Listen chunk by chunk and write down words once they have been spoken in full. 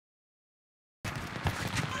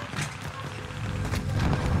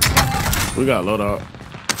We got load out.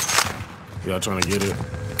 Y'all trying to get it.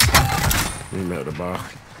 We met at the bar.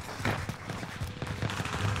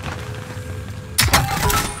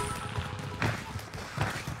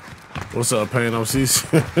 What's up, Pain? I'm CC.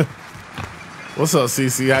 What's up,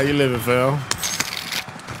 CC? How you living, fam?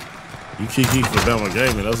 You Kiki for Bama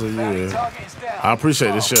Gaming. That's what you is. I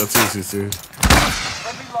appreciate this shell too, CC.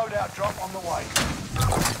 Friendly loadout drop on the way.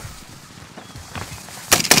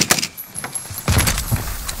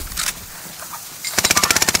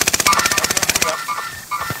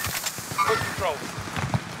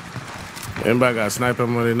 Anybody got a sniper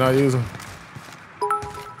ammo they not using?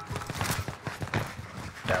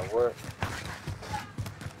 That work.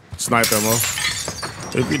 Sniper ammo.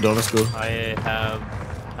 If you don't, that's cool. I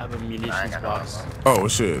have a munitions box. Oh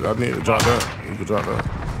shit! I need to drop that. You can drop that.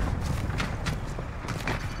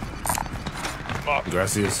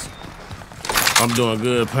 Gracias. I'm doing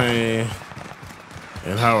good, Pain.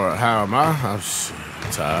 And how am I? I'm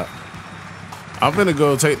tired. I'm finna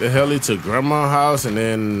go take the heli to grandma's house and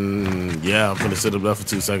then, yeah, I'm finna sit up there for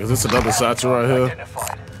 2 seconds. It's another satchel right here.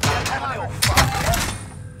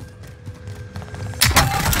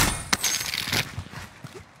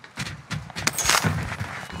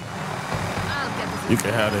 You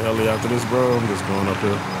can have the heli after this, bro. I'm just going up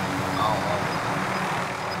here.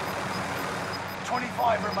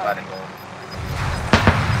 25 remaining.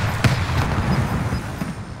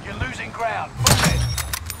 You're losing ground. Move it.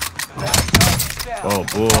 Oh,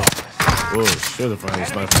 boy. Oh, shit, if I ain't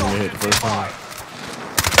sniped him in the head the first time.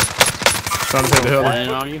 Trying to take the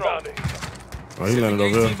heli. Oh, he landed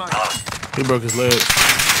over there. He broke his leg.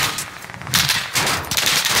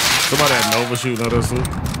 Somebody had Nova shooting at us, too.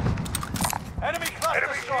 Enemy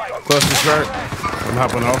cluster strike. Cluster strike. I'm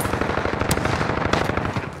hopping off.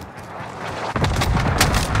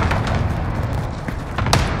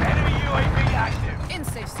 Enemy UAV active. In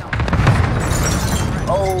safe zone.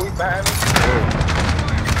 Oh, he's behind me.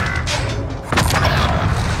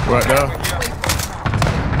 Right there.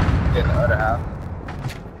 In the other house.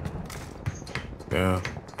 Yeah.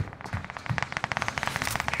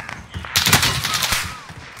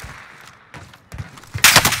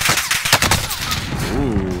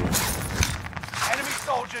 Ooh. Enemy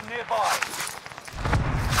soldier nearby.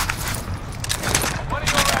 One of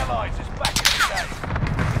your allies is back in the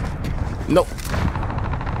game. Nope.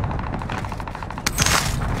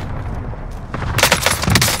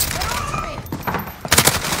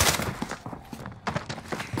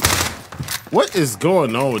 What is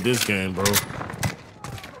going on with this game, bro?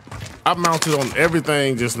 I mounted on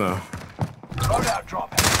everything just now. Loadout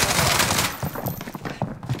drop.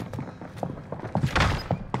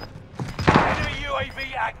 Enemy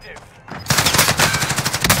UAV active.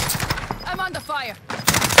 I'm under fire.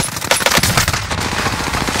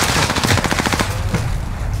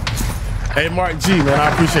 Hey, Mark G, man,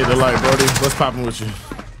 I appreciate the light, brody. What's popping with you? You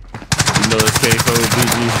know it's K-Code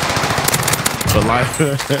BG for life.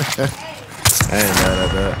 I ain't mad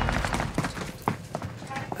at that.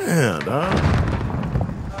 Damn, dog.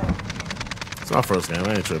 It's my first game.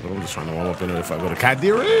 I ain't tripping. I'm just trying to warm up in there if I go to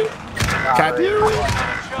Caldera. Caldera.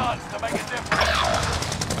 Chance to make a difference.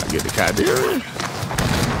 I get the Caldera.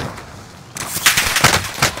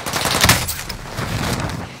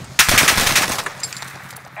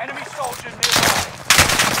 Enemy soldier nearby.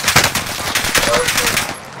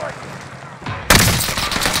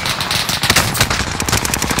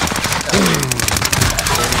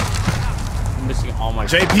 I'm missing all my.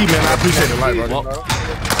 JP, man, I appreciate the light, brody.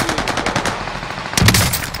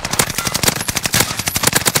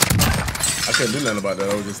 I couldn't do nothing about that.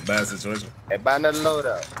 It was just a bad situation. Hey, buy another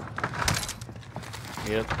loadout.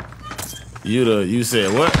 Yep. You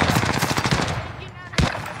said what?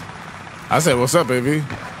 I said, what's up, baby?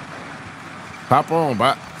 Pop on,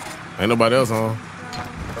 bot. Ain't nobody else on.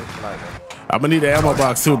 I'm gonna need the ammo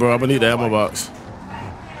box too, bro. I'm gonna need the ammo box.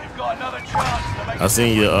 You've got another chance to make I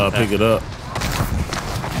seen you pick it up.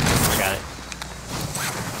 Got it.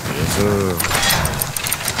 Yes, sir.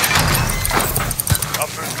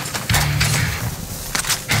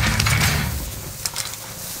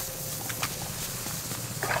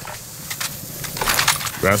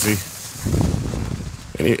 Grassy.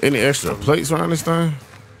 Any extra plates around this thing?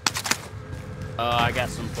 I got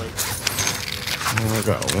some plates. Oh, I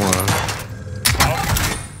got one.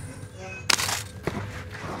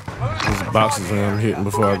 There's boxes that I'm hitting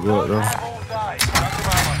before I go up though. all day.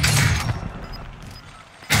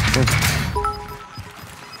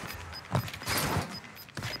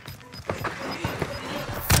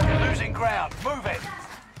 You're losing ground. Move it.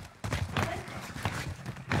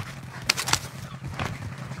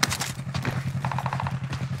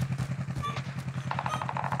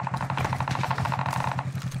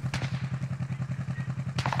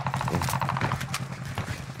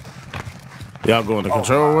 Y'all going the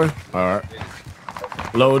control way? All right.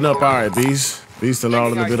 Loading up. All right, Beast. Beast and all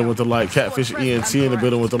in the middle with the like. Catfish ENT in the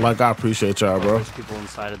middle with the like. I appreciate y'all, bro. There's people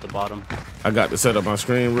inside at the bottom. I got to set up my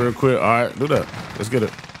screen real quick. All right, do that. Let's get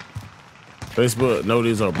it. Facebook, no,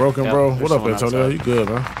 these are broken, Yep, bro. there's What up, someone Antonio? outside. You good,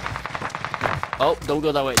 man? Oh, don't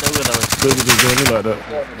go that way. Don't go that way. Good you just doing me like that.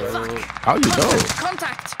 How you know?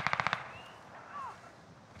 Contact.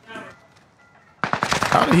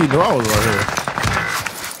 How did he know I was right here?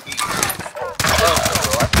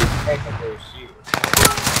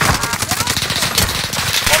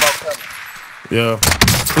 Yeah.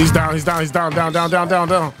 He's down. He's down. He's down. Down. Down. Down. Down.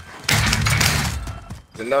 Down.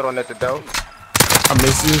 There's another one at the door. I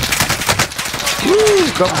miss you. Woo!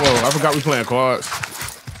 Come on. I forgot we playing cards.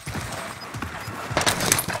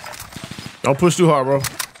 Don't push too hard, bro.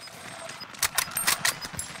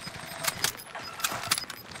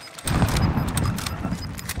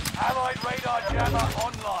 Allied radar jammer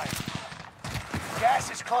online. Gas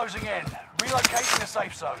is closing in. Relocating the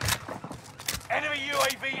safe zone. Enemy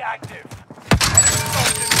UAV active. Enemy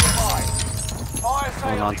soldiers nearby. Fire No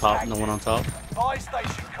sale one on is top. active. No one on top. Buy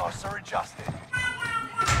station costs are adjusted.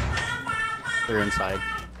 They're inside.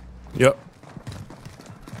 Yep.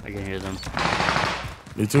 I can hear them.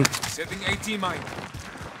 Me too. Setting 80 mine.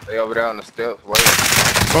 They over there on the steps. Wait.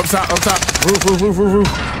 Up top. Up top. Roof. Roof. Roof. Roof. Roof.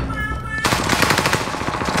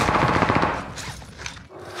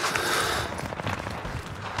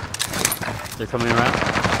 They're coming around.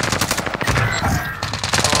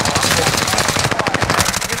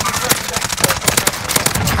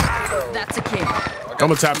 That's a kill. I'm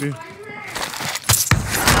gonna tap you. Emergence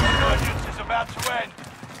is about to end.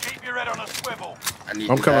 Keep your head on a swivel. I need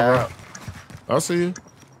I'm you coming, down. bro. I'll see you.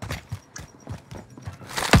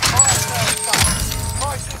 Fire sale done.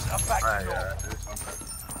 Prices are back I to ain't normal. gotta do something.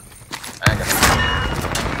 I ain't gonna.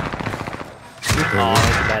 Oh,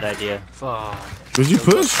 that's a bad idea. Fuck. Did you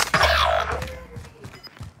push?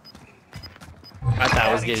 I thought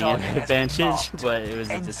I was getting an advantage, but it was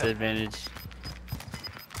a disadvantage.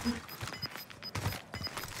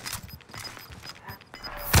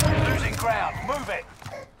 You're losing ground. Move it.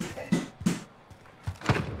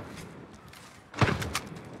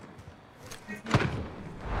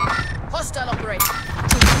 Hostile operator.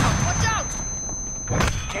 Watch out!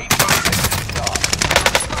 Keep moving to the start.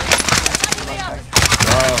 Attacking the others.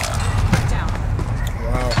 Wow. Down.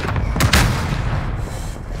 Wow.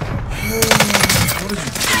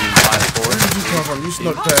 Where did you come from? You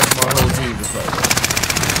snuck past my whole team just like that.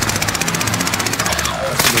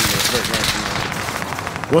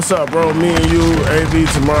 What's up, bro? Me and you, AV,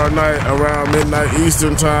 tomorrow night around midnight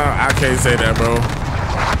Eastern time. I can't say that, bro.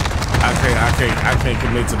 I can't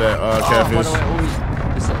commit to that, Catfish.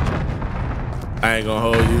 I ain't gonna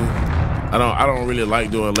hold you. I don't really like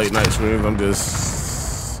doing late night streams. I'm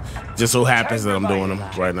just so happens that I'm doing them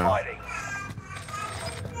right now.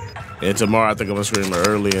 And tomorrow I think I'm gonna stream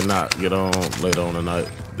early and not get on later on the night,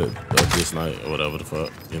 this night or whatever the fuck,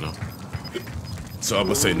 you know. So I'm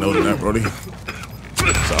gonna say no to that, Brody.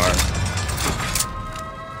 Sorry.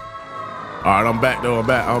 All right, I'm back though. I'm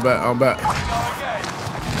back.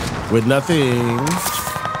 With nothing.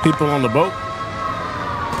 People on the boat.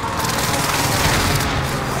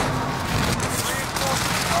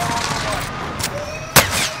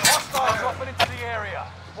 Hostiles dropping into the area.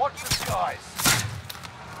 Watch the skies.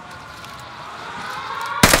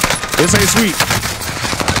 This ain't sweet.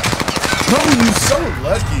 No, you so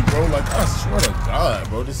lucky, bro. Like, I swear to God,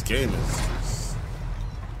 bro, this game is.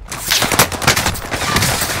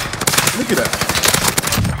 Look at that.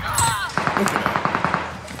 Look at that.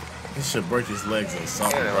 This should break his legs or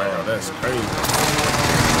something right now. That's crazy.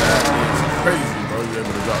 That is crazy, bro. You're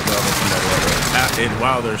able to drop down on somebody like that. And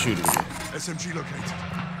while they're shooting you. SMG located.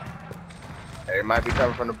 Hey, it might be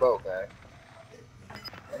coming from the boat, guys.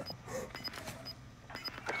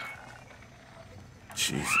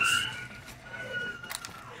 Jesus.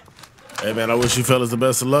 Hey, man, I wish you fellas the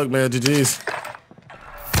best of luck, man. GG's.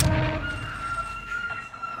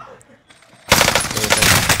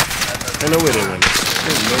 Ain't no way they win this.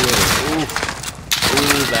 There's no way they win.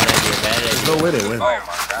 Ooh, bad idea. There's no way they win. Oh my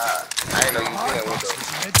God. I ain't know you dealing with those.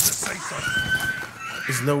 Head to the safe zone.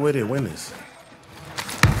 There's no way they win this.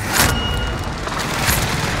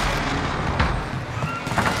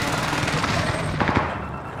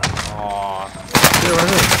 Aw. Yeah, right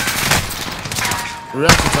here.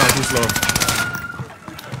 Reaction time too slow.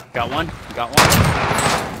 Got one.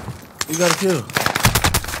 You gotta kill.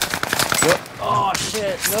 What? Oh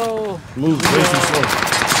shit! No. Move way too slow.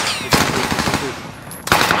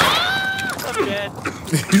 I'm dead.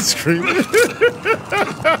 He's screaming.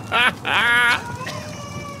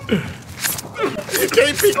 You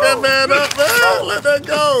can't pick that man up, man. Let that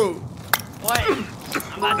go. What?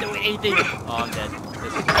 I'm not doing anything. Oh, I'm dead.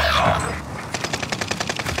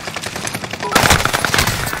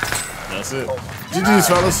 That's it. GG's,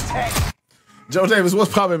 fellas. Joe Davis,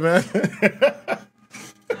 what's poppin', man?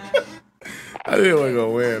 I knew we gonna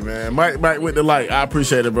win, man. Mike with the light. I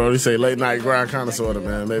appreciate it, bro. He say late night grind kind of sort of,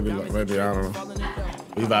 man. Maybe I don't know.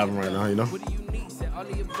 We vibing right now, you know?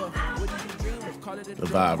 The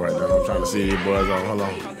vibe right now. I'm trying to see these boys on. Hold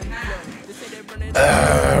on.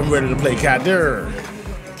 I'm ready to play Caldera.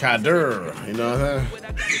 Caldera. You know what I'm saying?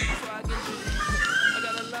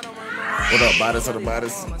 What up, bodies on the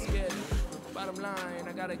bodies?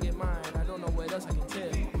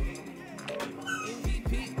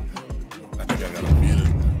 I think I got him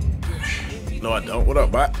muted. No, I don't. What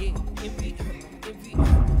up, bot?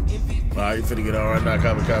 Alright, you finna get on right now.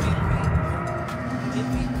 Copy.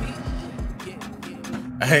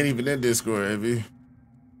 I ain't even in Discord, AV.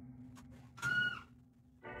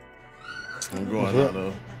 I'm going out,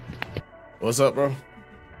 though. What's up, bro?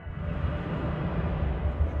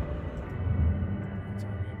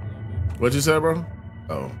 What'd you say, bro?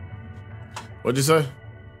 Oh. What'd you say?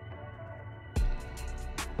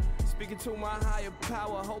 Speaking to my higher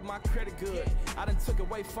power, hold my credit good. I done took it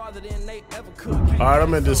way farther than they ever could. Alright,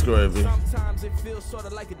 I'm in Discord, AV. Sometimes it feels sort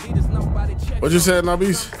of like Adidas, nobody checks. What'd you say,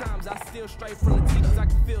 Nabis? Sometimes I steal straight from the teachers, I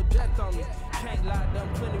can feel death on me. Can't lie, done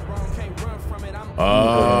plenty wrong, can't run from it.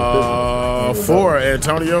 I'm 4,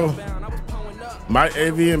 Antonio. Mike,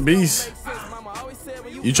 AV, and Beast.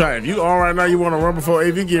 You try, if you on right now, you want to run before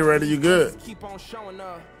AV get ready, you good.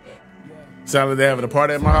 Sound like they having a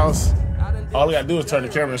party at my house. All I gotta do is turn the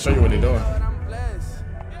camera and show you what they're doing.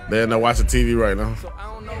 They're not watching TV right now.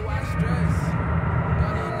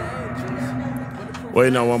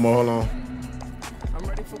 Wait, no, one more, hold on. I'm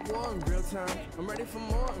ready for war in real time. I'm ready for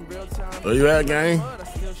more in real time. Where you at, gang?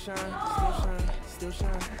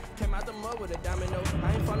 Came out the mud with a domino.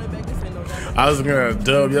 I ain't falling back, this ain't no domino. I was looking at a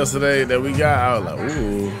dub yesterday that we got. I was like,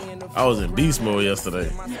 ooh. I was in beast mode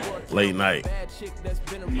yesterday, late night.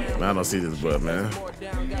 Man, I don't see this boy, man.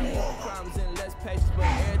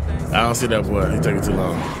 I don't see that boy. He taking too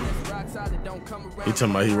long. He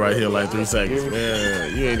talking about he right here like 3 seconds.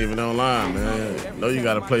 Man, you ain't even online, man. Know you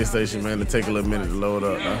got a PlayStation, man, to take a little minute to load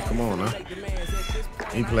up. Nah, come on, now.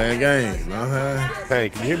 He playing games, huh? Hey,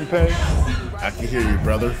 can you hear me, Pay? I can hear you,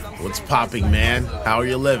 brother. What's popping, man? How are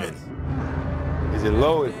you living? Is it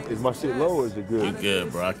low? Is my shit low or is it good? You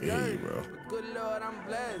good, bro. I can hear you, bro.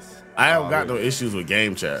 I haven't got no issues with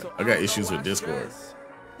game chat. I got issues with Discord.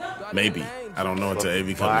 Maybe. I don't know until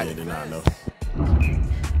AV comes in. Did not know.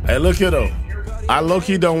 Hey, look here though. I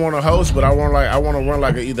low-key don't want to host, but I want to run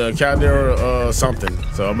like either a Caldera or something.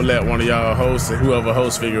 So I'm gonna let one of y'all host, and whoever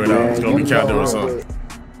hosts figure it out. It's gonna be Caldera or something.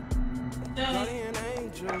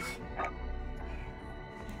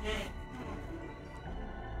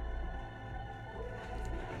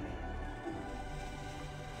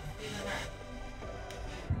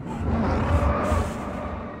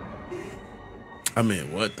 I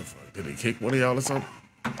mean, what the fuck? Did they kick one of y'all or something?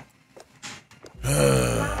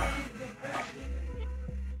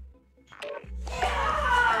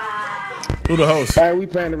 Who the host? Hey, we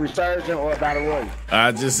playing the Resurgent or Battle Royale?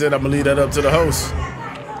 I just said I'm gonna leave that up to the host.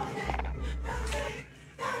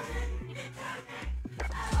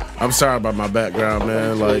 I'm sorry about my background,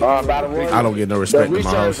 man. Like, I don't get no respect to my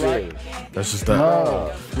host. Right? That's just that.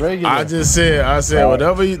 I said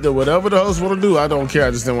whatever the host want to do. I don't care.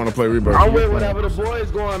 I just didn't want to play Rebirth. I'm with whatever the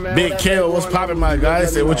boys going, man. Big Kale, what's popping, my guy?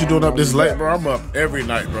 Said, what you doing up this late, bro? I'm up every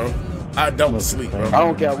night, bro. I don't sleep, bro. I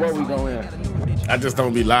don't care what we go in. I just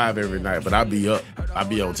don't be live every night, but I be up. I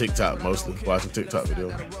be on TikTok mostly, watching TikTok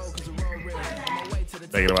videos.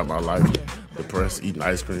 Thinking about my life, depressed, eating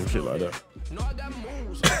ice cream, shit like that.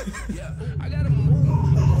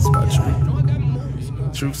 That's my truth.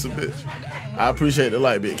 Truth's a bitch. I appreciate the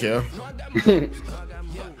light, Big Cal.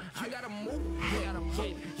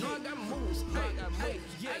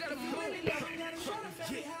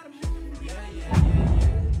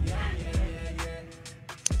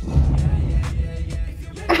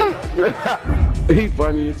 He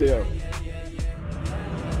funny as hell.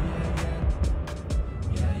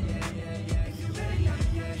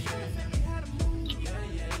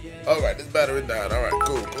 All right, this battery died. All right,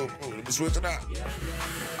 cool. Let me switch it out.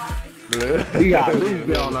 He got at least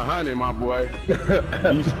be on 100, my boy.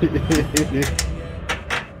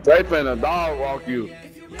 They finna dog walk you.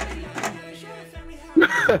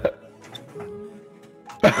 What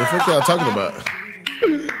the fuck y'all talking about?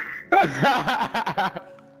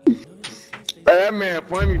 Hey, that man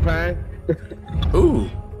funny, Pain. Who?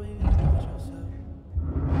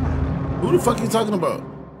 Who the fuck you talking about?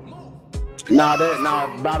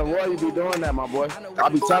 By the way, you be doing that, my boy. I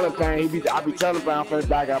be telling Pain, I be telling Pain I'm finna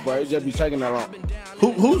back out, but it just be taking that long.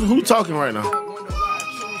 Who talking right now?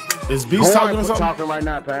 Is Beast talking or something? Talking right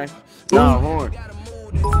now, Pain. No, Horn.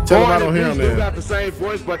 Tell him I don't hear him, man. You got the same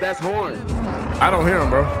voice, but that's Horn. I don't hear him,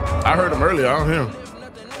 bro. I heard him earlier. I don't hear him.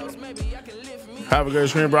 Have a good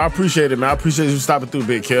stream, bro. I appreciate it, man. I appreciate you stopping through,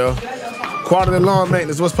 Big Kel. Quality lawn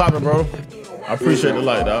maintenance. What's poppin', bro? I appreciate the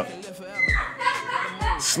light, dog.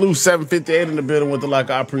 Slew 758 in the building with the like.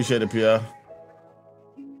 I appreciate it, Pierre.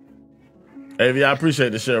 AV, I appreciate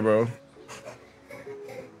the share, bro.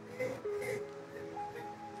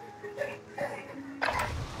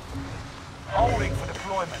 Holding for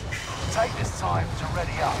deployment. Take this time to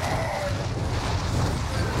ready up.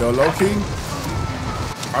 Yo, low key,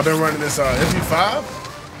 I've been running this FE5.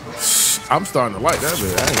 I'm starting to like that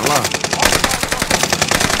bit. I ain't gonna lie.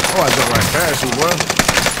 Oh, I jump right past you, boy.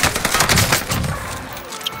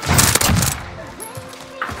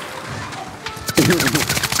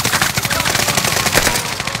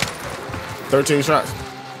 $13 shots.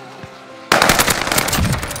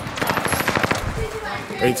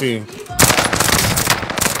 18.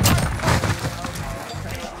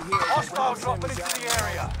 Hostile dropping into the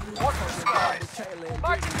area. Watch the skies.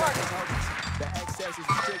 Mark. The access is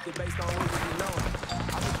restricted based on what you know.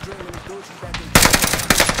 I was dreaming of Gucci back in.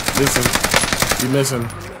 Listen, you missing.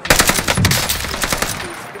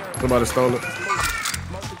 Somebody stole it.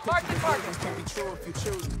 Mark. Can be true if you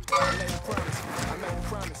choose. I made a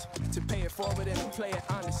promise to pay it forward and to play it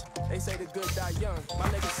honest. They say the good die young. My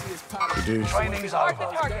legacy is polished. Training's over.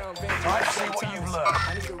 Time to see what you've learned.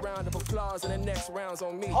 I need a round of applause and the next round's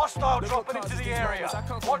on me. Hostile dropping into the area.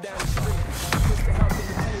 Watch the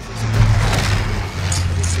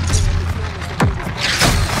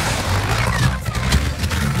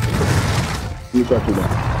You got to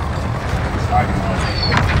that.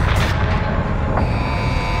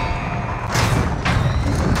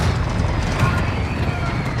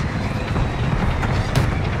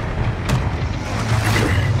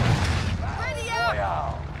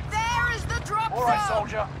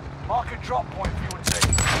 soldier. Mark a drop point for your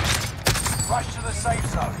team. Rush to the safe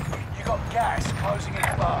zone. You got gas closing in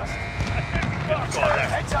fast.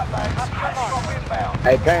 Heads up, man. Drop inbound.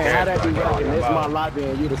 Hey, Pain, how that be working? This is my lobby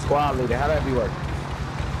and you the squad leader. How that be working?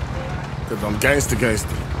 Because I'm gangster.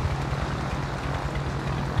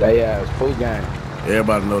 Yeah, it's full game.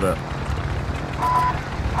 Everybody know that.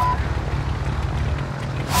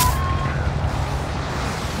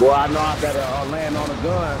 Boy, I know I better land on a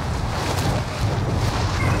gun.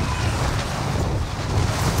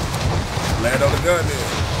 Land on the gun then.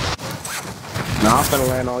 No, I'm finna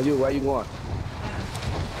land on you. Where you going?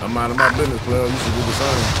 I'm minding my business, player. You should do the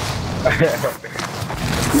same.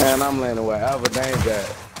 Man, I'm landing wherever Dane's at.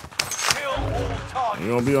 You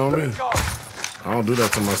gonna be on me? I don't do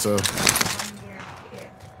that to myself.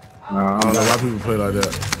 No, I don't know why people play like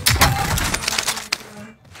that.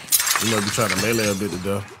 You might be trying to melee a bit to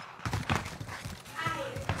death.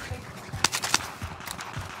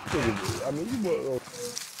 I mean, you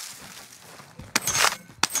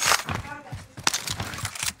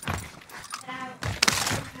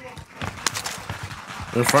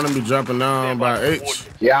in front of me, jumping down by H.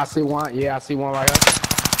 Yeah, I see one. Yeah, I see one right here.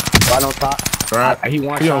 Right on top. Right. He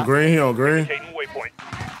He on green.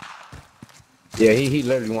 Yeah, he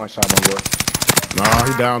literally one shot, my boy. Nah,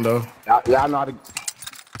 he down though. Yeah, I know how to.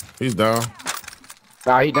 He's down.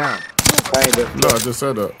 Nah, he down. No, I just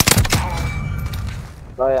said that.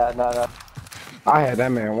 Oh yeah, no. I had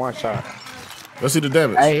that man one shot. Let's see the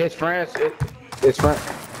damage. Hey, his friends.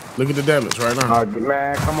 Look at the damage right now.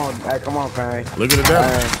 Man, come on. Hey, come on, Pain. Look at the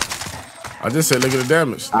damage. I just said look at the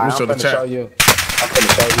damage. Let me show the chat. I'm finna show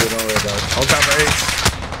you. Don't worry about it. On top of H.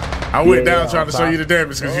 I went down trying to show you the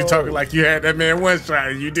damage because you're talking like you had that man one shot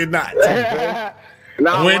and you did not. I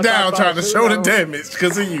went down trying to show the damage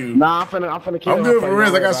because of you. Nah, I'm finna kill him. I'm good for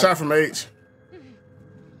Riz. I got shot from H.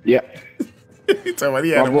 Yeah. He talking about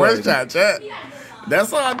he had a one shot, chat.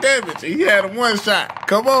 That's all damage. He had a one shot.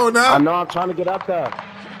 Come on now. I know I'm trying to get up there.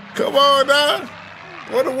 Come on now.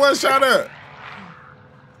 What a one shot up.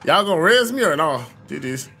 Y'all gonna res me or no? Do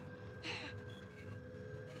this.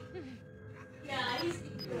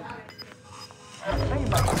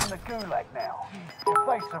 Teammates in the gulag now. If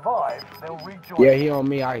they survive, they'll rejoin. Yeah, he on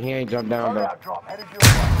me. He ain't jumped down though. Drop headed your way.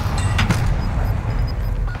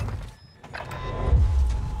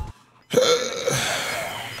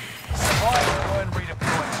 Survive and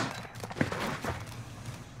redeploy.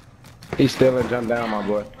 He still ain't jumped down, my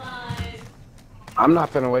boy. I'm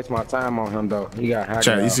not finna waste my time on him though. He got hacked.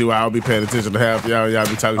 Chat, you see why I'll be paying attention to half y'all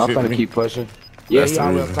be talking I'm shit to finna me? keep pushing. Yeah, That's he the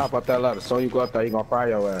already on reason. top up that ladder. So you go up there, he gonna fry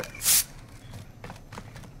your ass.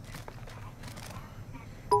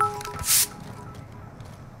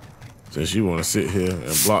 Since you want to sit here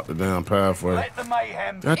and block the damn pathway. Let the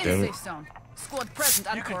mayhem God In damn it. safe zone. Squad present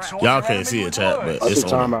and correct. Y'all can't see it, chat, but What it's you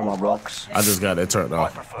talking on. about, my bro? I just got that turned I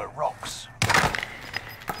off. prefer rocks.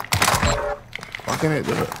 Why can't it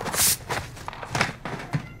do it?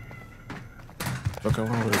 What's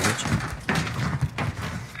wrong with it, bitch?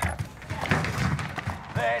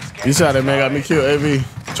 You saw that man got me killed,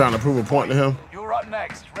 AV, trying to prove a point to him. You're up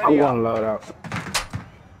next. I'm Ready going to up. load out.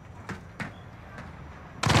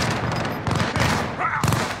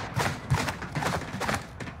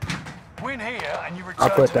 Win here and you return I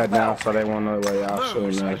put to that the down so they won't know where y'all Lose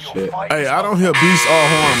shooting that and your shit. fight Hey, is I don't over. hear Beast or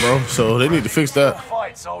Horn, bro, so they need to fix that.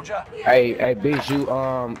 Fight, soldier. Hey, Beast, you,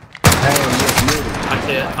 Pain muted.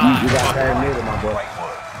 You got Pain muted, my boy.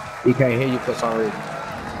 He can't hear you for some reason.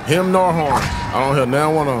 Him nor Horn. I don't hear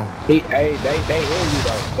now one on. They hear you,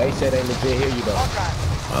 though. They said they legit hear you, though.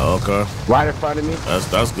 Oh, okay. Right in front of me.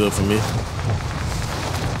 That's good for me.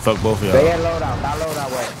 Fuck both of They y'all. ain't load out. Not load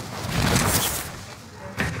out way.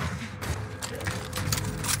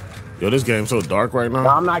 Yo, this game's so dark right No, now.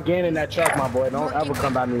 I'm not getting in that truck, my boy. Don't ever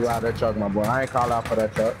come by me out that truck, my boy. I ain't call out for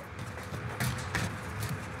that truck.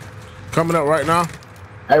 Coming up right now.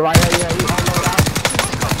 Hey, right here, yeah, you on load out?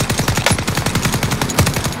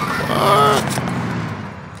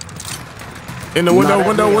 In the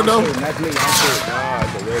window, window. That's me. I'm shooting.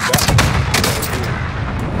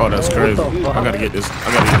 Oh, that's crazy. I gotta get this.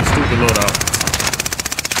 I gotta get this stupid load out.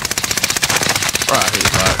 Bro, I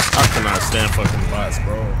hate bots. I cannot stand fucking bots,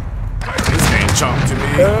 bro. This game chalk to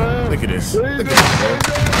me. Look at this. Look at this, bro.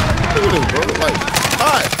 Look at this, bro. Like,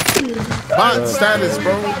 bot status,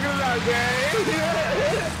 bro.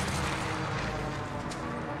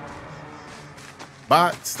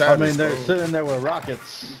 Bot status. I mean, they're bro. sitting there with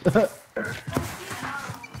rockets.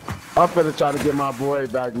 I'm finna try to get my boy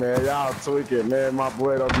back, man. Y'all tweaking, man. My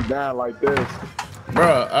boy don't be down like this. Bro,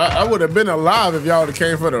 I would have been alive if y'all would have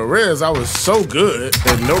came for the res. I was so good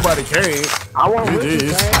and nobody came. I want You with you, did.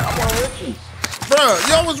 man. I want with you. Bro,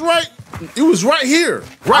 y'all was right. You was right here.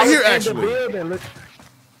 Right here, I was in the actually. building. Look.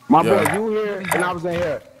 My Yeah. boy, you here and I was in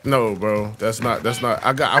here. No, bro. That's not.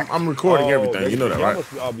 I'm recording everything. You know that, right?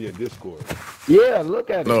 I'll be in Discord. Yeah, look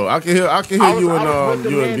at it. No, I can hear I was you with and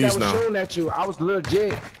the you man and Beast that was now. shooting at you. I was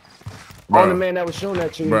legit Bruh. on the man that was shooting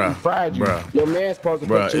at you. Bruh. He fried you. Bruh. Your man's supposed to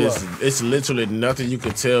Bro, put you up. it's literally nothing you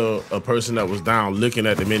could tell a person that was down looking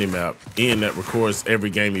at the minimap and that records every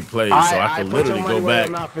game he plays. So I could put your literally money go where back. your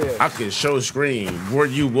mouth is. I could show screen where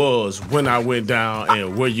you was when I went down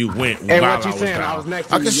and where you went And while what you I was saying? down. I was next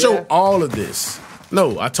to I you, could show yeah? all of this.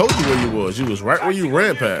 No, I told you where you was. You was right where you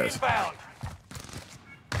ran past. Inbound.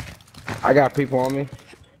 I got people on me.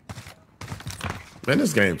 Man,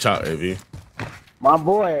 this game chop, AV. My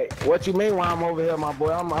boy, what you mean while I'm over here, my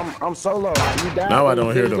boy? I'm solo. You down? Now I You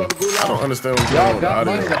don't hear please them. go to Gulag? I don't understand what's Y'all going on. got with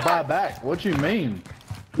money the to audio. buy back. What you mean?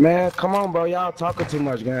 Man, come on, bro. Y'all talking too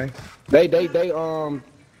much, gang.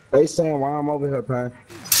 They saying why I'm over here, man.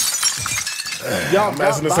 Y'all I'm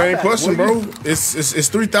asking the same question, bro. It's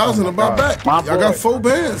 3,000 to buy back. My Y'all got boy. 4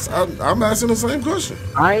 bands. I'm asking the same question.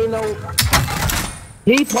 I ain't know.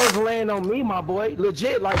 He supposed to land on me, my boy.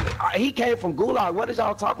 Legit, like he came from Gulag. What is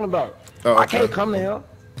y'all talking about? Oh, I okay. can't come to him.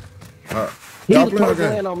 Y'all He was play our supposed to game.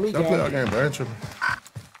 land on me, Y'all play our gang. game, bro. I ain't tripping.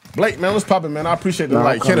 Blake, man, what's poppin', man? I appreciate the Nah,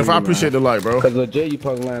 light. I'm Kenneth, I coming, appreciate man. the light, bro. Cause legit, you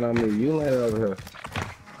supposed to land on me. You landed over here.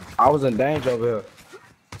 I was in danger over here.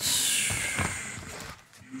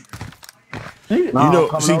 You Nah, I'm know,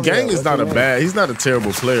 coming see, over Gang here. is not a What's your bad. He's not a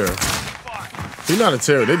terrible player. He's not a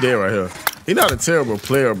terrible. They dead right here. He's not a terrible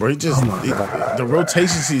player, bro. He just the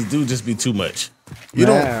rotations he do just be too much. You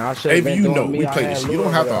Man, I don't. should've Maybe been you doing know me. we I play had this. You Lou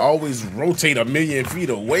don't have over to there. always rotate 1,000,000 feet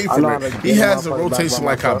away I from know how it. to He get has my a motherfucker back rotation by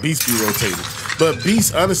like how myself. Beast be rotating, but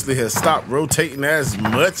Beast honestly has stopped rotating as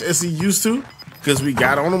much as he used to. Because we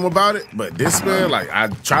got on him about it, but this man, like, I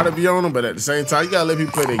try to be on him, but at the same time, you gotta let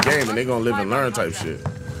people play their game and they gonna live and learn type shit.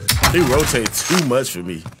 He rotates too much for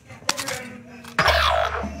me.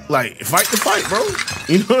 Like, fight the fight, bro.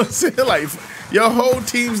 You know what I'm saying? Like, your whole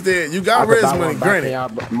team's dead. You got I could res buy money, one back granted, in y'all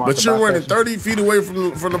but you're buy running station. 30 feet away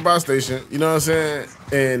from the bus station. You know what I'm saying?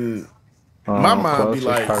 And my mind be close,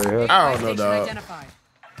 like, it's probably here. I don't know, dog.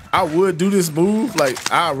 I would do this move,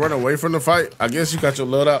 like I run away from the fight. I guess you got your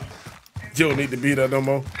load up. You don't need to be there no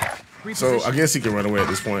more. So I guess he can run away at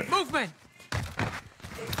this point. Movement.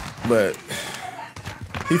 But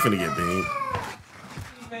he finna get beamed.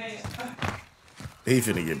 He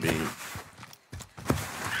finna get beamed.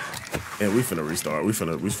 And we finna restart. We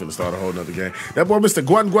finna start a whole nother game. That boy Mr.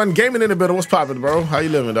 Gwen Gaming in the building. What's poppin', bro? How you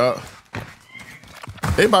living, dog?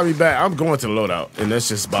 They might be back. I'm going to the loadout, and that's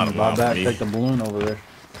just bottom Buy line for back. me. Take the balloon over there.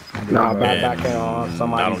 Nah, back in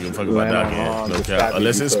somebody. I don't give a fuck about that again. No cap.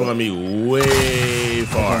 Unless it's spawn me way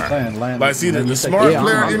far. Like, see, the smart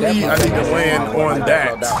player in me, I need to land on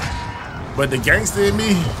that. But the gangster in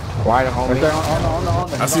me, right, homie.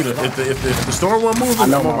 I see if the storm one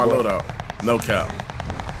moving, I'm on my loadout. No cap.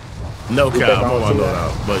 No cap, I'm on my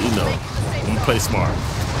loadout. But you know, you play smart.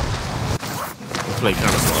 You play kind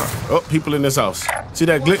of smart. Oh, people in this house. See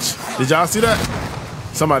that glitch? Did y'all see that?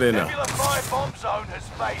 Somebody in there.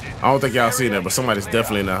 I don't think y'all seen that, but somebody's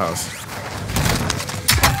definitely in that house.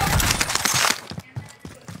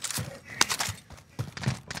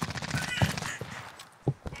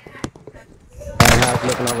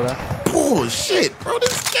 Looking over there. Oh shit, bro!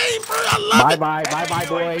 This game, bro, I love it. Bye,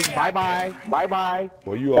 boys. Bye.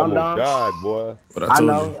 Boy, you almost died, boy. What I told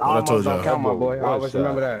you. I almost don't count, my boy. I always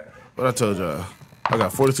remember that. What I told y'all. I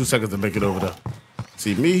got 42 seconds to make it over there.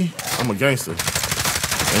 See me? I'm a gangster.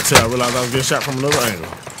 Until I realized I was getting shot from another angle.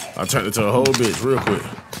 I turned into a whole bitch real quick.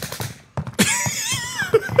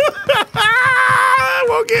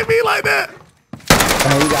 Won't get me like that.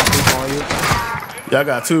 Hey, you got people on you. Y'all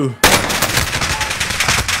got two.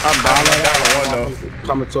 I'm down one though.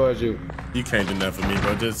 Coming towards you. You can't do nothing for me,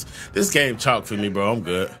 bro. This game chalk for me, bro. I'm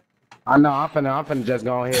good. I know. I'm finna just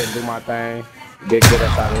go ahead and do my thing. Get us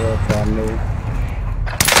out of here before I move.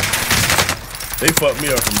 They fucked me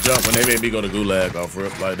up from jump when they made me go to Gulag off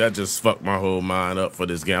rip. Like, that just fucked my whole mind up for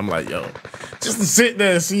this game. I'm like, yo, just to sit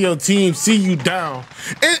there and see your team see you down.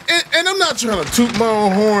 And I'm not trying to toot my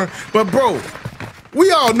own horn, but bro, we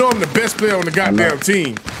all know I'm the best player on the goddamn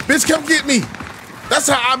team. Bitch, come get me. That's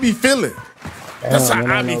how I be feeling. That's how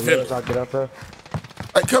I be feeling.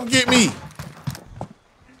 Like, come get me.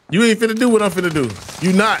 You ain't finna do what I'm finna do.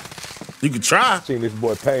 You not. You can try. Seen this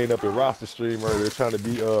boy Pain up in roster stream earlier trying to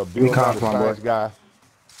be Bill Cosby's guy.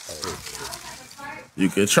 You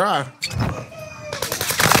can try.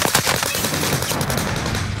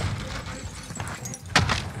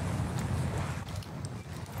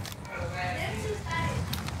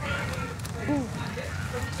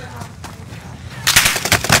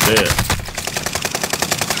 Dead.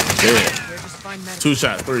 2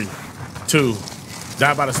 shots, 3, 2.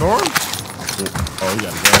 Die by the storm? Oh, he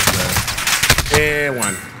got a gas mask. And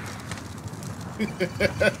 1.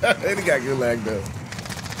 And he got good lag though.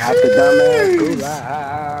 After dumbass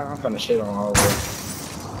gulag, I'm finna shit on all of it.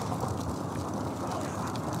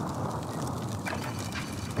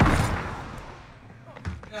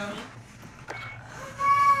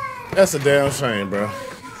 That's a damn shame, bro.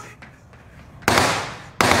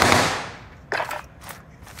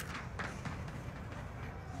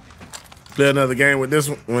 Play another game with this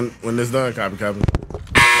one when this done. Copy.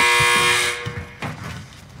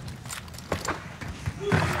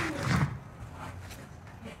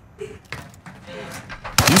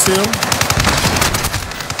 You see him?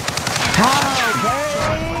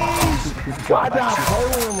 Why did I play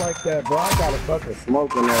with him like that, bro? I got a fucking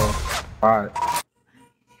smoke in there. All right.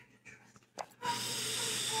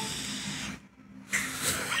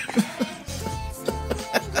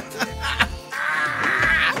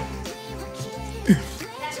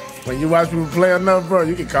 When you watch people play enough, bro,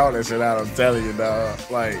 you can call that shit out. I'm telling you, dog.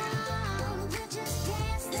 Like,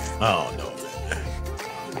 oh no, man.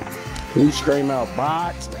 You scream out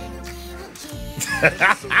box. I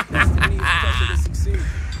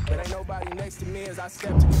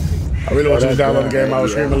really want you to download the game I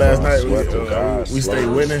was streaming last night. We stayed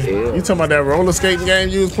winning. You talking about that roller skating game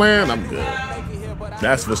you was playing? I'm good.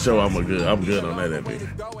 That's for sure. I'm good on that bit.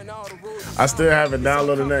 I still haven't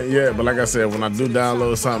downloaded that yet, but like I said, when I do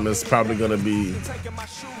download something, it's probably gonna be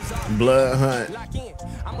Blood Hunt.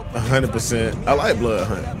 100%. I like Blood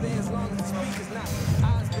Hunt,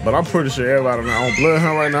 but I'm pretty sure everybody on Blood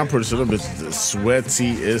Hunt right now, I'm pretty sure them bitches is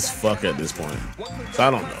sweaty as fuck at this point. So I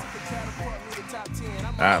don't know.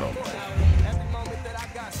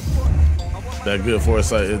 That good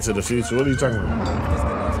foresight into the future. What are you talking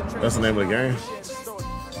about? That's the name of the game.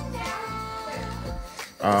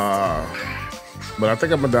 But I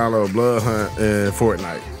think I'm gonna download Blood Hunt and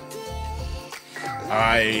Fortnite.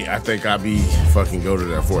 I think I'll be fucking go to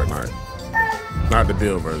that Fortnite. Not the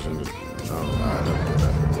Bill version. No, I don't do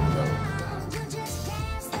that.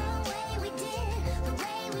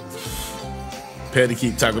 No. Petty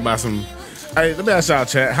keep talking about some. Hey, let me ask y'all,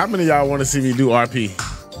 chat. How many of y'all want to see me do RP?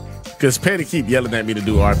 Because Petty keep yelling at me to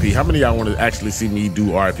do RP. How many of y'all want to actually see me do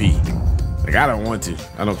RP? Like, I don't want to.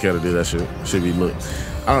 I don't care to do that shit. Should be looked.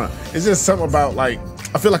 I don't know. It's just something about, like,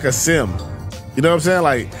 I feel like a sim. You know what I'm saying?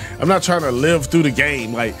 Like, I'm not trying to live through the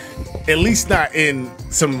game. Like, at least not in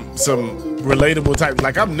some relatable type.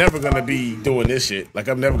 Like, I'm never gonna be doing this shit. Like,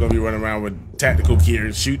 I'm never gonna be running around with tactical gear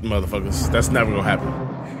and shooting motherfuckers. That's never gonna happen.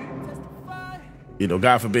 You know,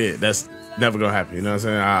 God forbid, that's never gonna happen. You know what I'm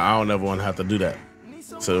saying? I don't ever want to have to do that.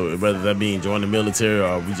 So whether that mean join the military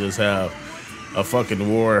or we just have a fucking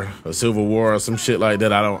war, a civil war or some shit like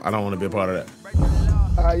that, I don't want to be a part of that.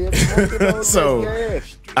 So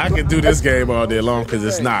I can do this game all day long because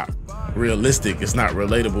it's not realistic. It's not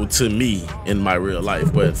relatable to me in my real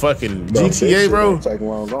life. But fucking GTA, bro,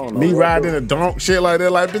 me riding a donk shit like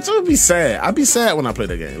that, like, bitch, I would be sad. I'd be sad when I play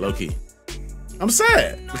that game, low key. I'm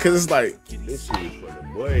sad because it's like, This shit is for the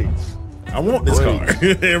boys. I want this car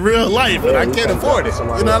in real life, but I can't afford it. You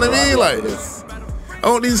know what I mean? Like, I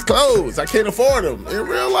want these clothes. I can't afford them in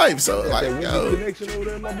real life. So, like, yo,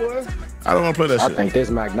 I don't want to play that shit. I think this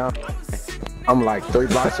McDonald's. I'm like 3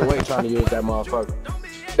 blocks away trying to use that motherfucker.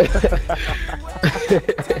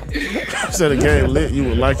 You said the game lit. You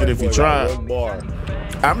would like it if you tried.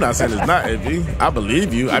 I'm not saying it's not, AV. I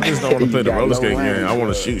believe you. I just don't want to play the roller skate game. I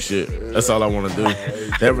want to shoot shit. That's all I want to do.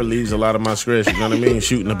 That relieves a lot of my stress. You know what I mean?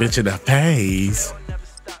 Shooting a bitch in the face.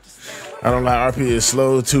 I don't like RP is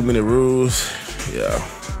slow. Too many rules. Yeah.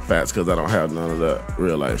 Facts because I don't have none of that.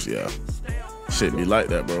 Real life, yeah. Shit be like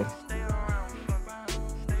that, bro.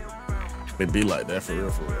 It be like that for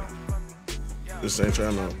real, for real. Just ain't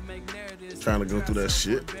trying to go through that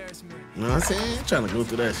shit. You know what I'm saying? Trying to go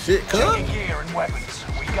through that shit, cuz. Gear and weapons.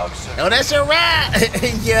 We go soon. Oh, that's your right.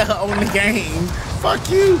 Yeah, on the game. Fuck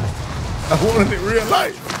you. I wanted it in real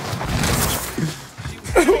life.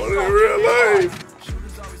 I wanted it in real life.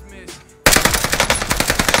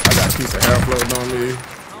 I got a piece of hair floating on me.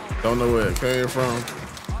 Don't know where it came from.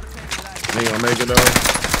 You ain't gonna make it though.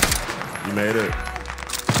 You made it.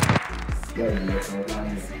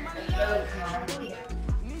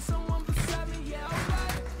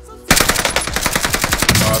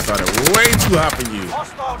 I started way too hot for you.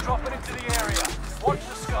 Hostile dropping into the area. Watch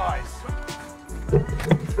the skies.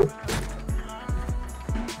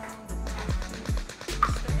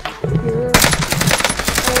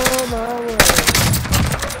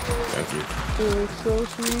 Thank you.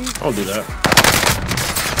 Don't do that.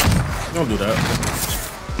 Don't do that.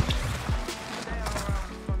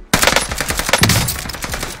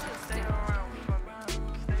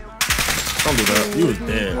 Don't do that. You was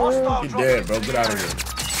dead. You dead, bro. Get out of here.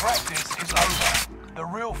 Practice is over. The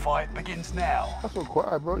real fight begins now. That's so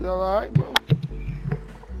quiet, bro. Y'all all right, bro?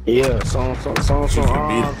 Yeah, some beat kids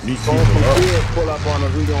pull up on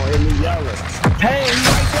us. We gonna hit me yelling. Hey, he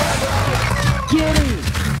right there, bro. Get him.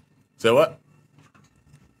 Say what?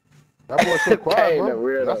 That boy's so quiet, Hey, bro. the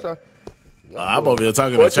weirdo. That's a, I'm over here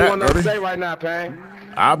talking to What you chat, want to Brody. say right now, Pain?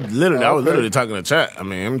 I was literally talking to chat. I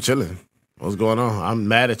mean, I'm chilling. What's going on? I'm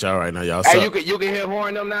mad at y'all right now, y'all. Hey, you can hear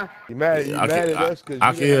horn them now? you mad at us because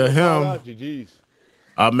I can hear him.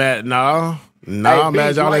 I'm mad. I'm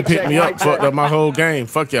mad y'all ain't picked me up. Fucked up my whole game.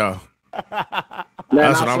 Fuck y'all.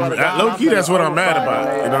 That's what I'm. Low key, that's what I'm mad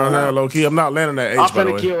about. You know what I'm saying? Low key, I'm not landing that H, by the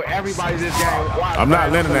I'm way. finna kill everybody this game. I'm not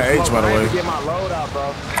landing that H, by the way. Get my load out,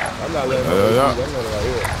 bro. I'm not letting him Yeah. I'm right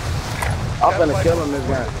here. I'm finna kill him this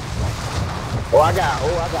game. I got a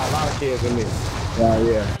lot of kids in me.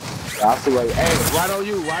 Yeah. I see what. Hey, right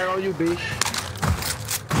on you, B.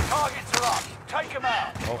 Targets are up. Take them out.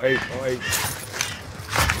 On 8.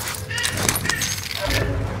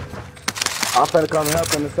 I'm finna come and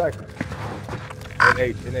help in a second. In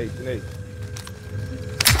 8.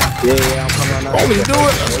 Yeah, I'm coming on. Want me to do it?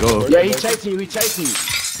 Let's go. Yeah, he chasing you.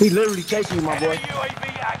 He literally chasing you, my boy.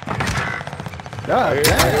 UAV active. God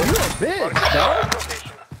damn, you a bitch, dog.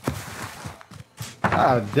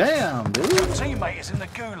 God damn, dude. Your teammate is in the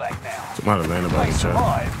gulag now. Somebody landed If by they the chat.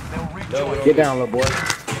 survive, they'll rejoin. Get down, little boy.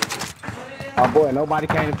 Oh boy, nobody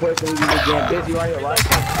came to push him. You just getting busy right here,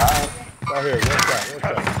 right? Alright. Right here, one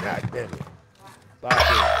shot. God damn it. Stop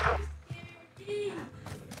here.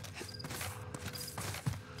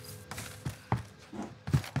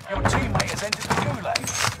 Your teammate has entered the gulag.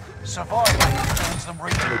 Surviving earns them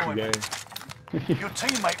redeployment. Your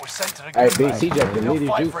teammate was sent to the Hey, gulag. BC just They'll deleted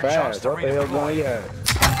fight you for a chance fast. to What the hell redeploy. going on? Your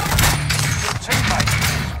teammate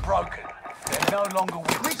is broken. They're no longer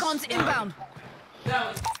with us. Recon's inbound.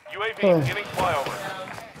 UAV giving flyover.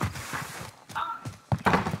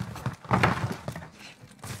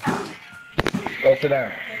 Go sit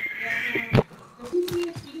down.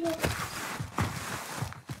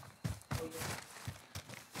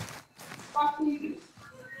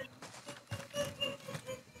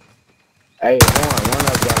 Hey, one of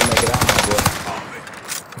us gotta make it out, my boy.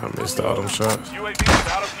 I missed all them shots. UAV is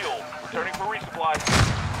out of fuel. Returning for resupply.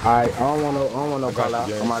 Alright, I don't want no call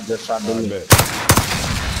out. I might just try to do me.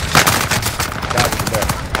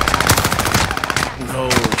 No.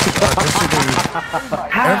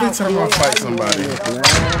 Every time I fight somebody,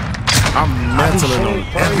 I'm mantling on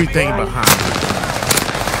everything behind me.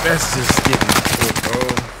 That's just getting me killed, bro.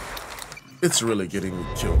 It's really getting me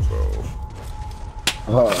killed,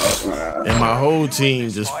 bro. And my whole team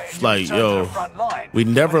just like, yo, we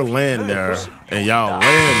never land there, and y'all land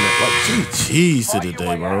there. Like, GG's to the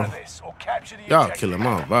day, bro. Y'all killing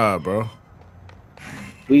my vibe, bro.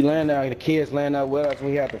 We land there, the kids land there with us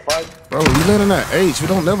when we have to fight. Bro, you landing at H. We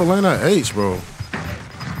don't never land at H, bro.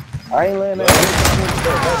 I ain't landing at H.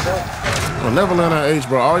 We'll never land at H,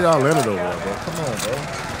 bro. All y'all landed over there, bro. Come on, bro.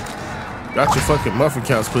 Got your fucking muffin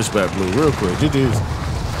counts pushed back, Blue, real quick. GG's.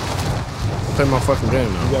 Play my fucking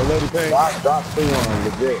game now. You got Lady Pain? Drop 2 on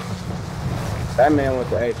legit. That man went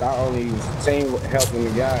to H. I only team helping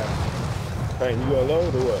the guys. Pain, you gonna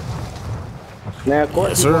load or what? Now, of course,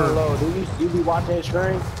 yes, you gonna load. Do you be watching his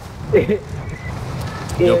screen?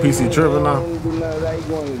 Your PC tripping now? He do none of that. He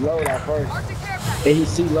going to load out first. And he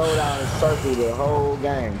see load out and circle the whole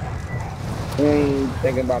game. He ain't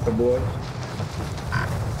thinking about the boys.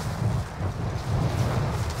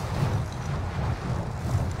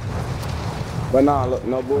 But nah, look,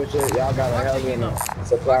 no bullshit. Y'all got a heli in the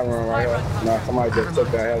supply room right here. Nah, somebody just took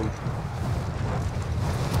that heli.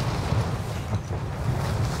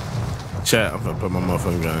 Chat, I'm gonna put my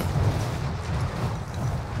motherfucking gun.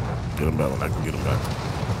 Get him back when I can get him back.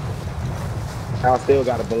 I still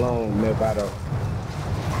got a balloon, Milvado.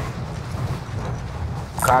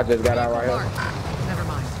 Kai just got out right here. Never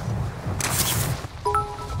mind.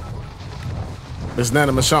 It's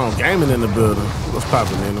Nana Michonne Gaming in the building. What's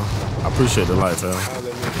poppin', Nino? I appreciate the life, man.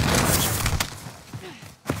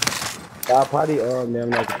 Y'all probably them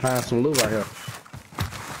like to find some loot right here.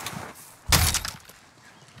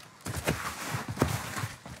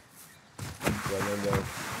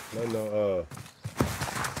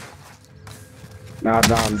 Nah,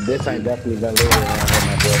 this ain't definitely been looted around here,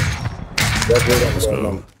 my boy. That's good.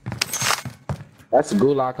 That's a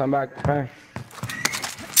gulag. Come back to pain.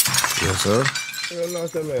 Yes, sir. I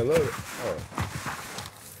lost that man loaded. Oh.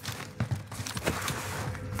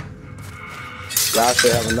 Y'all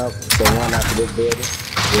should have enough to run after this building.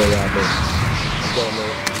 Yeah, y'all do. I'm going,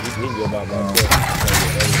 man. You can go by myself.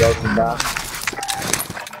 Go to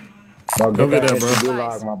the Go get that, bro.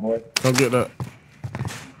 Gulag, my boy. Go get that.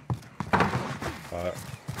 Alright.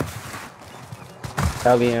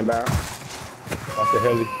 Heli inbound. That's the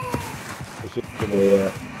heli.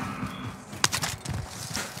 Yeah.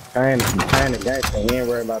 Paying the gangster. We ain't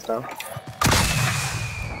worried about that.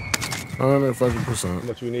 100%. How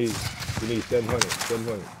much we need? We need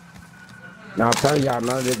 700. Now I'm telling y'all,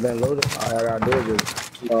 none of this been loaded. All I gotta do is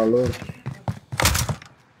just keep on loading.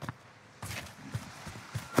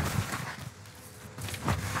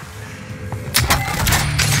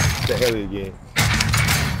 The heli again.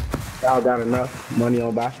 Y'all got enough money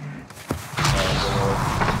on buy?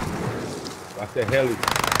 I said heli.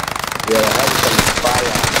 Yeah, everything is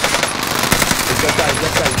fire. Just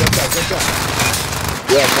out.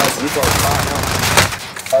 Yeah, but you go fire now.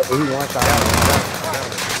 He one shot out.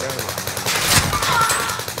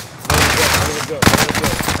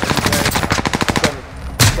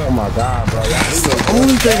 Oh my God, bro. The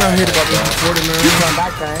only thing I hate about this recording, man. You come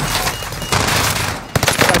back, man.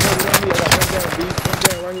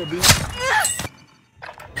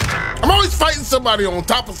 I'm always fighting somebody on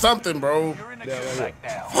top of something, bro. You're in the gulag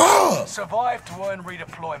now. Survive to earn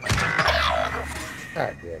redeployment.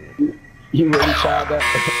 God damn it. You really tried that?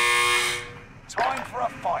 Time for a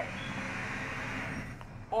fight.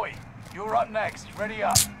 Oi, you're up next. Ready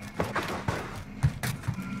up.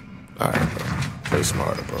 Alright, bro. Play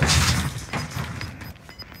smarter, bro.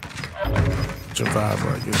 Get your vibe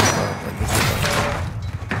right. Get your vibe right.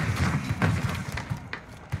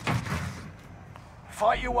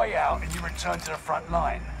 Fight your way out and you return to the front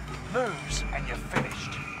line. Lose and you're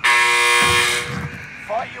finished.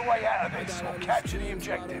 Fight your way out of this or capture the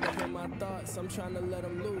objective. My thoughts, I'm trying to let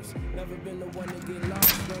them loose. Never been the one to get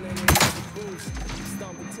lost, running in the boost.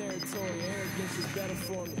 Stomping territory, arrogance is better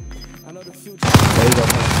for me. I know the future. There you go,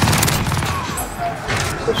 man.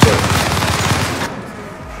 For sure.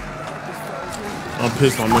 I'm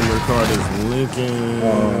pissed my memory card is linking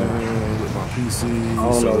with my PC,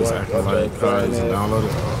 so it's acting like cards and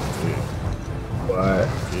downloaded. Oh, What?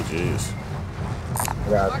 GG's.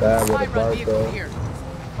 Got that with a barcode.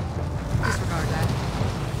 Disregard that.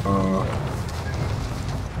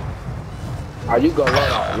 You go load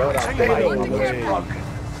out. Teammate is broken.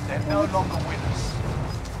 They're no longer with us.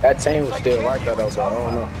 That team was still right there, though, so I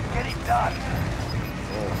don't know. Get it done.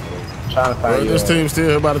 Trying to Bro, find this team's still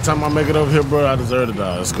here. By the time I make it over here, bro, I deserve to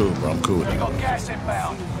die. It's cool, bro. I'm cool with We that. got gas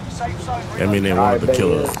inbound. Safe zone. I mean, they wanted to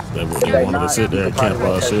kill us. They wanted to sit there and camp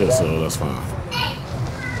our shit, so that's fine.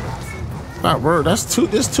 Not word. There's two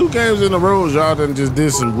games in a row. Y'all done just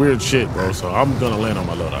did some weird shit, bro. So I'm gonna land on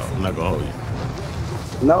my loadout. I'm not gonna hold you.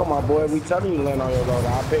 No, my boy, we telling you to land on your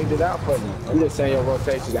loadout. I paid it out for you. I'm just saying your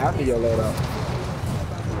rotations after your loadout.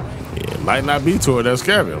 Yeah, it might not be toward that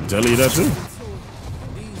scabby. I'm telling you that too.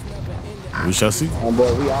 We shall see. My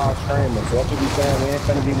boy, we all streamers. So what you be saying? We ain't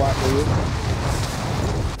finna be watching you.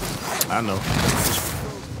 I know.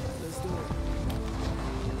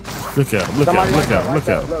 Look at him. Look at him. Look at him. Look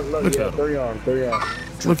at him. Look at him. 3 on, 3 on.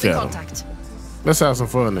 Look at him. Let's have some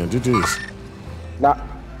fun then. GG's.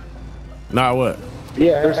 Nah, what?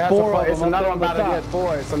 Yeah, there's 4. It's another one by the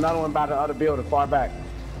 4. It's another one by the other building far back. Come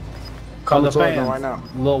Coming the towards fan. them right now.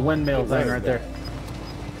 Little windmill thing right there.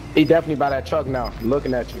 He definitely by that truck now,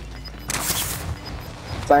 looking at you.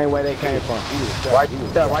 Same way they came from. Right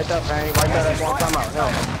there, Pain. Right there, that's what I'm talking about.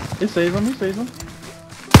 Hell. He sees him, he sees him.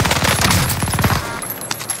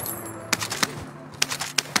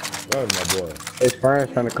 Oh, my boy. His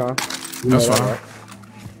friend's trying to come. That's fine. Right?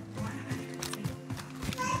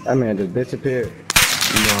 That man just disappeared.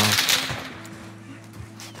 No.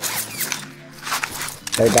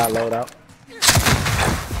 They got load out.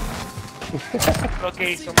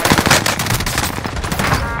 Okay, somebody.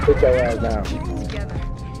 Put your ass down.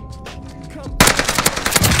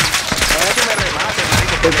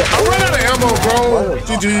 I ran out of ammo, bro.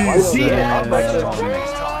 GG's. I ran out of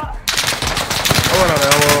ammo.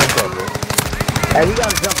 Hey, we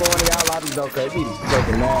gotta jump on one of y'all lobbies though, cause he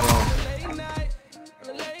taking mad long.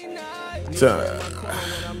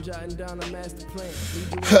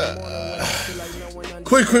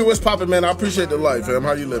 Quick, what's poppin', man? I appreciate the life, fam.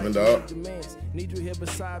 How you living, dog? Need you here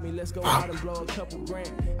beside me, let's go out and blow a couple grand.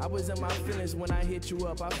 I was in my feelings when I hit you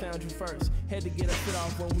up, I found you first. Had to get a fit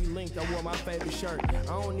off when we linked, I wore my favorite shirt. I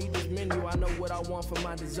don't need this menu, I know what I want for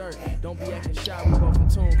my dessert. Don't be acting shy, we both in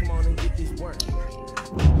tune, come on and get this work.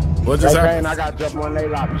 What just happened? I got jump on they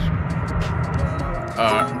lobbies.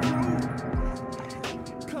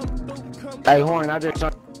 Hey, Horn, I just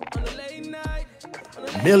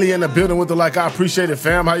Millie in the building with the like. I appreciate it,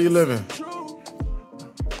 fam. How you living?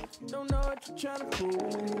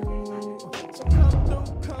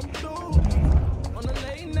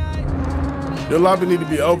 Your lobby need to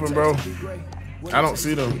be open, bro. I don't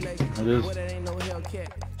see them. It is.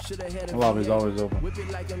 The lobby's always open.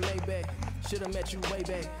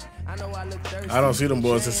 I don't see them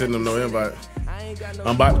boys to send them no invite.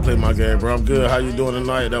 I'm about to play my game, bro. I'm good. How you doing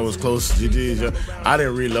tonight? That was close. GG's. I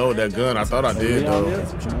didn't reload that gun. I thought I did, though.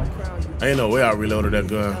 Ain't no way I reloaded that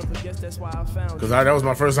gun. Because that was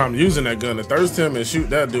my first time using that gun. To thirst him and shoot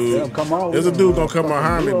that dude. There's a dude gonna come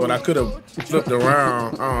behind me, but I could have flipped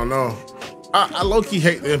around. I don't know. I low-key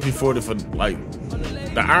hate the MP40 for, like,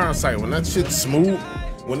 the iron sight. When that shit's smooth,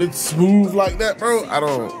 when it's smooth like that, bro,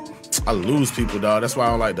 I lose people, dog. That's why I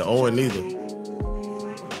don't like the O and neither.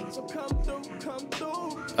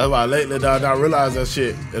 That's why lately, dog, I realized that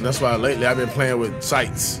shit. And that's why lately I've been playing with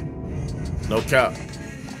sights. No cap.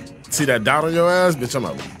 See that dot on your ass? Bitch, I'm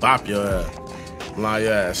gonna bop your ass. Line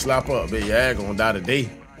your ass, slap up, bitch. Your ass gonna die today.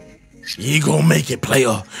 You ain't gonna make it,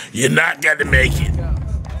 player. You're not gonna make it.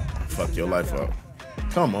 Fuck your life up.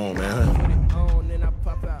 Come on, man.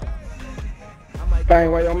 Bang,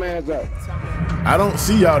 where your man's at? I don't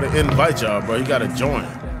see y'all to invite y'all, bro. You gotta join.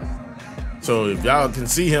 So if y'all can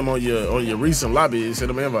see him on your recent lobby, send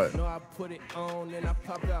him an invite.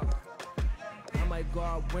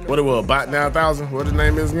 What it was, Bot 9000? What his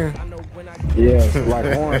name is again? Yeah, it's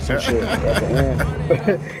like orange and shit.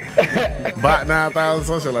 Bot 9000,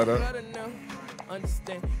 some shit like that.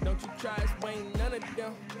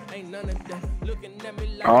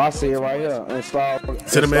 Oh, I see it right here. Install.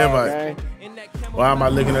 Send him an invite. Why am I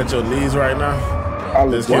looking at your knees right now?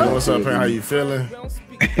 Let's get what's up, man. How you feeling?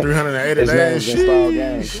 380 days.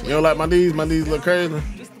 Sheesh. You don't like my knees? My knees look crazy.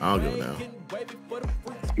 I don't give a damn.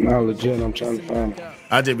 No, legit. I'm trying to find it.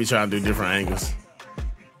 I just be trying to do different angles.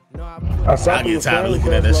 I get tired of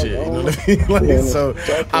looking at that shit. You know what I mean? Like, so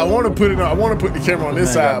I want to put it on. I want to put the camera on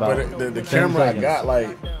this side, but the camera I got,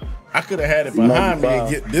 like, I could have had it behind me and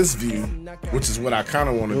get this view, which is what I kind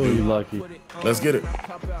of want to do. Lucky. Let's get it.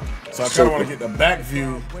 So I kind of want to get the back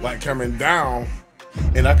view, like coming down,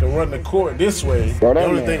 and I can run the court this way. The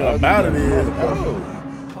only thing about it is,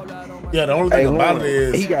 the only thing about it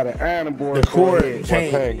is he got an iron board. The cord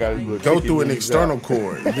can't go through an external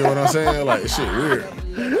cord. You know what I'm saying? Like, shit weird.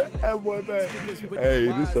 Hey,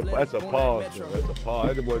 that's a pause, bro. That's a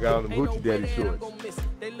pause. That boy got on the Gucci Daddy shorts.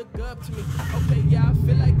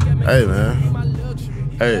 Hey, man.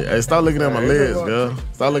 Hey, stop looking at my legs, girl.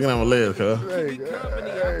 Stop looking at my legs, cuz.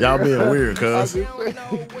 Y'all being weird, cuz.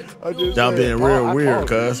 Y'all being real weird,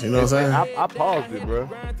 cuz. You know what I'm saying? I paused it, bro.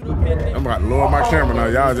 I'm about to lower my camera now.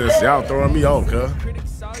 Y'all throwing me off, cuz.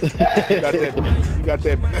 You got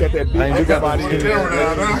that big body in there.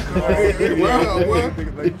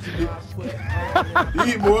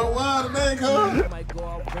 You boy, wild man, cuz.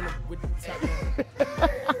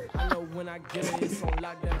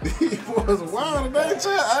 He was wild man,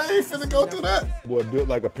 chat. I ain't finna go through that. Boy, built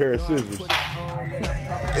like a pair of scissors.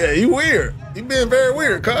 Yeah, you weird. You being very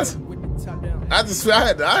weird, cuz. I had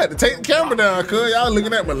to take the camera down, cuz. Y'all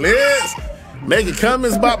looking at my legs, making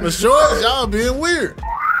comments about my shorts. Y'all being weird.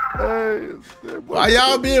 Why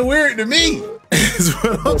y'all being weird to me? Is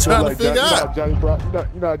what I'm trying to figure out.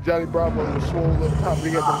 You know Johnny Bravo was swole up top.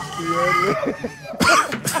 He got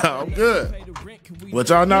I'm good. What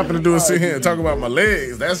y'all not gonna do is sit here and talk about my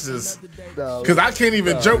legs. That's just because I can't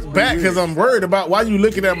even joke back because I'm worried about why you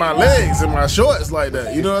looking at my legs and my shorts like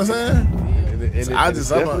that. You know what I'm saying?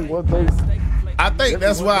 I think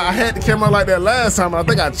that's why I had the camera like that last time. I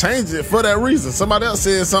think I changed it for that reason. Somebody else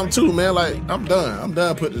said something too, man. Like, I'm done. I'm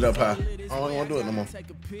done putting it up high. I don't want to do it no more.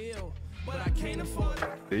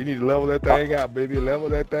 You need to level that thing out, baby. Level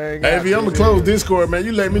that thing hey, out. V, I'm going to close Discord, man.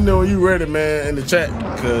 You let me know when you ready, man, in the chat.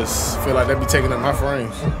 Because I feel like they be taking up my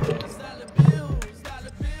frames.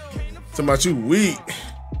 Talking about you weak.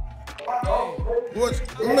 What?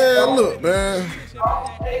 Man, look, man.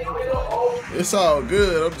 It's all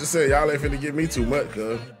good. I'm just saying, y'all ain't finna give me too much,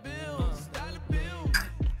 cuz.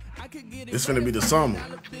 It's finna be the summer.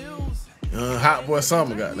 Hot boy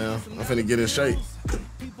summer, goddamn. I'm finna get in shape.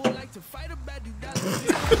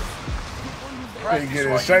 Finna get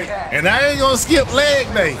in shape. And I ain't gonna skip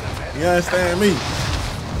leg day. You understand me?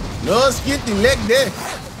 No skip the leg day.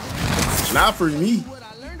 Not for me.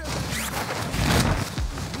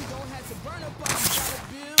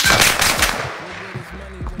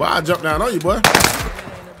 Boy, I jumped down on you, boy.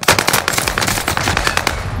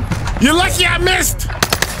 You're lucky I missed.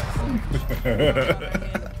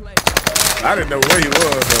 I didn't know where he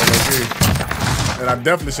was, low-key. And I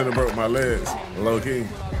definitely should have broke my legs, low-key.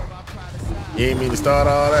 You ain't mean to start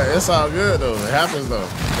all that. It's all good, though. It happens, though.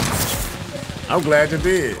 I'm glad you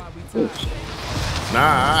did.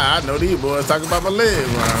 Nah, I know these boys talking about my legs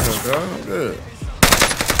around here, girl. I'm good.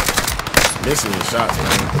 Missing your shots,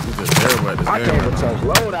 man. You just terrible at this game. I can't even touch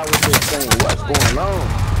load out with this thing. What's going on?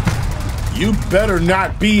 You better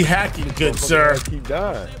not be hacking, good sir. Keep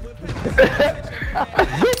dying.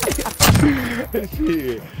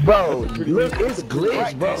 Shit. Bro, look, it's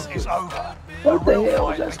glitch, bro. It's over. What the hell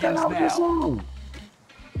was that skin out this song?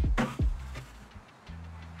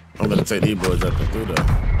 I'm gonna take these boys up and through though.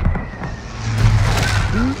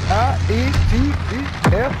 D-I-E-G-E-F-E.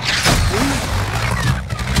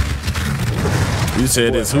 You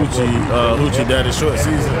said it's Hoochie Daddy short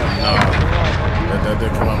season. No, that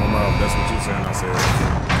didn't come out my mouth. That's what you saying. I said.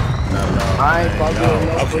 Not at all. I ain't fucking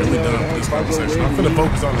okay, we done with this conversation. I'm finna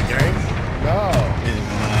focus on the game. No. And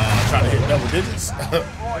try to hit double digits.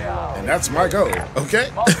 And that's my goal. Okay.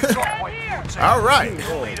 All right.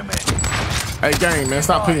 Hey, gang, man,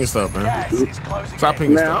 stop picking stuff, man. Stop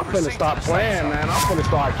picking Man, stuff. I'm finna stop playing, man. I'm finna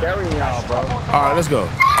start carrying y'all, bro. All right, let's go.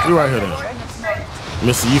 You right here then.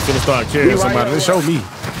 Mister, you finna start carrying somebody. Let's show me.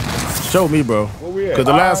 Show me, bro. Because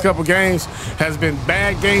the last couple games has been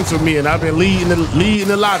bad games for me, and I've been leading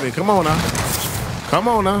the lobby. Come on now. Come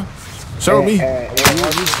on now. Show me. You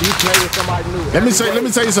play with somebody new. Let me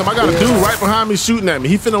tell you something. I got a dude right behind me shooting at me.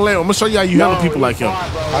 He finna land. I'm gonna show you how you handle people like him. I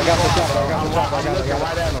got the top. I got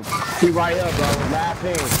right at him. He right here, bro. Last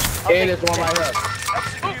ping. And there's one right here.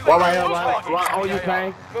 One right here, right on you,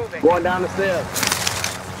 Pain. Going down the stairs.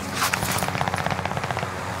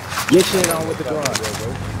 Get shit on with the gun, bro.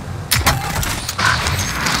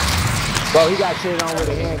 Bro, he got shit on with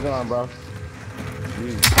a handgun, bro.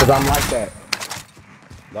 Cause I'm like that.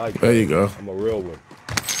 There you go. I'm a real one.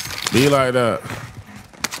 Be like that.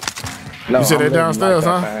 No, you said they downstairs,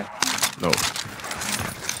 like huh? that, No.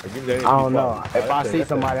 I don't know. If I see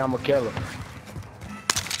somebody, I'm gonna kill him.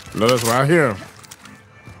 No, that's right here.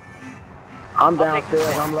 I'm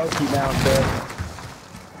downstairs. I'm low key downstairs.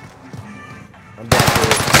 I'm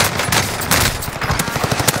downstairs.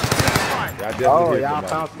 Oh, y'all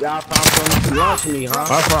found something to launch me, huh?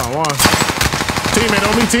 I found one.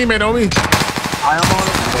 Teammate on me. I am on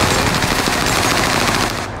it.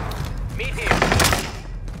 Meet him.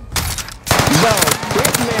 Bro,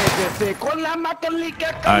 this man just said, "Con la macalica."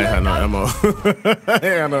 I ain't had no ammo. I ain't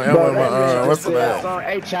had no ammo in my what's the name?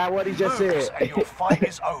 Hey, Chad, what he just said? And your fight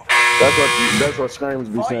is over. That's what Screams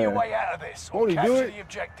be Fight saying. your way out of this. Won't he do Capture it? the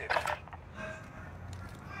objective.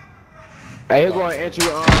 Hey, he's going to enter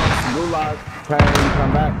Gulag Pain when you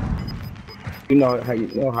come back. You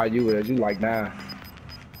know how you is. You like nah.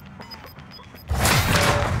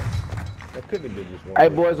 That could have been just one. Hey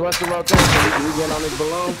boys, what's the rotation? Can we get on this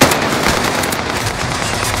balloon?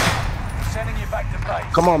 Sending you back to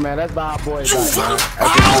base. Come on, man. Let's buy our boys back,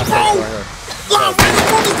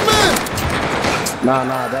 man.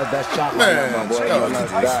 Nah, that's chop man, my boy.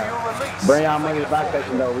 Bring y'all money to the back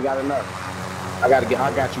station though. We got enough. I got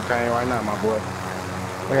you, Kane, right now, my boy.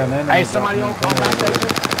 Hey, somebody on back station.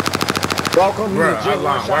 Welcome, bro. I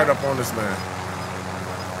lined right up on this man.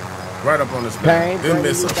 Right up on this man. Didn't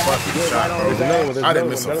miss a fucking shot, bro. I didn't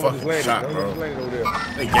miss a fucking shot, bro.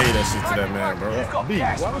 They gave that shit to that man, bro. B,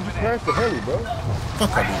 why would you crash the heli, bro?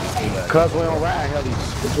 Fuck I need this gulag. Cause we don't ride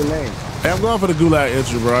helis. What's your name? Hey, I'm going for the gulag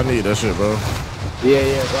entry, bro. I need that shit, bro. Yeah, go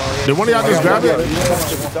ahead. Did one of y'all just grab it?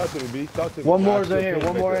 Talk to me, B. Talk to me. One more in here.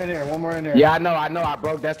 One more in here. Yeah, I know. I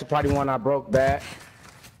broke. That's the party one I broke bad.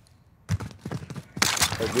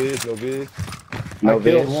 No viz. No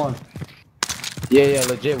viz. One. Yeah,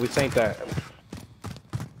 legit. We synced that.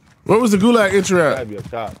 What was the gulag entry at? Gotta be up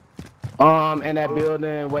top. In that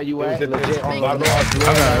building where you at, legit. I got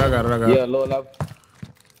it. Yeah, low level.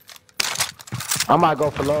 I might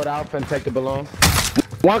go for loadout and take the balloon.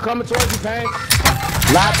 One coming towards you, Pain.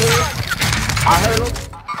 Live to it. I heard him.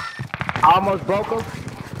 I almost broke him.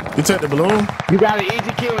 You take the balloon? You got an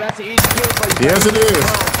easy kill. That's an easy kill for you. Yes, it is.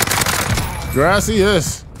 Grassy,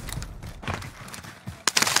 yes.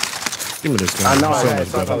 Give me this gun. I know. So I had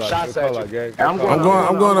much better. some shots at you. I'm going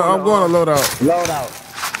to load out. Load out.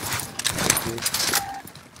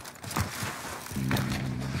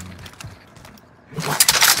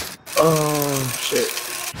 Oh shit.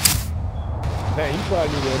 Man, you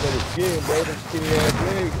probably need another skin, bro. Them skinny ass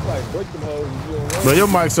legs, you like break them hoes. Bro, your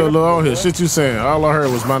mic's so low on here. Shit you saying. All I heard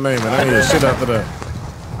was my name, and I ain't hear shit after that.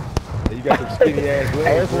 You got them skinny ass legs.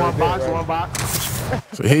 Hey, it's one box.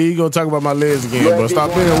 So here you go talk about my legs again, bro.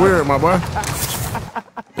 Stop being weird, my boy.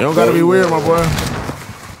 You don't gotta be weird, my boy.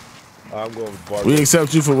 I'm going with we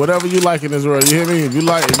accept you for whatever you like in this world. You hear me? If you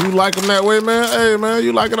like them that way, man, hey man,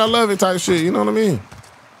 you like it, I love it type shit. You know what I mean?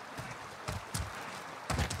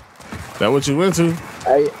 That what you went to?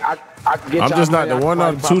 Hey, I can get I'm just not the 1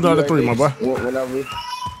 or the 2 or the 3, my boy. Whenever.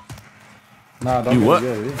 Nah, don't you what? I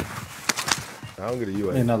don't get a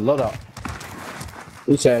UAV. Ain't no loadout.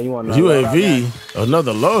 You saying you want another UAV? loadout,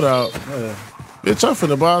 Another loadout? Yeah. Bitch, I'm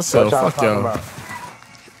finna buy myself. Fuck y'all.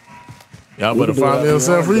 Y'all better find me a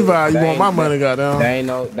self-revive. You want my money, goddamn.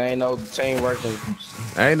 There ain't no teamwork.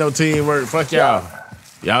 Ain't no teamwork. Fuck y'all.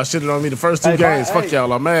 Y'all shitted on me the first 2 games. Fuck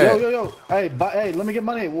y'all. I'm mad. Yo. Hey, let me get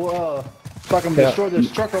money. We'll, so I can destroy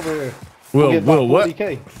this truck over here. We'll what?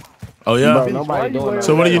 40K. Oh, yeah? Nobody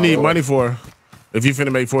So what do you need money for? If you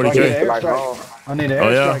finna make 40K? I need an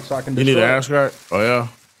airstrike so I can destroy. You need an airstrike? Oh, yeah?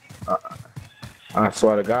 I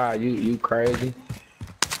swear to God, you crazy.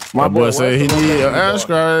 My boy said he need an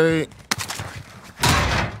airstrike.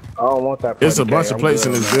 I don't want that. It's a bunch of plates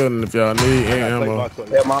in this building if y'all need ammo.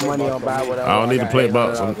 Yeah, my money on buy whatever. I don't need the plate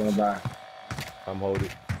box. I'm holding.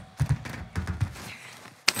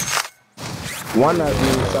 One of us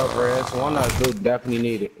needs self-res. One of us do definitely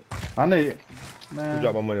need it. I need it. Man. You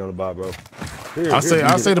drop my money on the buy, bro. I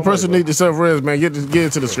say the person need the self-res, man. Get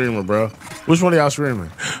it to the streamer, bro. Which one of y'all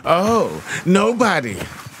streaming? Oh, nobody.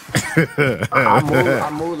 I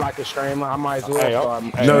move like a streamer. I might as well.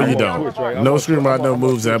 No, you don't. No streamer I know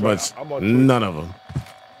moves that much. None of them.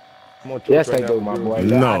 Yes, they do, my boy.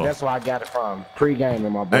 No. That's where I got it from.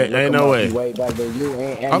 Pre-gaming, my boy. Ain't no way. Way back than you.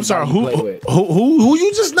 I'm sorry. Who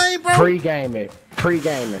you just named, bro? Pre-gaming.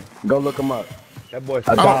 Go look him up. That boy.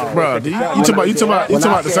 Bro, you talking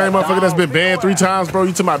about the same motherfucker that's been banned 3 times, bro?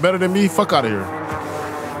 You talking about better than me? Fuck out of here.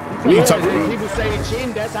 Yeah, people say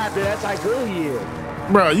cheating. That's how good he is.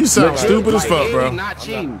 Bro, you sound stupid as fuck, bro. Not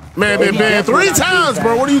cheating. Man, been banned 3 times,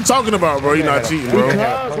 bro. What are you talking about, bro? You're not cheating, bro.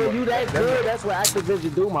 Because when you that good, that's what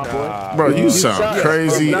Activision do, my boy. Bro, you sound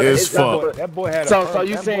crazy as fuck. That boy had so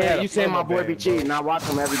you saying my boy be cheating? I watch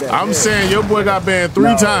him every day. I'm saying your boy got banned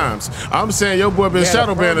 3 times. I'm saying your boy been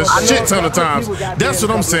shadow banned a shit ton of times. That's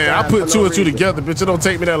what I'm saying. I put 2 and 2 together, bitch. It don't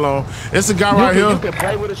take me that long. It's a guy right here. You can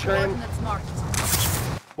play with a stream.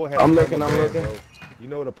 I'm looking. You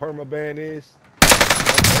know what a perma ban is?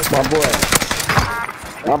 My boy,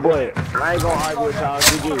 I ain't gonna argue with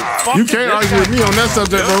y'all. You can't argue with me on that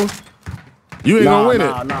subject, bro. You ain't gonna win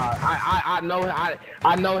it.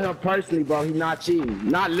 I know him personally, bro. He's not cheating.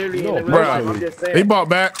 Not literally in the real life. I'm just saying. He bought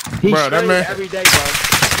back. He bro, that man. Every day,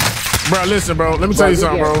 bro. Bro, listen, bro. Let me tell you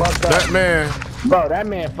something, bro. That man. Bro, that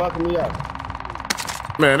man fucking me up.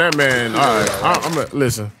 Man, that man. All right. I'm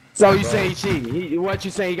listen. So you say he cheating? What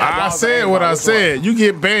you saying? I said what I said. You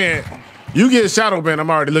get banned. You get shadow banned. I'm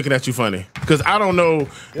already looking at you funny because I don't know.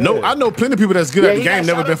 Yeah. No, I know plenty of people that's good at the game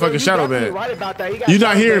never been fucking shadow banned. Right about that. You're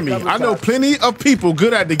not hearing me. I know plenty of people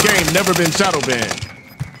good at the game never been shadow banned.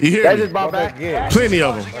 You hear me? Just bought back. Plenty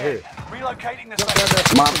of them. Relocating the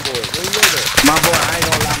my boy, I ain't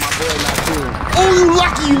gonna lie, my boy not cool. Oh, you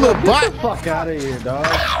lucky, you little butt. Get the fuck out of here, dog.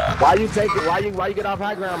 Why you take it? Why you get off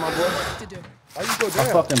high ground, my boy? Why you go down?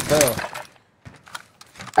 I fucking fell.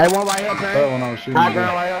 Hey, one right here, man. Fell when I was shooting. High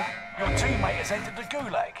ground right here. Your teammate has entered the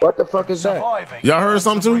gulag. What the fuck is that? Y'all heard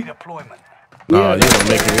something too? Yeah, you don't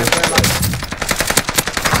make it.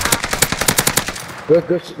 Good.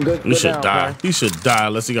 You should die. He should die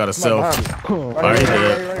unless he got a self. Alright, he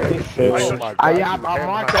dead. I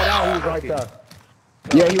marked that out. He was right there.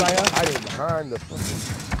 Yeah, he right here. I didn't behind the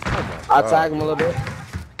fucking. I'll tag him a little bit.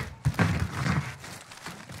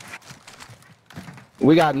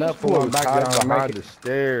 We got enough for him back there behind the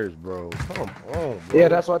stairs, bro. Come on, bro. Yeah,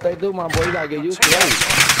 that's what they do, my boy. You gotta get used to it.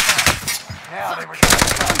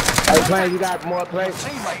 Hey, Plain, you got more plays?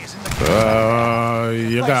 You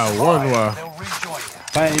got one.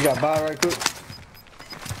 Plain, you got buy right quick?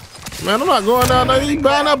 Man, I'm not going down there. You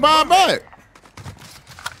buying that buy back.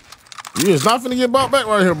 You is not finna get bought back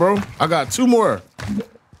right here, bro. I got 2 more.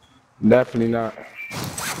 Definitely not.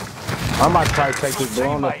 I'm about to try to take this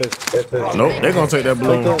balloon if it's nope, they're gonna take that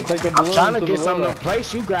balloon. I'm trying to get something in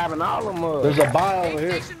place. You grabbing all of them. There's a buy over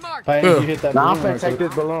here. Plain, yeah. You hit that balloon. I'm finna take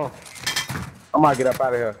this balloon. I'm gonna get up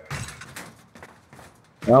out of here.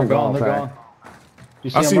 I'm gone. They're gone.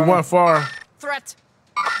 I see one far. Threat.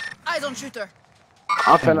 Eyes on shooter.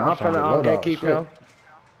 I'm finna keep him.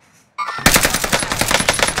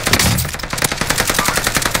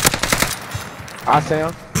 I see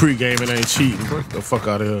him. Pre-gaming ain't cheating. Break the fuck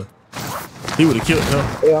out of here. He would have killed him.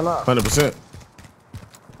 Hell no. 100%.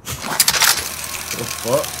 What the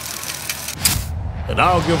fuck? And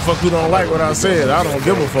I don't give a fuck who don't like what I said. I don't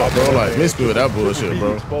give a fuck, bro. Like, miss me with that bullshit,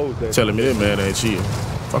 bro. Telling me that man ain't cheating.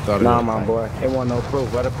 Fuck out of here. Nah, my boy. It wasn't no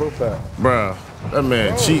proof. Where the proof at? Bruh, that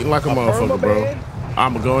man cheating like a motherfucker, bro.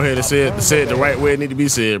 I'ma go ahead and say it the right way it need to be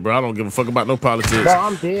said, bro. I don't give a fuck about no politics. Bro,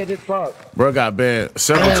 I'm dead as fuck. Bro got banned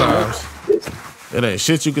several times. It ain't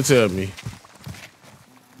shit you can tell me.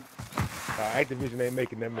 Activision ain't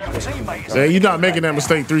making that mistake. Man, you're not making that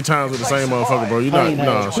mistake 3 times with the same motherfucker, bro. You're not,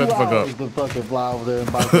 no, shut the fuck up. Fucking fly over there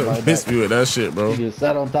and box it like Miss me with that shit, bro. He just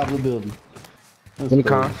sat on top of the building. Let me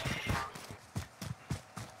come.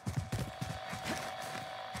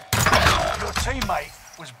 Your teammate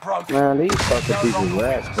was broken. Man, these fucking people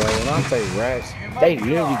rats, bro. When I say rats, they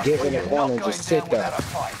literally get in the corner and just sit there.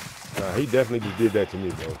 Nah, he definitely just did that to me,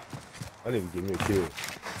 bro. I need to give me a kill.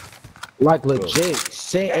 Like legit,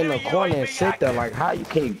 sit in the corner and sit there. Like, how you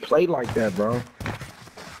can't play like that, bro?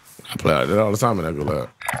 I play like that all the time in that go loud.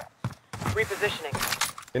 Repositioning.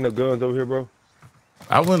 Ain't no guns over here, bro.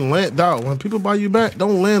 I wouldn't land, dog. When people buy you back,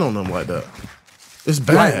 don't land on them like that. It's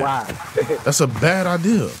bad. Like, why? That's a bad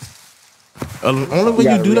idea. Only way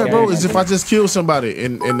you do that, bro, is if I just kill somebody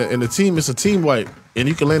in the team. It's a team wipe, and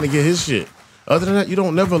you can land and get his shit. Other than that, you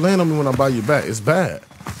don't never land on me when I buy you back. It's bad.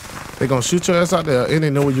 They gonna shoot your ass out there, and they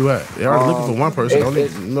know where you at. They already looking for one person. You don't need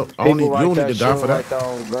to die for that.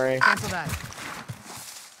 Cancel that.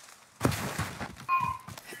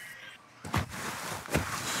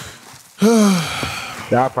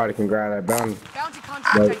 Y'all probably can grab that bounty. Bounty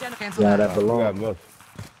contract identified. Cancel Yeah, that. that belongs.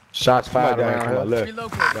 Shots fired around here. Left.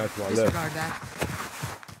 Relocate. That's my left. Disregard that.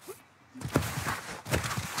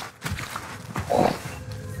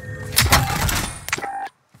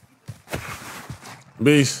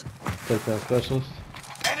 Beast. Take that specialist.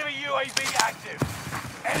 Enemy UAV active.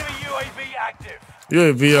 Enemy UAV active.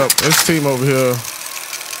 UAV up. This team over here.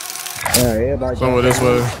 Yeah, everybody. Somewhere this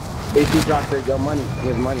way. If you drop your money,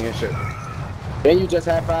 his money and shit. Then you just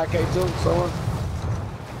have 5K too, someone.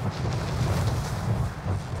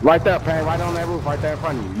 Right there, Pain. Right on that roof, right there in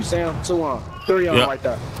front of you. You see him? 2 on, 3 on, right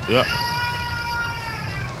there. Yep.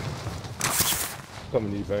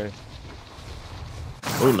 Coming to you, Pain.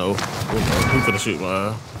 Oh no. He finna shoot my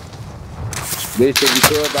eye. They said you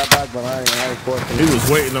could back, but I ain't forcing He was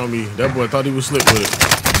waiting on me. That boy thought he was slick with it.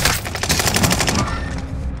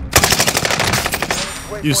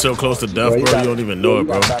 You so close to death, bro. You don't even know it,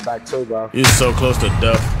 bro. You so close to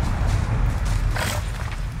death.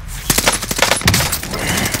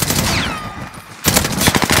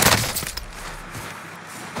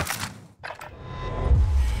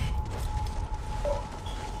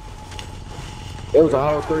 It was a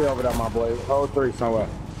whole 3 over there, my boy. It was a whole 3 somewhere.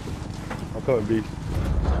 I'm coming, B.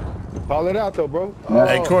 Call it out though, bro.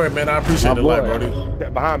 Hey Corey, man, I appreciate the light, Brody.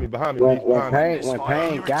 Behind me. When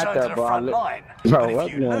Pain got there, bro,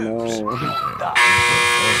 what's going on?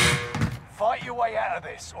 Fight your way out of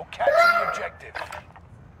this or capture the objective.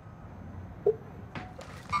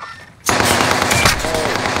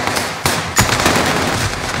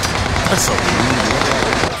 That's so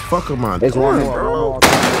weird. Fuck am I It's doing, one more, bro?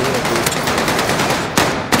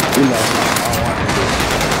 You know,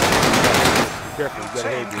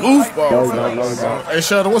 Goofball. Hey,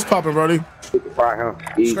 Sheldon, what's poppin', Brody?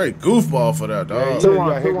 Straight goofball for that, dog.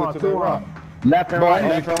 2-1. Left and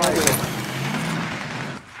right.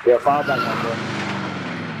 Yeah, fall back, my boy.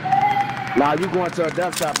 Now you going to a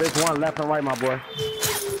death shop. It's one left and right, my boy.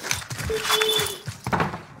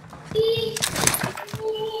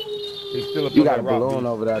 You got a balloon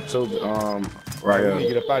over there too. Right here. We need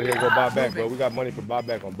to get up out of here and go buy back, bro. We got money for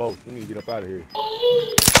buyback on both. We need to get up out of here.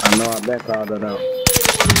 I know I back all that out.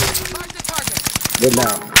 Get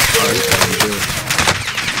down. Come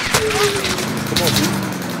on, dude.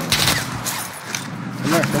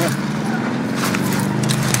 Come here.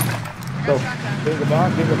 So, think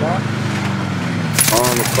about.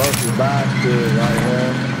 On the closest basket right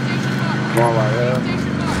here. One right here.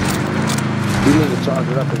 You need to charge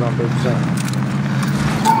it up, it's on 50%.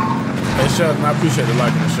 Hey, Sheldon, I appreciate the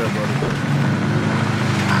like and the share, brother.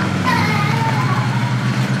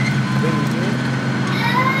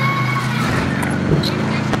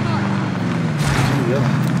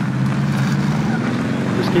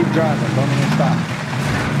 Just keep driving, don't even stop.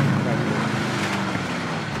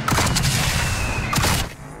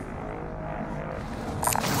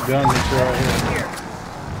 Guns and shit right here.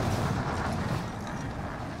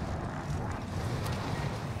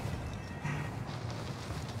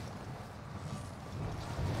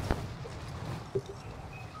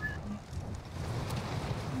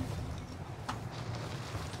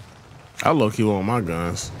 I low-key want my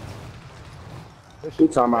guns. You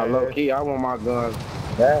talking about low-key? I want my guns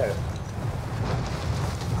bad.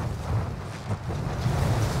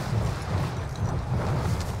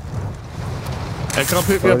 Hey, come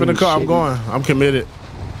pick me up in the car. I'm going. I'm committed.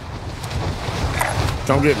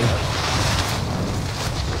 Come get me.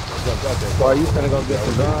 Boy, you finna go get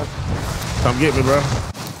some guns? Come get me, bro.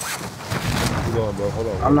 Hold on, bro. Hold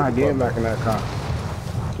on. I'm not getting back in that car.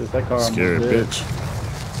 Just that car. Scary bitch.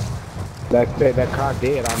 That car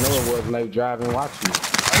dead. I know it was when they driving watching me.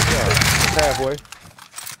 Halfway.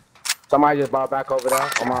 Somebody just bought back over there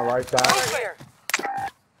on my right side.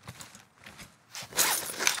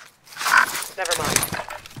 Never mind.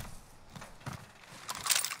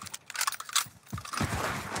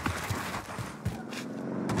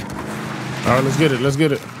 All right, let's get it. Let's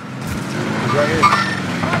get it. He's right here.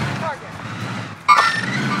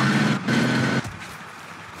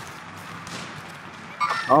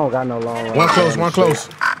 I don't got no long range. One close.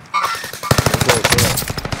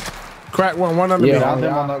 Crack one under me. Yeah,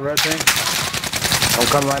 them on that red thing. I'm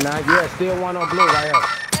coming right now. Yeah, still one on blue right here.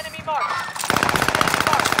 Enemy mark.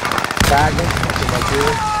 Tagging.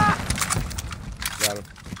 Got him.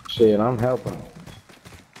 Shit, I'm helping.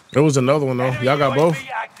 There was another one though. Y'all got both?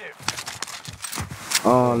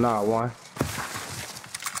 Oh, no, one.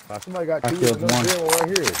 Somebody got I two. killed one. Right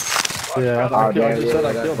here. Yeah, I just said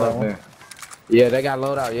I killed that one. Yeah, they got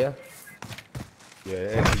loadout, yeah?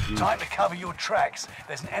 Yeah, Time to cover your tracks.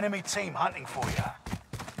 There's an enemy team hunting for you.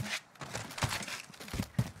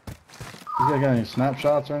 You guys got any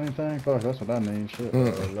snapshots or anything? Fuck, that's what I need. Shit.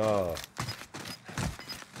 No.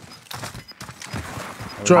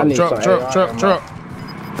 Truck. My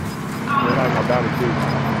bounty too.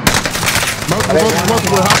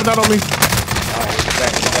 Multiple hopping out on me.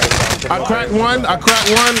 I cracked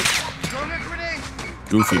one.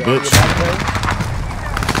 Goofy bitch.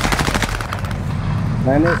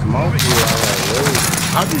 Man, this monkey already.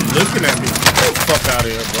 I be looking at me. Get the fuck out of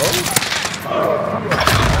here, bro.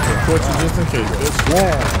 Report you just in case, bitch.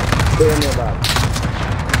 Man, tell me about it.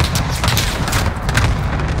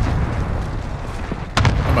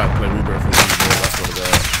 I'm about to play Rebirth with you, bro. I swear to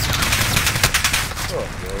God.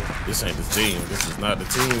 This ain't the team. This is not the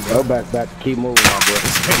team, bro. Go back. Keep moving, my boy.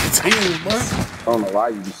 This ain't the team, bro. I don't know why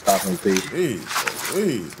you be stopping thieves.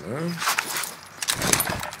 Please, man.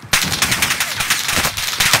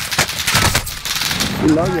 You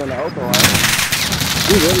know you're in the open, right?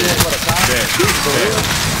 You really went for the top?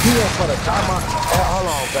 You went for the top, hold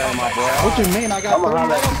on, fam, my boy. What you mean? I got 4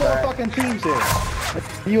 fucking teams here.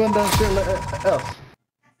 You ain't done shit else.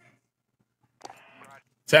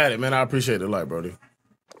 Tad it, man. I appreciate the light, Brody.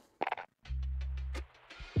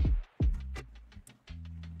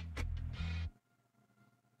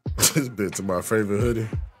 This bitch to my favorite hoodie.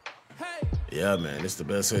 Yeah, man, it's the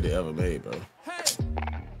best city ever made, bro.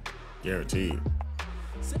 Guaranteed.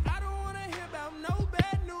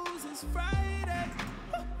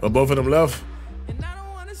 Well, both of them left?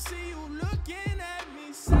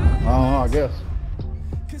 I guess.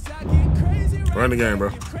 Run the game,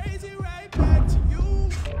 bro.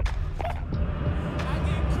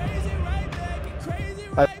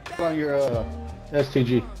 On your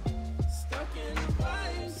STG.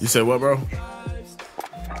 You said what, bro?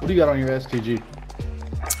 What do you got on your STG?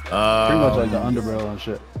 Pretty much like the underbarrel and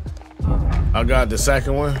shit. I got the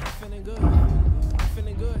second one.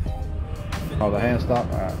 Oh, the hand stop?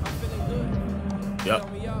 Alright. Yep.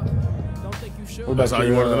 What about That's all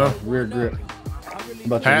you wanted to know? Rear grip.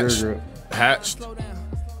 About Hatched. your rear grip. Hatched.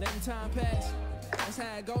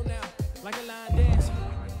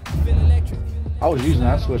 I was using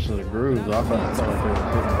that switch to the grooves, though. I felt like it was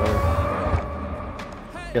hitting better.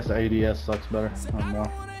 I guess the ADS sucks better. More.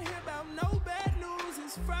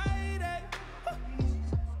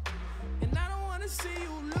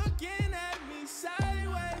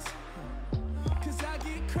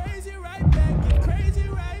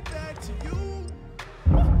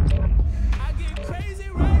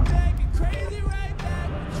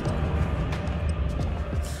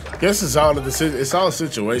 Guess it's all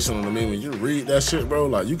situational to me. When you read that shit, bro,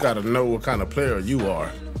 like you gotta know what kind of player you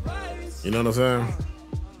are. You know what I'm saying?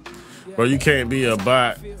 Bro, you can't be a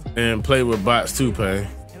bot and play with bots too, Pain.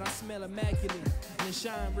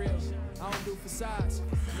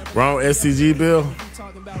 Wrong SCG build,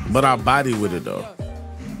 but I body with it though.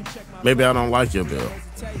 Maybe I don't like your build.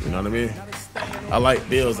 You know what I mean? I like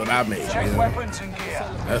builds that I make. Check weapons and gear.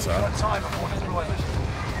 That's all. Time before deployment.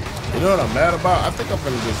 You know what I'm mad about? I think I'm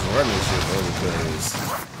gonna just run this shit though because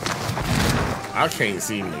I can't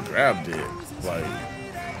seem to grab it like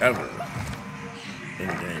ever in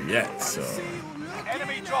the game yet. So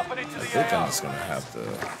Enemy dropping into I the think I'm AO. just gonna have to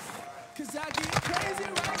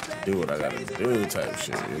do what I gotta do type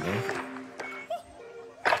shit, you know?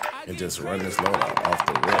 And just run this loadout off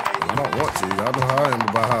the rip. And I don't want to. Y'all know how I am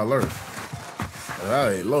about how I learn. And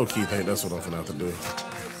I low-key think that's what I'm gonna have to do.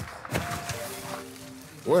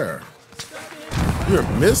 Where? You're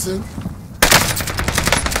missing.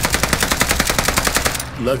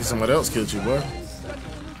 Lucky somebody else killed you, boy.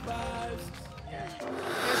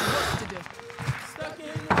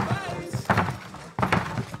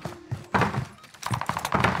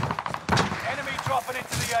 Enemy dropping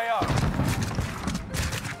into the AO.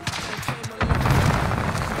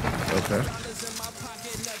 Okay.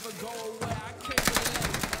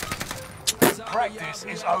 Practice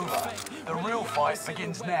is over. The real fight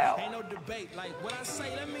begins now.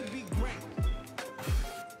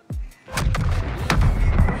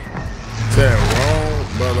 Said wrong,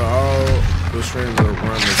 brother. All the streams will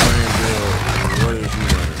run the same build. What is you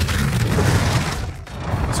running?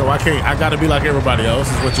 So I gotta be like everybody else,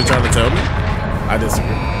 is what you're trying to tell me? I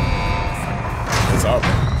disagree. That's all.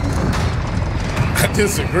 I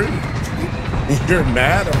disagree. You're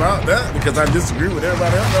mad about that because I disagree with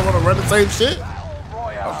everybody else that want to run the same shit?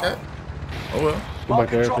 Okay. Oh well. Go back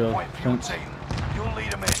to airfield. You'll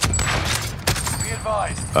lead them in. Be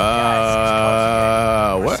advised.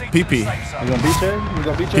 What? PP. You gonna beat there? You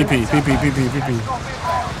gonna beat there? PP.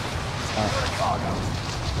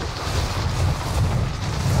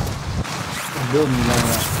 Building you letting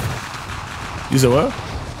that? You said what? I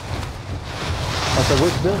said,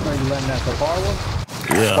 which building are you letting that? The far one?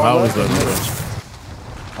 Yeah, I always let them do that.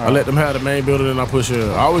 I let them have the main building and I push it. You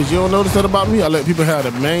don't notice that about me? I let people have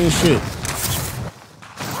the main shit.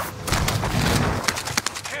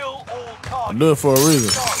 I do it for a reason.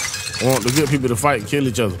 I want the good people to fight and kill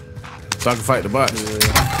each other. So I can fight the bots.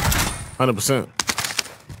 100%.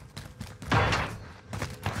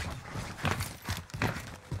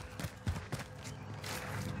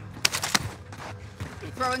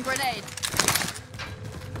 Throwing grenade.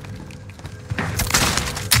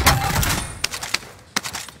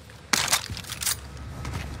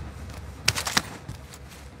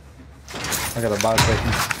 I got a buy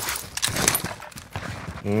station.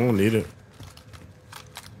 I don't need it.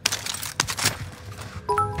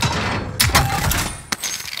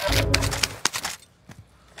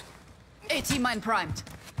 AT mine primed.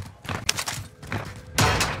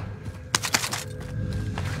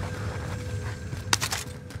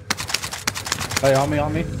 Hey, on me.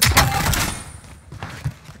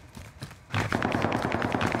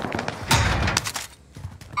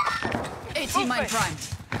 AT mine primed.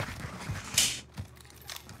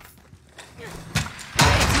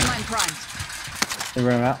 AT mine primed. He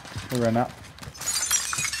ran out.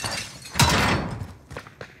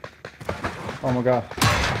 Oh my god.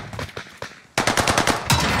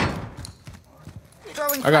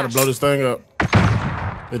 Throwing I gotta flash. blow this thing up.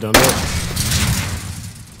 It done that.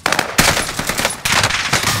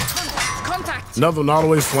 Contact. Another one all the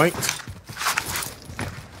way flanked.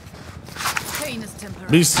 Pain is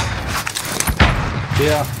temporary. Beast.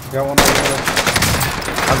 Yeah, got one over there.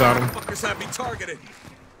 I got him. Fuckers have me targeted.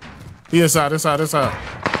 He inside. These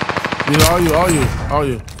all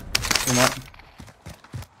you. Come on.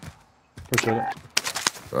 Appreciate it.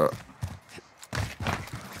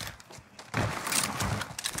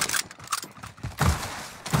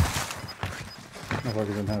 Motherfucker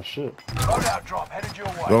didn't have shit. Loadout drop headed your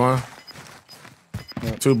way. Go on.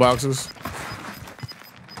 2 boxes.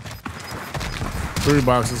 3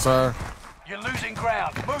 boxes, sir. You're losing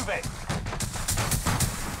ground. Move it.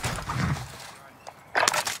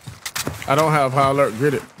 I don't have high alert.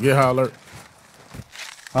 Get it. Get high alert.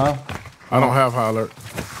 Huh? I don't have high alert.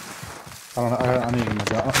 I don't know. I need him.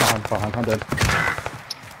 I'm behind. I'm dead.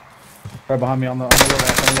 Right behind me on the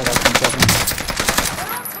loadout.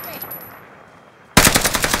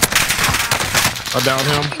 I downed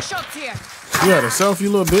him. Taking shots here. You had a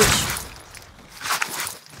selfie, little bitch.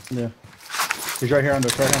 Yeah. He's right here under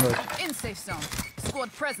us. Right under us. In safe zone.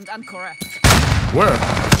 Squad present and correct. Where?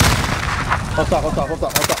 What's up?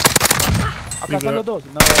 Acá están los dos.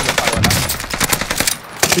 No,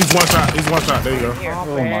 He's one shot. There you go.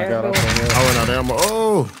 oh my god. I went out there. I'm like,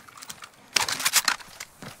 oh.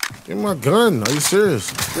 Give me my gun. Are you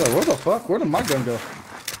serious? Yeah, what the fuck? Where did my gun go?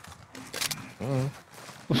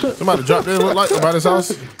 Somebody dropped in like by his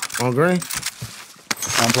house on green.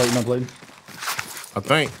 I'm plating. I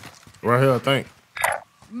think. Right here, I think.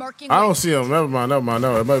 Marking. I don't see him. Never mind. No,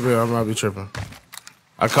 it might be. I might be tripping.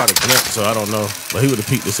 I caught it connect, so I don't know. But he would have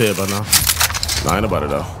peeked his head by now. Nah, ain't nobody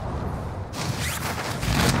though.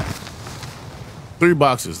 3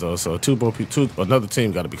 boxes though, so another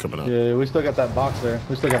team got to be coming up. Yeah, we still got that box there.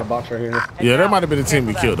 We still got a box right here. Yeah, that might have been the team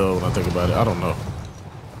we killed though. When I think about it, I don't know.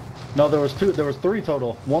 No, there was 2. There was 3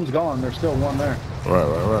 total. One's gone. There's still 1 there.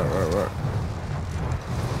 Right.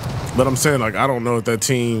 But I'm saying, like, I don't know if that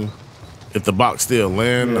team, if the box still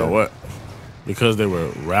land or what, because they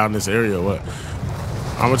were around this area or what.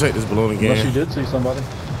 I'm gonna take this balloon again. Unless you did see somebody.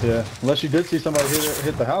 Yeah. Unless you did see somebody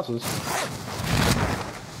hit the houses.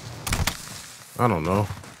 I don't know.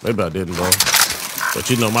 Maybe I didn't, bro. But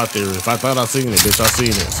you know my theory. If I thought I seen it, bitch, I seen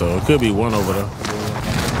it. So it could be one over there.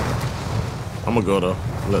 I'm gonna go though.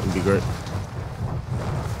 Let them be great.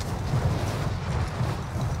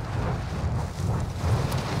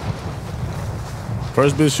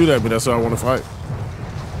 First bitch shoot at me, that's why I want to fight.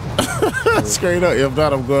 Straight up. If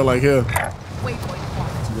not, I'm going like here.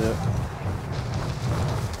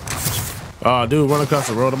 Yeah. Dude, run across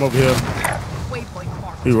the road. I'm over here.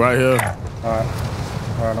 He right here.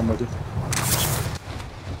 Alright, I'm with you.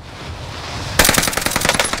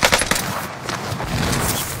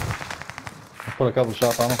 Put a couple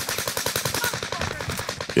shots on him.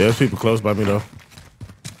 Yeah, there's people close by me though.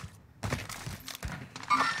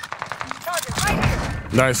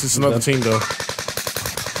 Nice, it's another team though.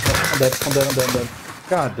 I'm dead.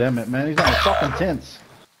 God damn it, man. He's on the fucking tents.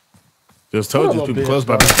 Just told you, people close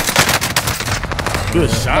by me. Good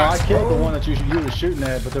shot. No, I killed the one that you were shooting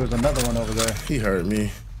at, but there was another one over there. He hurt me.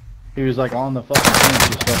 He was like on the fucking tent,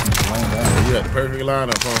 just fucking laying down. You had the perfect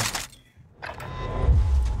lineup, huh?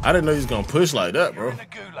 I didn't know you was gonna push like that, bro.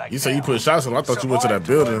 You said you put shots on. I thought you went to that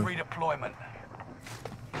building.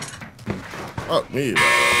 Fuck me, bro.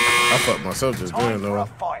 I fucked myself just then, though.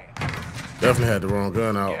 Definitely had the wrong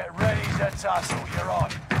gun out. Get ready to tussle. You're on.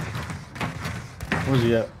 Where's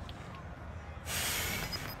he at?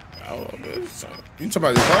 Oh, man. You talking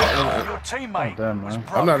about your fight? Your teammate damn, man.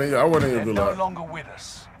 I'm not in your, I wasn't in your They're good no luck. longer with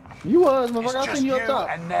us. You was, motherfucker. It's I just seen you you up top.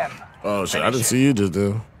 and them. Oh, shit. I didn't see you just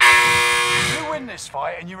then. You win this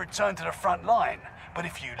fight and you return to the front line. But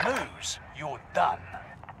if you lose, you're done.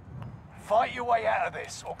 Fight your way out of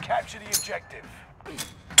this or capture the objective.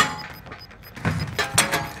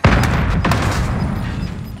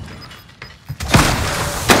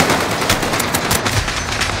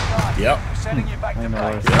 Yep. Sending you back to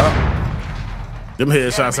base. Yep. Them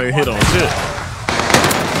headshots ain't hit on shit.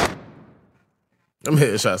 Them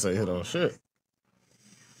headshots ain't hit on shit.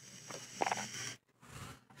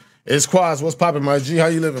 It's Quads. What's poppin', my G? How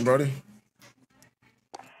you living, brody?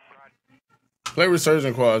 Play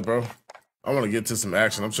Resurgent Quads, bro. I want to get to some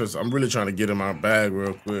action. I'm really trying to get in my bag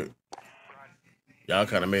real quick. Y'all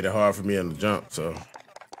kind of made it hard for me in the jump, so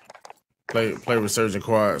play Resurgent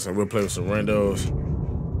Quads, and we'll play with some randos.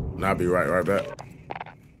 And I'll be right back.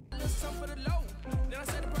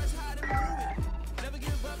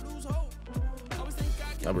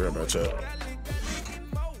 I'll be right back, chat.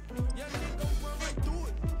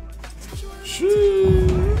 Shoo.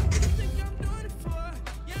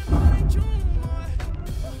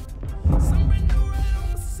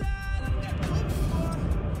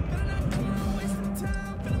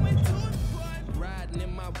 Riding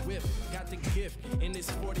in my whip, got the gift in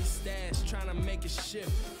this 40 stash, trying to make a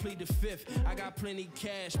shift. Plead the fifth, I got plenty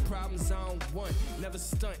cash, problems I don't want, never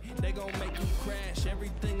stunt. They gon' make me crash.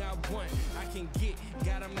 Everything I want, I can get,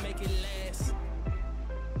 gotta make it last.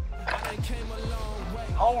 I done came a long way.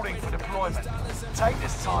 Holding for deployment. Take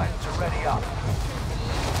this time to ready up.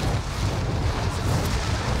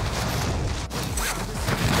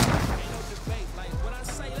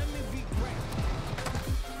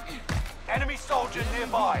 Enemy soldier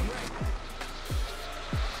nearby.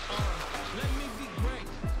 Let me be great.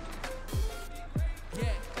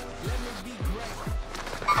 Yeah, let me be great.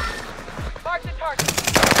 Mark the target.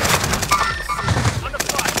 On the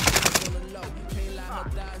fly. On the low. Can't lie, her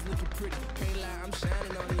thighs looking pretty. Can't lie, I'm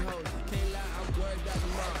shining on these hoes. Can't lie, I'm worried about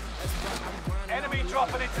tomorrow. That's why I'm grinding. Enemy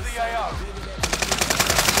dropping into the AO.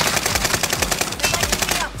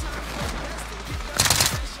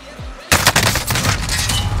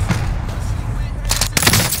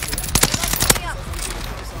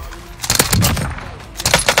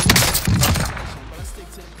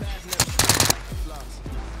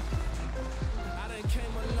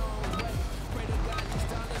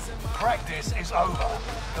 Practice is over.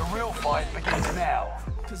 The real fight begins now.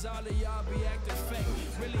 Cause all of y'all be acting fake.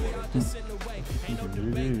 Really, y'all just in the way. Ain't no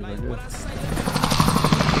debate like what I say.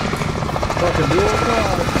 Fucking dual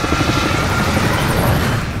quad.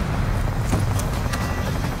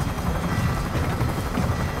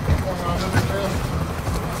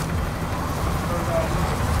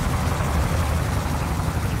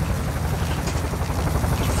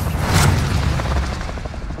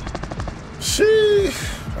 Shit.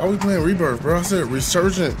 Are we playing Rebirth, bro? I said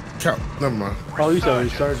Resurgent. Never mind. Oh, you said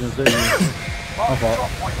Resurgence, didn't you? My fault.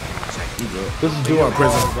 You good. This is I'm going to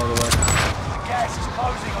prison. by the way. Gas is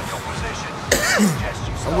closing on your position.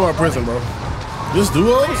 I'm going to prison, bro. Just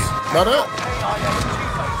duos? Not that?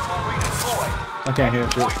 I can't hear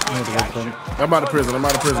shit. I need to wait for it. I'm out of prison. I'm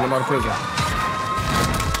out of prison. I'm out of prison.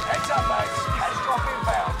 Heads up, mates. Cash drop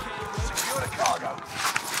inbound. Secure the cargo.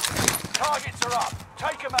 Targets are up.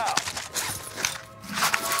 Take them out.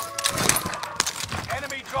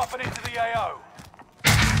 Enemy dropping into the AO.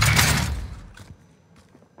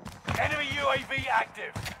 Enemy UAV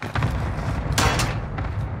active.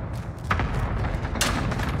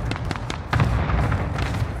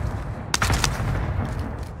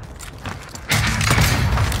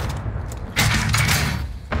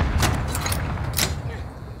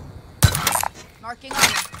 Marking on.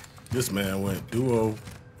 This man went duo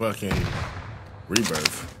fucking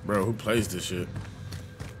Rebirth. Bro, who plays this shit?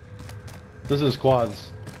 This is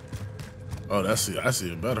quads. Oh, that's it. I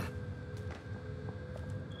see it better.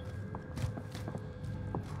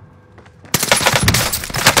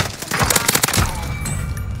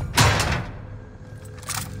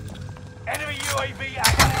 Enemy UAV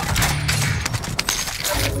active.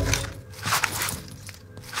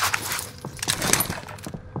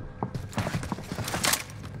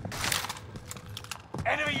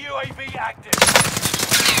 Enemy UAV active.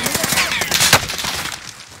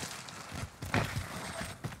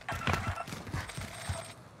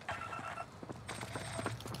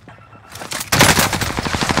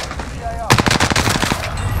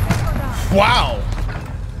 Wow.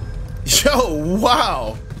 Yo,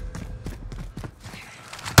 wow.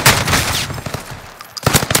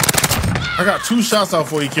 I got 2 shots off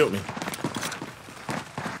before he killed me.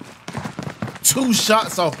 2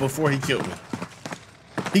 shots off before he killed me.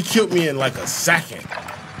 He killed me in like a second.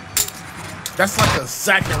 That's like a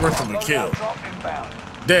second worth of a kill.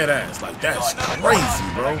 Dead ass. Like, that's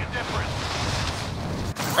crazy, bro.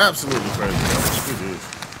 Absolutely crazy, bro. It is.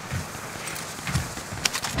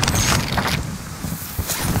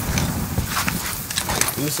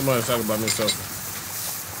 I need somebody to talk about myself.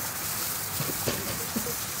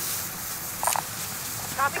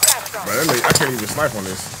 Copy that, strong. Bro, I can't even snipe on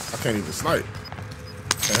this. I can't even snipe.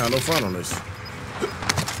 Can't have no fun on this.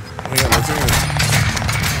 We ain't got no team.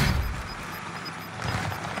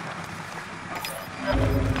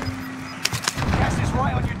 Gas is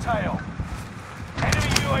right on your tail.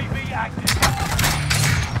 Enemy UAV active.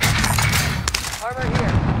 Armor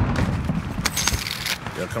here.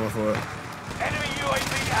 Yeah, coming for it. Enemy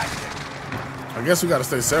UAV active. I guess we gotta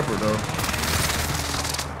stay separate though.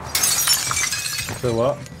 Say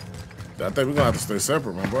what? I think we're gonna have to stay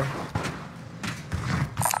separate, my boy.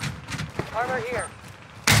 Armor here.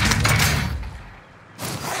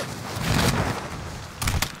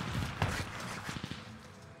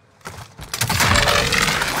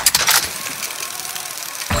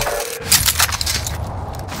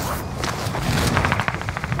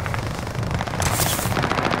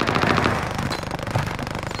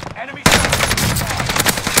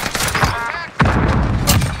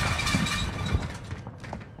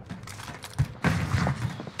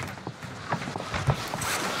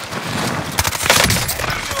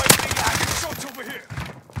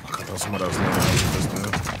 Oh, somebody else this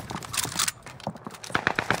time.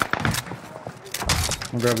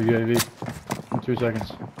 I'm gonna grab a UAV in 2 seconds.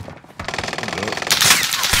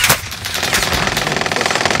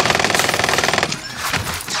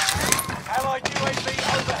 Allied UAV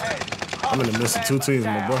overhead. I'm in the midst of 2 teams,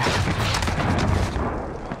 my boy.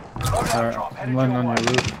 Alright, I'm landing on your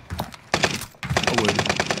roof. Oh, wait.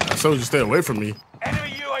 I told you stay away from me.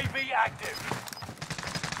 Enemy UAV active.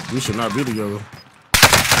 We should not be together.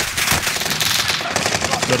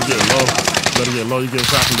 Better get low. Better get low. You get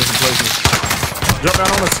shot from different places. Jump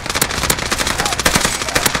down on us.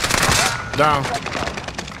 Down.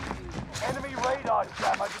 Enemy radar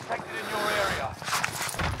jammer detected in your area.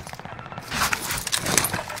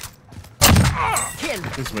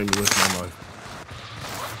 This made me waste my life.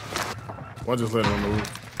 Why just let it on the roof?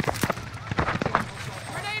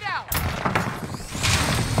 Grenade out.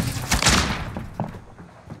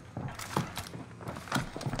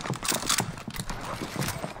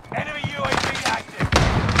 Enemy UAV active.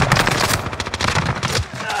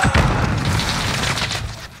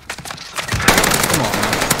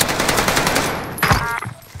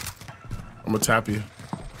 I'm gonna tap you.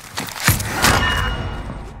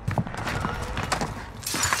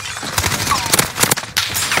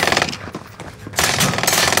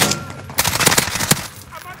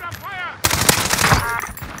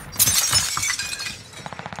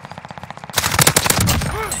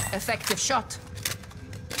 Effective shot.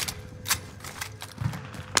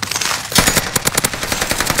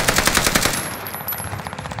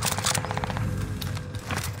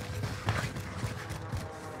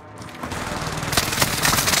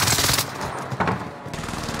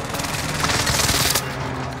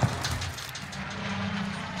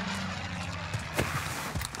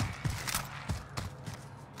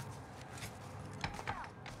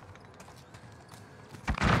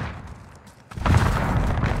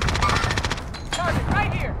 Target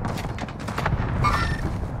right here.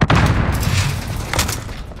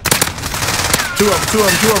 Two of them.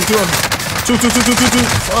 Two.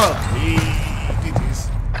 Fuck me. GG's.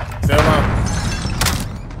 Stay alive.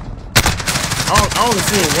 I only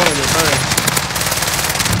see one of the thing.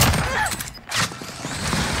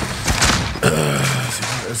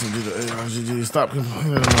 Stop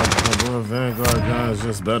complaining about my boy Vanguard gun is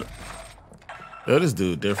just better. Yeah, this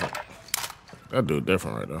dude different. That dude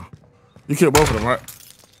different right now. You killed both of them, right?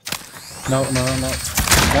 No.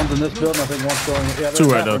 One's in this building, I think one's still in the other.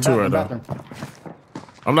 Two right though.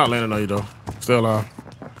 I'm not landing on you though. Stay alive.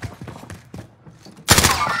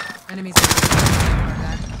 Enemies.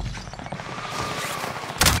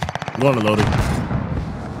 Going to loading.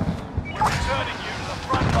 We're returning you to the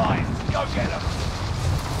front lines. Go get them.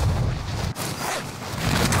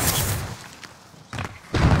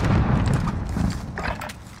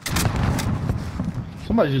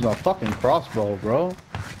 Somebody's using a fucking crossbow, bro.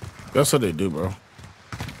 That's what they do, bro.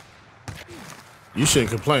 You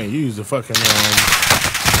shouldn't complain. You use the fucking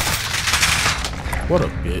what a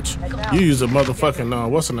bitch. You use a motherfucking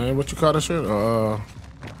what's the name? What you call that shit?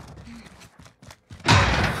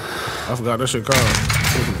 I forgot that shit called.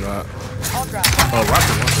 Oh god.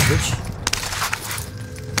 Rocket launcher, bitch.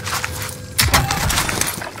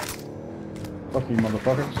 Fuck you,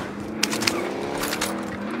 motherfuckers.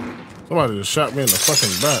 Somebody just shot me in the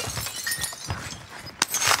fucking back.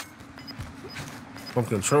 From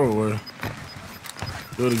control away.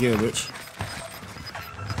 Do it again, bitch.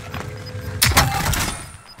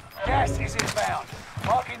 Gas is inbound.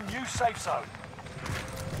 Marking new safe zone.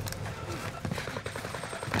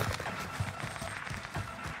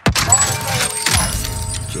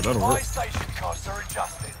 Shit, that'll Buy work. station costs are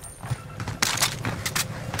adjusted.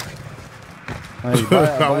 Hey,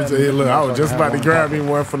 I was just about to grab me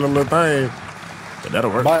one from the little thing. But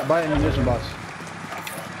that'll work. Buy ammunition box.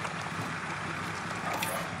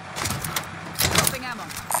 Dropping ammo.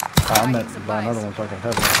 I meant to buy another one so I can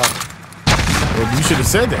have it in my pocket. Well, you should have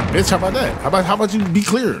said that, bitch. How about that? How about you be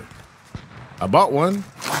clear? I bought one and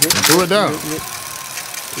threw it down.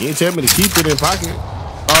 You ain't tell me to keep it in pocket.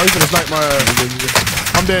 Oh, he's gonna snipe my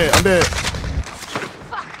I'm dead.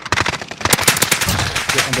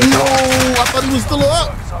 No, I thought he was still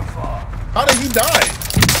up. How did he die?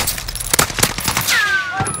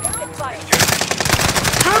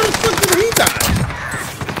 How the fuck did he die?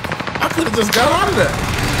 I could have just got out of that.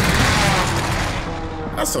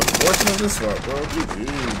 That's unfortunate as fuck, bro. GG,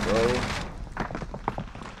 bro.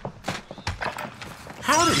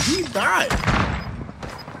 How did he die?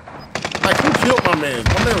 Like, who killed my man?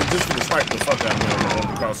 My man was just gonna snipe the fuck out of me on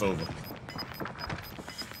the crossover.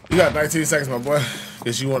 You got 19 seconds, my boy.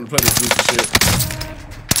 Guess you want to play this goofy shit.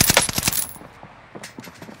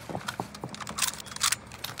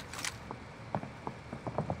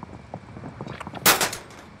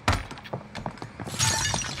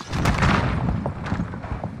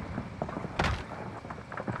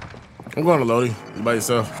 I'm going to Lodi. You by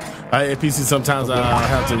yourself. I hit PC sometimes. I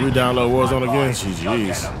have to re-download Warzone again.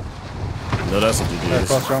 Jeez. No, that's what you did.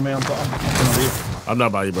 I'm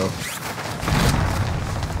not by you, bro.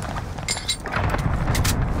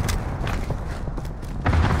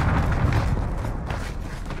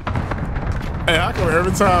 Hey, I come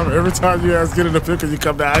every time you guys get in the pickle, you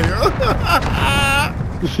come down here.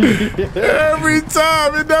 Every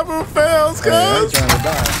time, it never fails, cuz.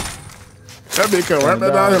 That bitch come right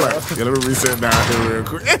back down here like, okay, let me reset down here real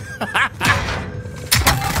quick.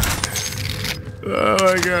 Oh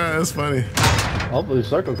my god, that's funny. Hopefully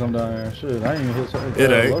Circle come down here. Shit, I ain't even hit Circle.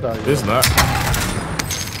 It ain't. It's not.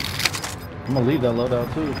 I'm gonna leave that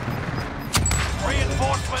loadout too.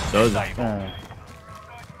 Reinforcements disabled.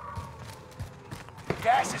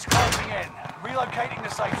 Gas is closing in. Relocating the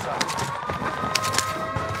safe zone.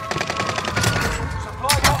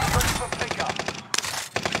 Supply box ready for pickup.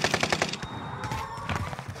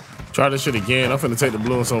 Try this shit again. I'm finna take the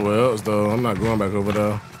blue somewhere else though. I'm not going back over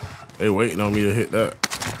there. They waiting on me to hit that.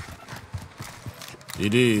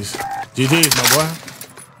 GD's, my boy.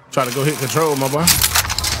 Try to go hit control, my boy.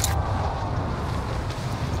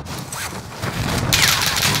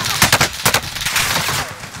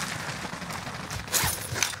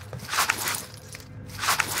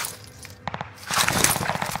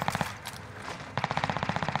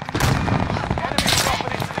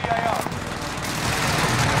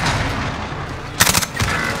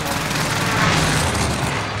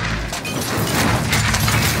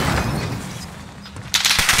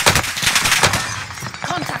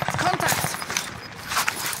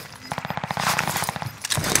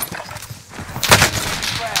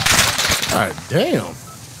 God damn.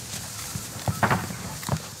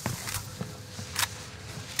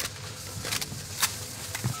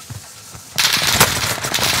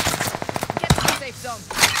 Get to the safe zone.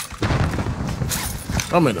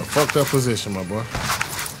 I'm in a fucked up position, my boy.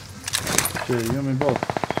 Shit, you and me both.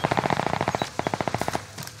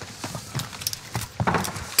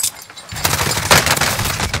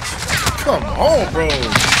 Come on, bro.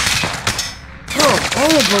 Come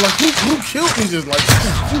on, bro. Like, who killed me just like,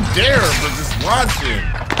 you dare, but just watching.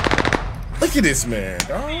 Look at this man,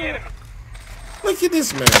 dog. Look at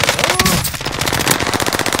this man, dog.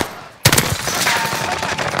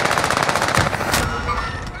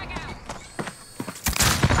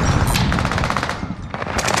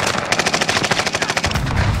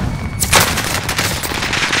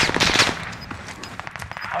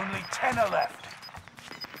 Only 10 are left.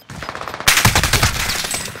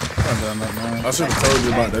 I should have told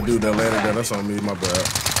you about that dude that landed there. That's on me, my bad.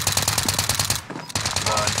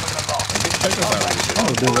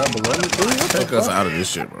 Take us out of this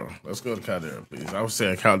shit, bro. Let's go to Caldera, please. I was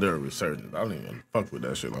saying Caldera Resurgence. I don't even fuck with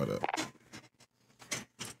that shit like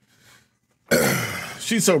that.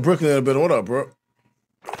 She's so Brooklyn a bit. What up, bro?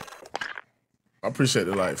 I appreciate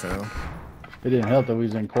the light, fam. It didn't help that we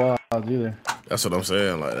was in quads either. That's what I'm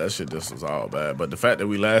saying. Like, that shit just was all bad. But the fact that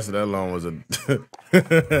we lasted that long was a...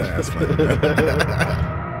 That's funny.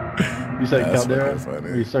 You say Caldera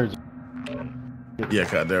Resurgence? Yeah,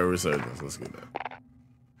 Caldera Resurgence. Let's get that.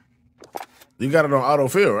 You got it on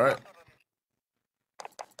autofill, right?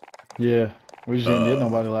 Yeah. We just didn't get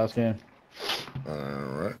nobody last game. All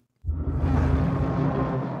right.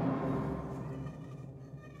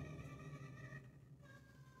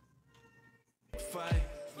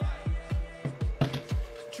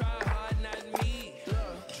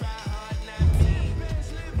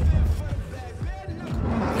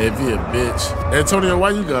 If you a bitch. Antonio, why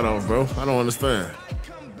you got off, bro? I don't understand.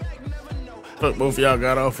 Fuck, both of y'all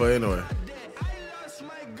got off for anyway.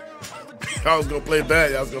 I was gonna play bad.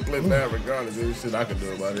 Y'all was gonna play bad regardless. There's shit I can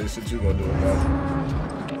do about it. Shit you gonna do about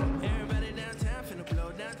it.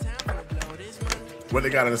 What they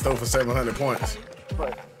got in the store for 700 points?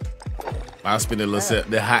 I'll spend a little set.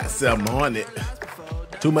 The hot 700.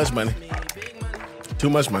 Too much money. Too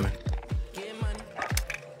much money.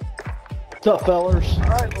 What's up, fellers? All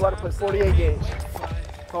right, we're about to put 48 gauge.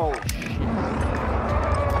 Holy shit.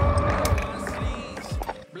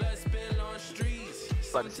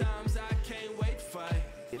 Sometimes I can't wait to fight.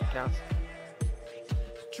 It counts.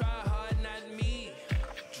 Try hard, not me.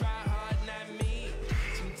 Try hard, not me.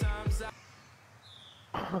 Sometimes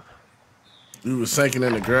I... We was sinking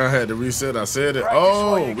in the ground, had to reset. I said it.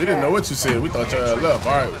 Oh, we didn't know what you said. We thought y'all had left.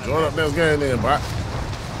 All right, join up next game then, bye.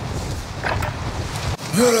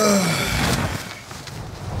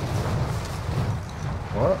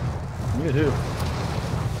 What? You do.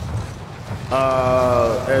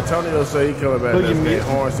 Antonio said he coming back this game.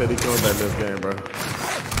 Horn said he coming back this game, bro.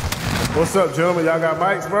 What's up, gentlemen? Y'all got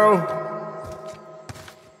mics, bro?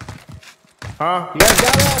 Huh? You guys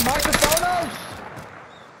got all microphones?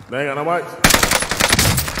 They ain't got no mics?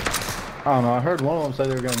 I don't know. I heard one of them say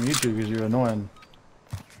they were going to mute you because you're annoying.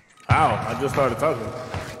 Ow, I just started talking.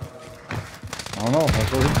 I don't know.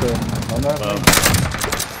 That's what he said. I'm not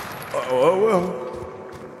Oh, well.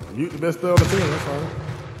 You the best player on the team, that's fine.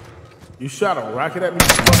 You shot a rocket at me.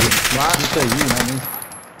 You say you, not me.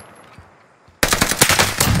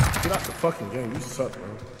 Get out the fucking game. You suck, bro.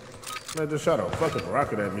 Man just shot a fucking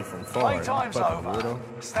rocket at me from far. Playtime's over.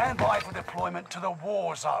 Stand by for deployment to the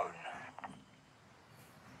war zone.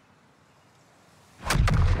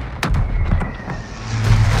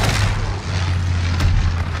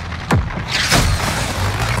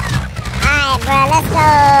 Alright, bro, let's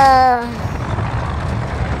go.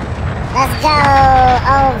 Let's go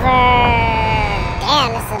over.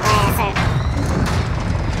 Damn, this is a bad circle.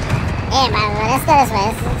 Yeah, man, bro, let's go this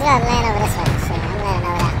way. Let's land over this way. Shit, I'm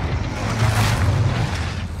landing over that.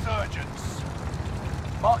 Surgeons.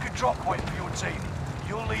 Mark a drop point for your team.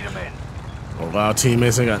 You'll lead them in. Well, our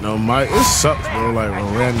teammates ain't got no mic. It sucks, bro. Like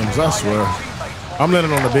randoms, I swear. I'm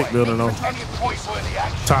landing on the big building though.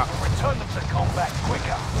 Top.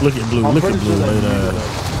 Look at blue. Look at blue later.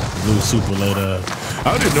 Blue super later.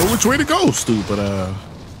 I didn't know which way to go, stupid. We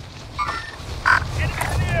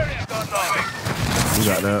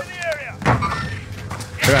got that.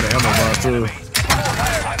 I got an ammo bar too.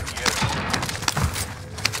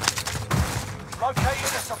 Located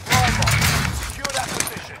a supply box. Secure that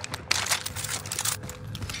position.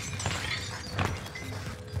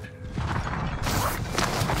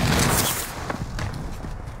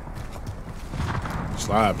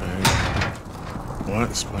 Slide, man.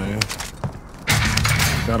 Once, man.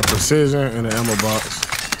 Got a precision and an ammo box.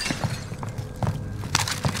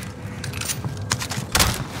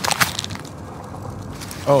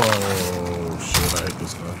 Oh, shit, I hate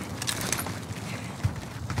this guy.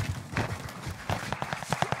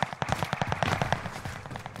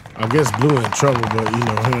 I guess Blue in trouble, but, you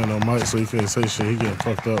know, he ain't no mic, so he can't say shit. He getting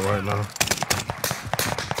fucked up right now.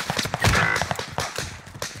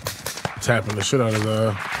 Tapping the shit out of his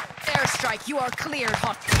Airstrike, you are cleared,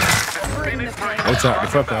 hot. Bring the plane. They tap the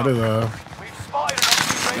fuck out of his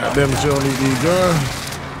God damn it, you don't need these guns.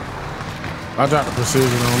 I dropped the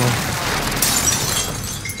precision on him.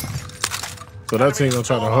 So that team gonna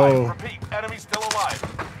try to hold. Repeat, enemy still alive.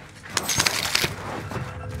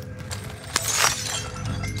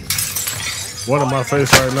 One in my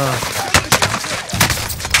face right now.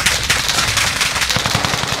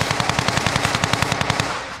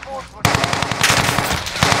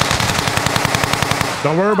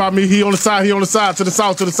 Don't worry about me. He on the side. He on the side. To the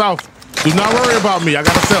south. To the south. Do not worry about me. I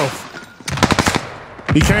got a self.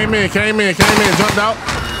 He came in. Jumped out.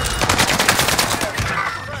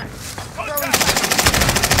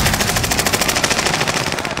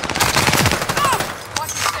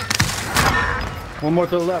 One more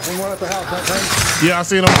to the left. One more at the house. That yeah, I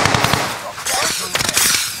seen him.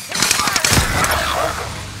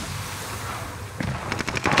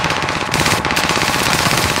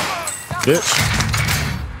 Bitch.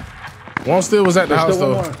 One still was at the house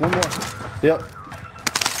though. One more. Yep.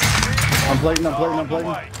 I'm plating.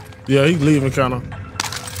 Yeah, he's leaving kinda.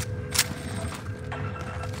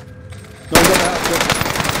 Don't go to the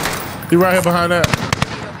house. He right here behind that.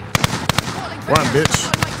 Run, bitch.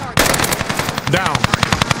 Down.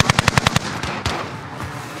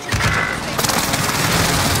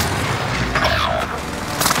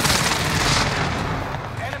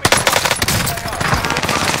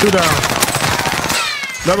 Two down.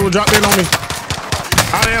 Another one dropped in on me.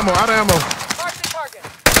 Out of ammo.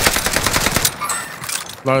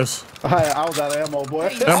 Nice. I was out of ammo, boy.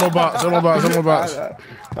 Ammo box. I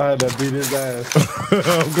had to beat his ass.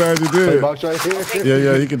 I'm glad you did. Box right here.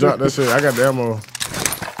 Yeah, you can drop that shit. I got the ammo.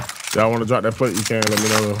 Y'all want to drop that plate? You can. Let me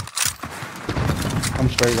know. I'm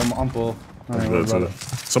straight. I'm full. I ain't worried about it.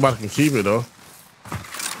 Somebody can keep it though.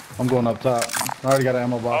 I'm going up top. I already got an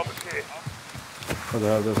ammo box. Because I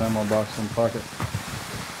have this ammo box in the pocket.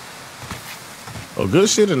 Oh, good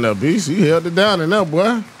shit in there, beast. You held it down in there,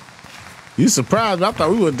 boy. You surprised me. I thought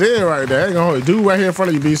we were dead right there. Ain't gonna hold you. Dude right here in front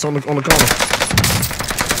of you, beast, on the corner.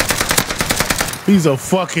 He's a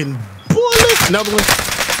fucking bullet. Another one,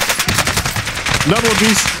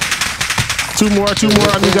 beast. Two more. I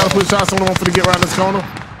need y'all to put shots on them for to get around this corner.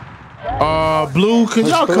 Blue, can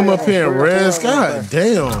y'all come up here and res? God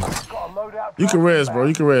damn. You can res, bro.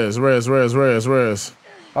 You can res. Res.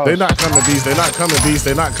 They not coming, beast. They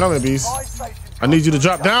not coming, beast. I need you to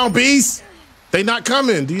drop down, beast. They not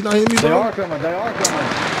coming. Do you not hear me, bro? They are coming.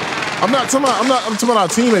 I'm talking about our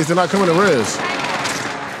teammates. They're not coming to res.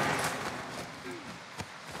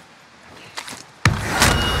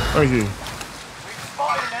 Thank you.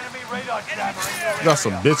 Radar jammer in your area. Got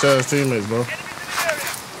some bitch ass teammates, bro.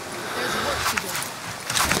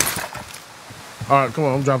 All right, come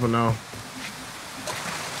on, I'm dropping now.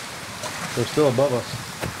 They're still above us.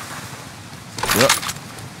 Yep.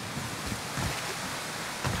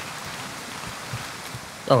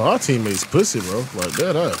 Oh, our teammates pussy, bro. Like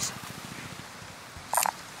that ass.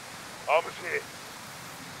 Armor's here.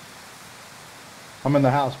 I'm in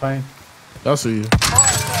the house, Pain. I see you.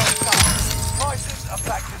 Prices are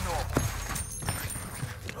back to normal.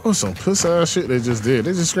 Oh, some pussy ass shit they just did.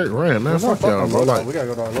 They just straight ran, man. Fuck y'all, bro. Like, we gotta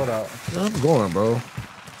go to our loadout. yeah, I'm going, bro.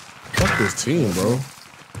 Fuck this team, bro.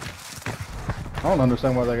 I don't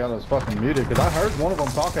understand why they got us fucking muted, because I heard one of them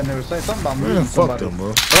talking. They were saying something about muting Man, fuck somebody. them, bro.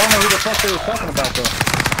 I don't know who the fuck they were talking about, though.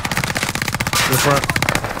 In front.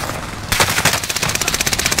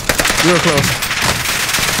 Real close.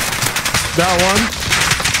 Got one.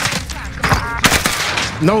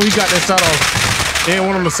 No, he got that shot off. And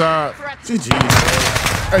one on the side. GG, bro.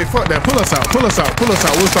 Hey, fuck that. Pull us out. Pull us out. Pull us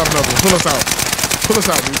out. We'll start another one. Pull us out. Pull us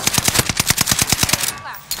out, dude.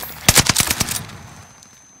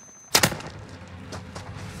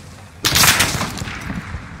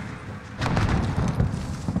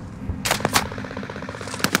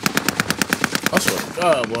 I swear to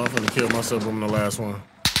God, boy, I'm finna kill myself on the last one.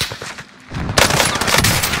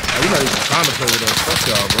 Hey, you not even trying to play with us. Fuck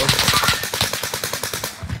y'all, bro.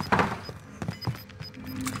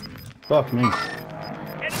 Fuck me.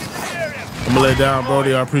 I'm gonna lay down,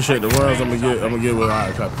 Brody. I appreciate the runs. I'm gonna get with. All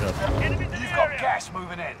right, copy. You've got gas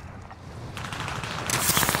moving in.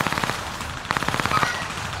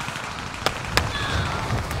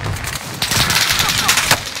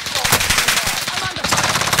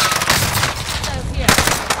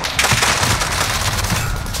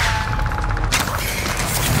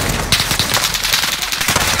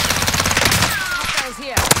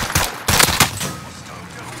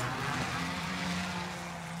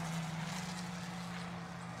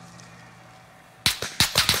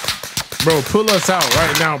 Bro, pull us out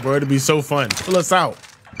right now, bro. It'd be so fun. Pull us out.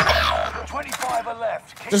 25 are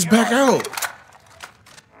left. Keep Just your back eyes out.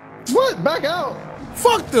 What? Back out?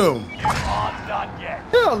 Fuck them. You aren't done yet.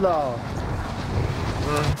 Hell no.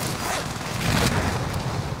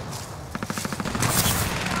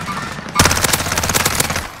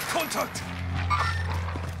 Contact.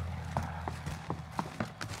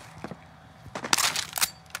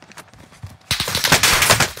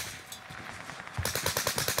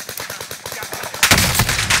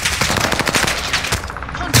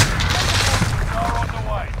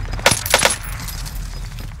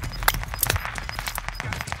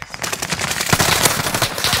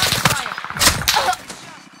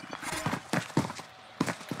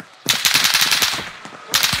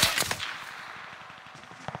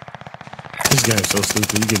 This game's so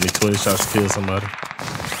stupid. You give me 20 shots to kill somebody.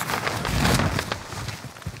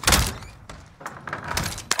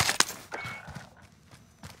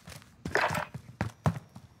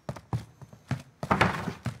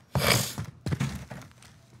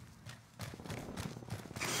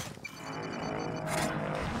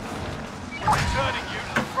 Returning you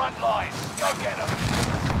to the front line. Go get them.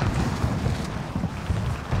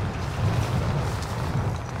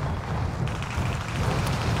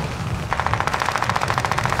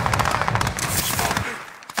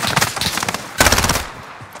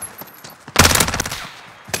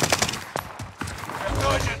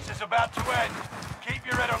 Emergence is about to end. Keep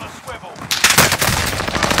your head on a swivel.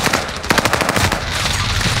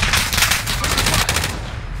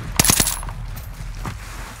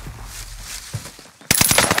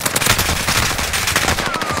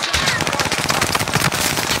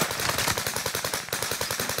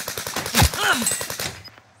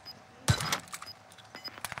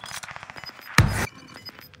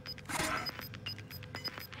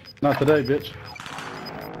 Not today, bitch.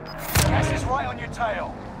 Gas is right on your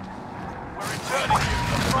tail. We're returning you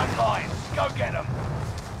to the front lines. Go get them.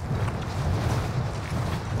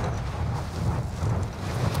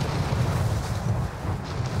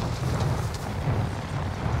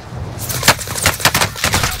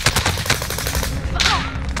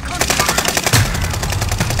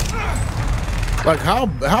 Like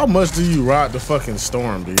how much do you ride the fucking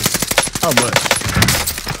storm, dude? How much?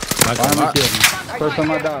 Like a lot. First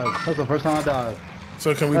time I died. That's the first time I died.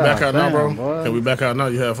 So can we back out now, bro? Boy. Can we back out now?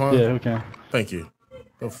 You have fun? Yeah, we can. Thank you.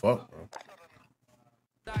 The fuck, bro.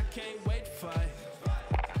 I can't wait for it.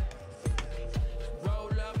 Roll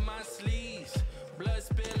up my sleeves, blood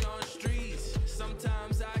spill on streets.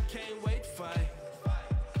 Sometimes I can't wait for it.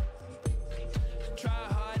 Try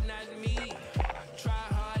hard, not me. Try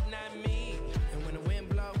hard, not me. And when the wind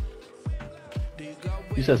blow, do you go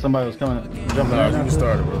with You said somebody was coming, jumping Nah, in you after can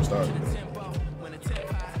start it, bro. Start it.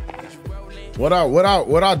 What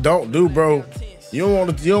I don't do, bro. You don't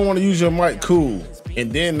want to use your mic, cool.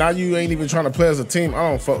 And then now you ain't even trying to play as a team. I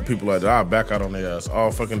don't fuck with people like that. I'll back out on their ass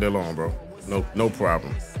all fucking day long, bro. No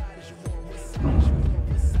problem.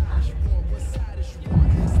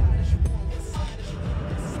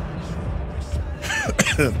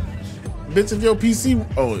 Bitch, if your PC,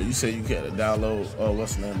 oh, you said you can't download, oh,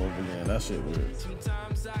 what's the name over again? That shit weird.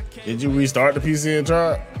 Did you restart the PC and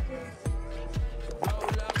try it?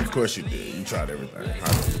 Of course you did. You tried everything. I know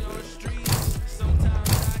you did.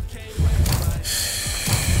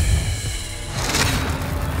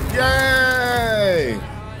 Yay!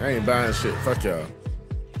 I ain't buying shit. Fuck y'all.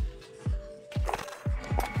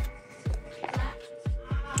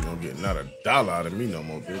 You don't get not $1 out of me no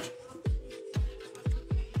more, bitch.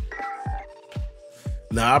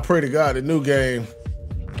 Nah, I pray to God the new game,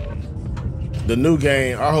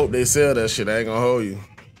 I hope they sell that shit. I ain't gonna hold you.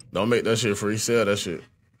 Don't make that shit free. Sell that shit.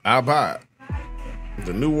 I'll buy it.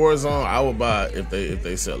 The new Warzone, I will buy it if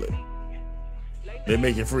they sell it. They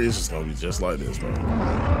make it free, it's just gonna be just like this, bro.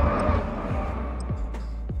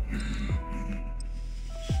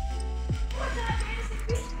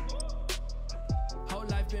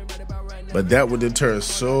 But that would deter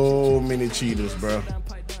so many cheaters, bro.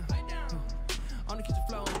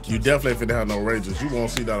 You definitely finna have no ragers. You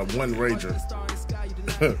won't see that one rager.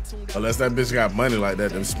 Unless that bitch got money like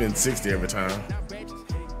that, then spend 60 every time.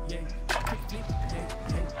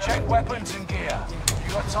 Check weapons and gear.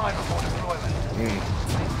 You got time before deployment.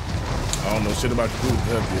 I don't know shit about the group.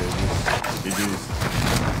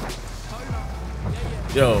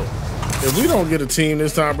 Yo, if we don't get a team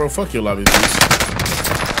this time, bro, fuck your lobby, dudes.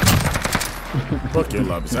 Fuck your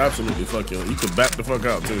lobbies. Absolutely fuck your. You can back the fuck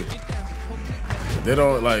out too. They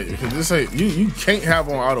don't like this ain't you can't have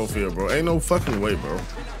on autofill, bro. Ain't no fucking way, bro.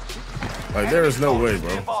 Like there is no way,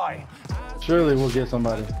 bro. Surely we'll get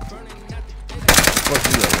somebody. Fuck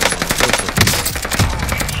you up, man.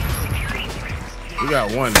 We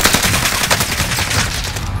got one.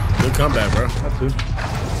 Good comeback, bro. That's two.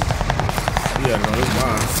 He had it on his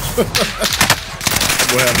mind.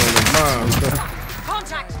 What happened on his mind?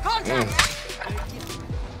 Contact!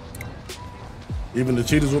 Even the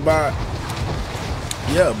cheaters will buy it.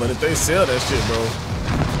 Yeah, but if they sell that shit, bro,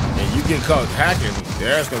 and you get caught hacking,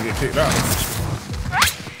 their ass gonna get kicked out.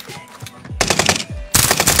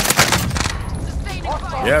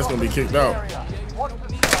 Your ass gonna be kicked out.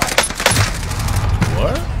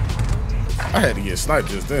 What? I had to get sniped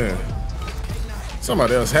just then.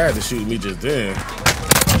 Somebody else had to shoot me just then.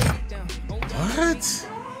 What?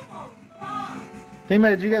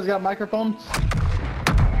 Teammates, you guys got microphones?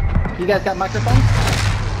 You guys got microphones?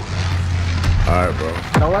 Alright, bro.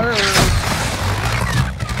 No worries.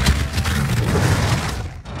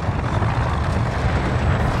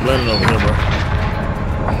 Landing over here, bro.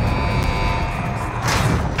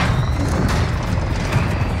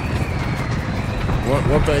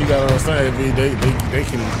 One thing you gotta understand, they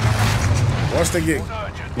can once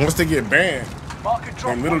they get banned,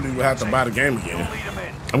 they literally will have to buy the game again.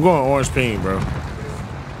 I'm going orange ping, bro.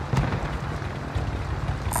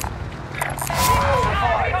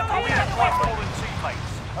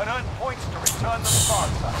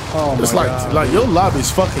 Oh it's like your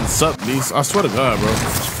lobbies fucking suck, these. I swear to God, bro.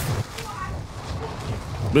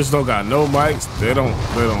 Bitch don't got no mics. They don't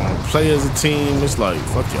play as a team. It's like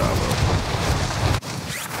fuck y'all, bro.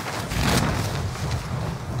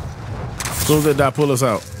 As soon as they die, pull us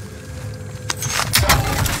out.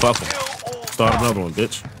 Fuck them. Start another one,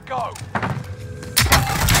 bitch. Go.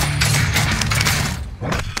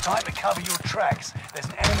 Time to cover your tracks. There's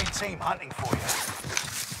an enemy team hunting for you.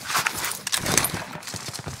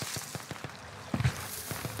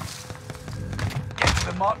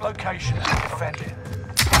 The marked location and defend it.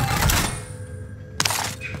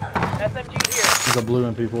 SMG here. There's a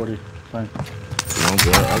blue MP40. Fine. I'm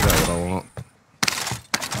good. I got what I want.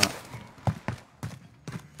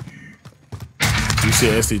 You see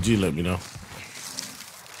STG, let me know.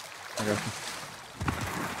 I got you.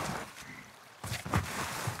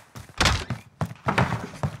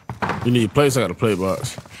 You need plates, I got a play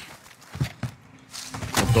box.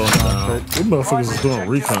 I'm throwing it down. These motherfuckers is doing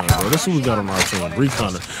recon, bro. This is what we got on our team.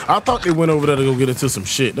 Recon. I thought they went over there to go get into some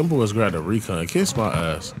shit. Them boys grabbed a recon. Kiss my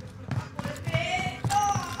ass.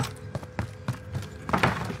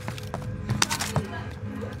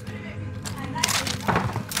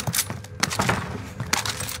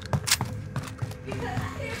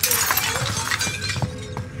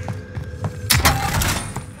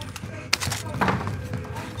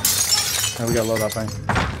 And we got load up, thing.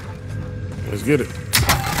 Let's get it.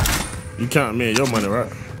 You counting me and your money,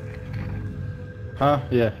 right? Huh?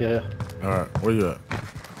 Yeah. All right, where you at?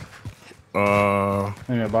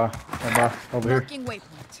 Yeah, bye. Over here. Marking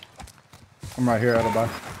waypoint. I'm right here at a buy.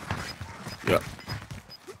 Yep.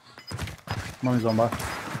 Money's on buy.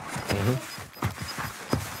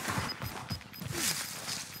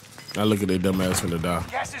 Now look at their dumb ass finna die.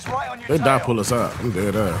 Gas is right on your They die tail. pull us out. I'm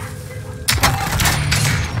dead ass.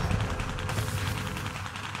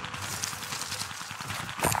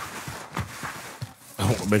 I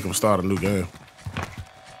want to make them start a new game.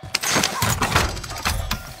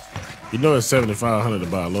 You know it's 7,500 to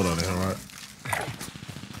buy a load on here, right?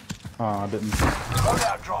 I didn't.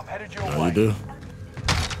 Loadout drop headed your Oh, way. you do?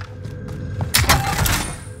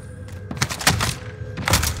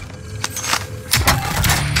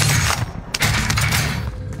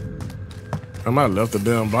 I might have left the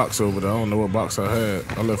damn box over there. I don't know what box I had.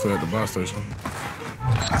 I left it at the bus station. You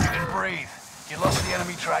didn't breathe. You lost the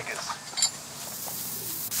enemy trackers.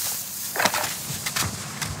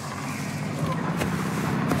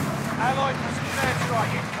 Allied precision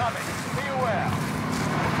airstrike incoming. Be aware.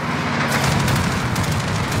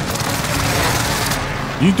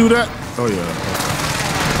 You do that? Oh, yeah.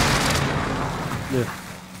 Yeah.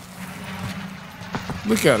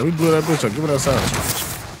 Look at it. We blew that bitch up. Give me that sound.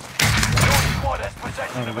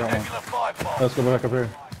 Let's go back up here.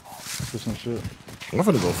 Do some shit. I'm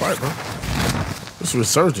finna go fight, bro. This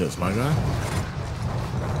resurgence, my guy.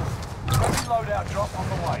 Loadout drop on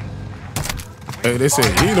the way. Hey, they say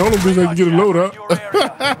he the only bitch that can get a load up.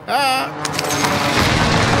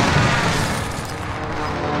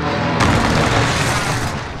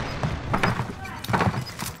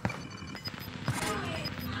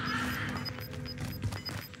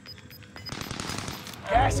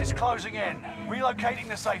 Gas is closing in. Relocating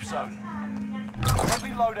the safe zone. Heavy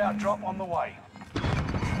loadout drop on the way.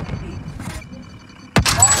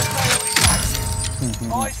 Fire sale is active.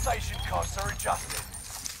 Buy station costs are adjusted.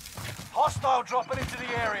 Hostile dropping into the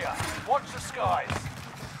area. Watch the skies.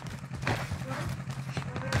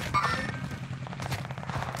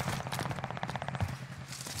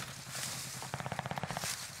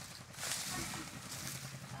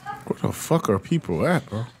 Where the fuck are people at,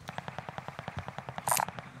 bro?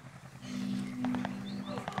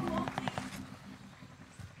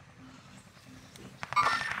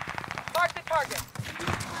 Mark the target.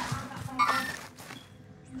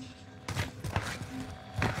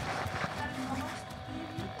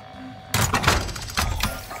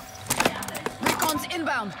 Recon's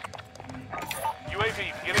inbound. UAV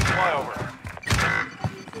beginning flyover.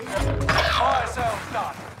 Fire sales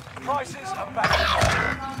done. Prices are back to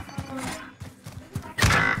normal.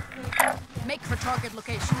 Make for target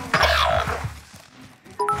location.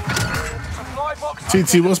 Supply box.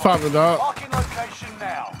 TT, what's poppin', dog? Marking location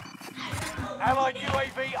now. Allied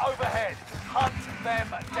UAV overhead. Hunt them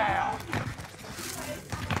down.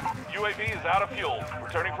 UAV is out of fuel.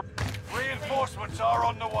 Returning for reinforcements are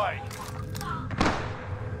on the way.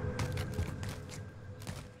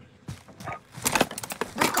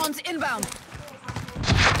 Recon's inbound.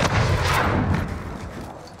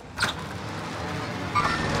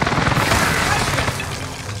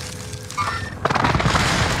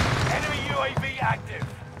 Enemy UAV active.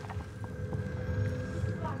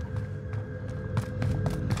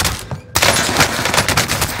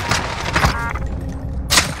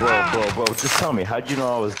 Bro, just tell me, how'd you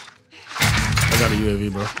know I was... I got a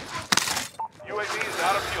UAV, bro. UAV is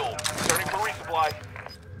out of fuel. Returning for resupply.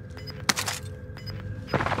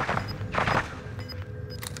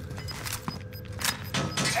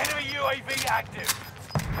 Enemy UAV active.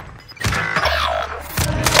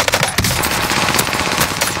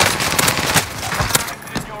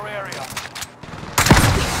 In your area.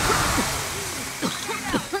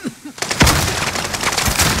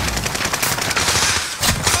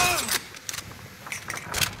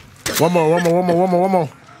 One more.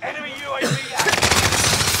 Enemy UAV active.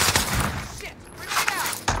 Shit,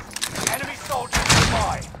 enemy soldiers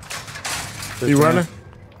nearby. You running?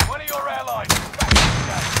 One of your allies.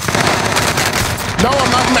 No,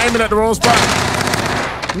 I'm not aiming at the wrong spot.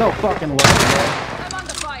 No fucking way, bro. I'm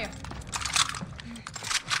under fire.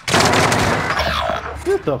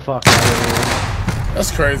 Get the fuck out of here.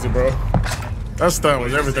 That's crazy, bro. That stun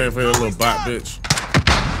was everything for your little bot, bitch.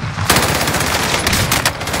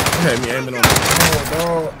 You had me aiming on the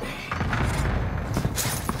dog.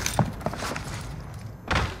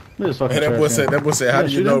 Hey, that boy said, how do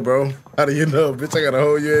you know, bro? How do you know? Bitch, I got a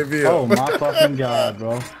whole UAV. Oh my fucking god,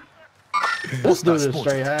 bro. This dude is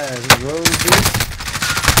straight ass, bro.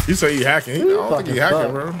 You say he hacking. I don't think he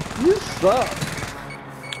hacking, bro. You suck.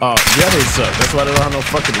 Oh, yeah, they suck. That's why they don't have no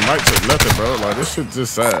fucking mics or nothing, bro. Like, this shit's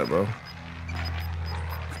just sad, bro.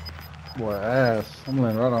 Boy, ass. I'm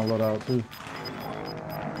laying right on loadout, too.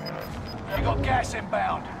 We got gas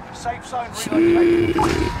inbound. Safe zone relocated.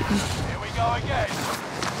 Here we go again.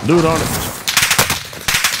 Dude on it.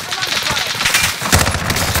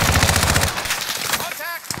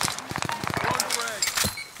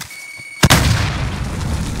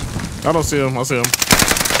 I don't see him. I see him.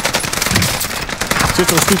 Sit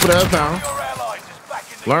your stupid ass down.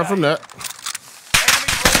 Learn from that.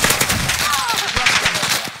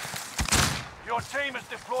 Your team has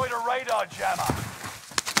deployed a radar jammer.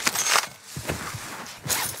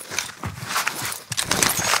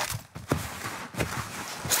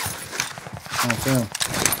 I don't see him.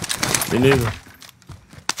 Me neither.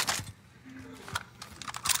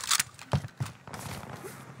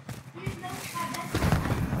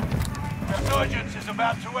 Resurgence is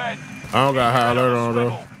about to end. I don't got high alert on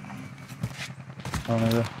though. I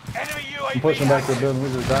don't know. Enemy UAV I'm pushing back to the building. We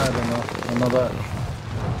just died. I know that.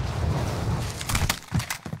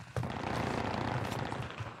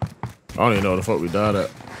 I don't even know the fuck we died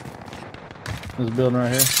at. This building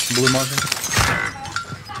right here. Blue marker.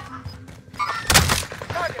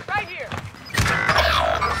 Target right here.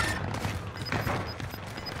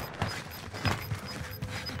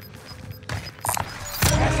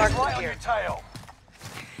 Right on your tail.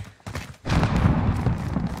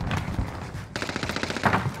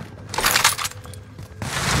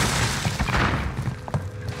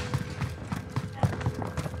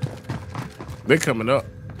 They coming up.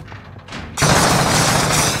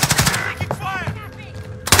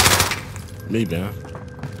 Me, man.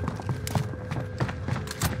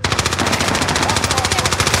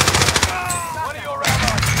 One of your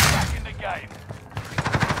allies is back in the game.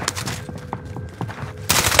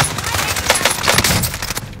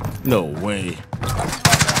 No way.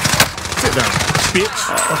 Sit down, bitch.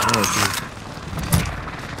 Oh,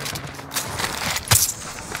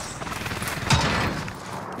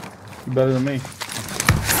 You better than me.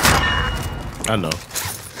 I know.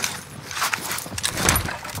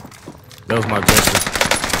 That was my gesture.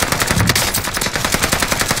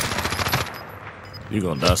 You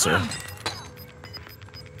gonna die, sir.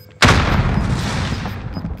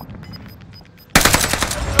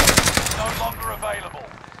 No longer available.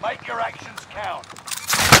 Make your actions count.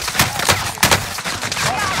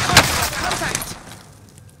 Contact.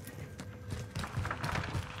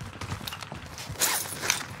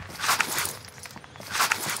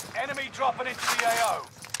 Enemy dropping into the AO.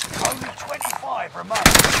 Only 25 remain.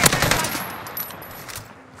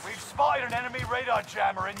 We've spotted an enemy radar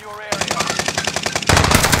jammer in your area.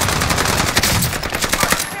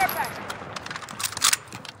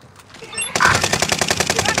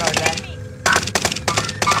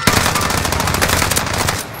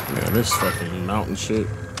 Man, this fucking mountain shit.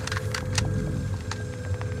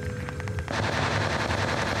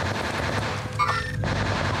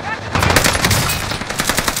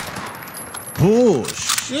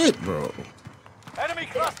 Bullshit, bro. Enemy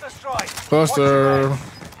cluster strike. Cluster.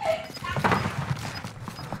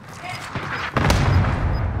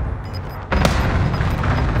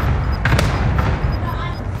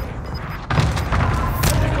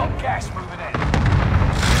 They've got gas moving in.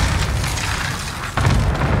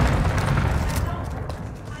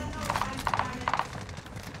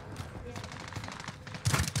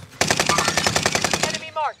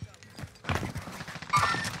 Enemy marked.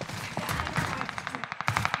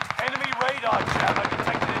 Enemy radar jammer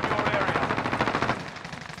detected in your area.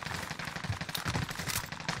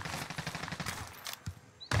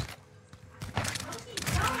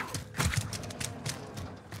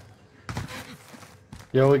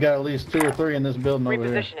 Yo, we got at least 2 or 3 in this building over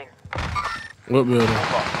here. What building?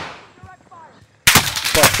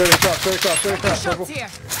 Straight across. Shots here.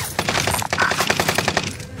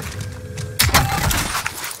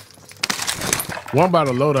 One by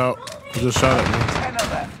the loadout. He just shot at me. 10 of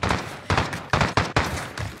them.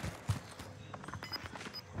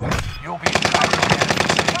 You'll be back on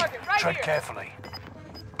enemy. Tread carefully.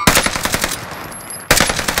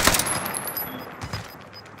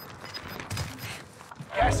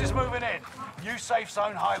 Gas is moving in. New safe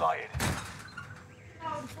zone highlighted.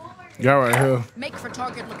 Guy right here. Make for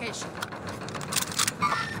target location.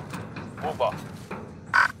 Over.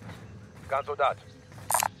 Cancel that.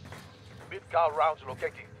 Mid-cal rounds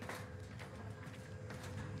locating.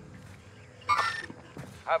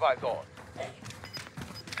 Have eyes on.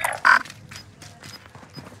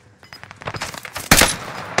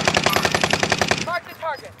 Mark the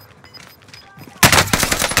target.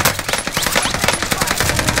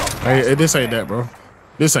 Hey, this ain't that, bro.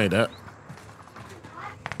 This ain't that.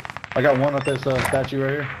 I got one at this statue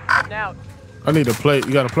right here. Now. I need a plate.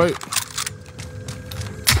 You got a plate?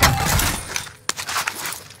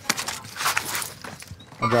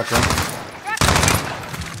 I dropped one.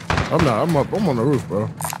 I'm not. I'm on the roof, bro.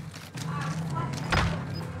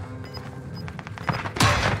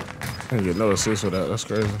 I didn't get no assist for that. That's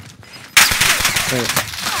crazy.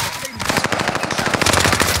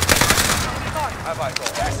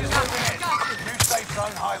 Gas is moving in. New safe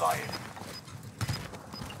zone highlighted.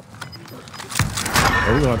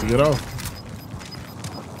 Oh, we're gonna have to get off.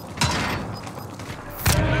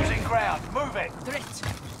 Losing ground. Move it. Drift.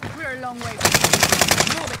 We're a long way.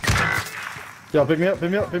 Move it. Yo, pick me up,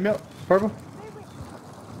 pick me up, pick me up. Purple. The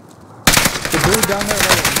dude down there,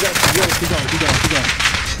 no, you got keep going, keep going, keep going.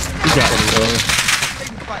 You got me, bro.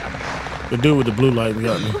 The dude with the blue light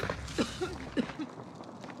got me.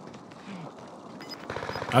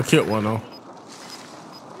 I killed one though.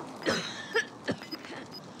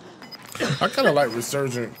 I kind of like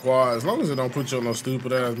Resurgent Quad as long as it don't put you on no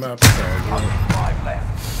stupid ass map. It's all good. 5 left.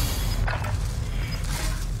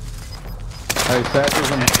 Hey,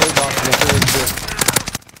 Satchels in the toolbox.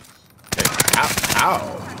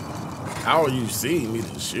 Ow. How are you seeing me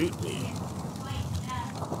to shoot me?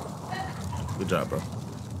 Good job, bro.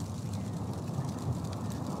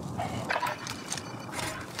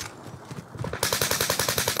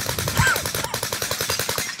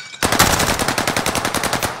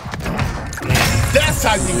 That's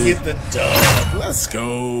how you get the dub. Let's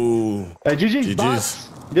go. Hey, GG's bots.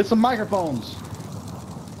 Get some microphones.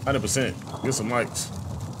 100%. Get some mics.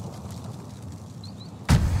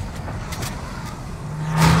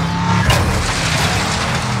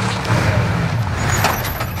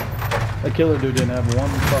 That killer dude didn't have one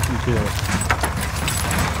fucking kill.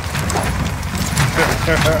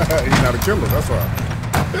 He's not a killer, that's why.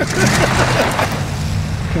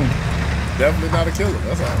 Definitely not a killer,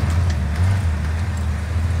 that's why.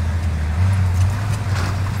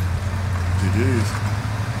 GG's.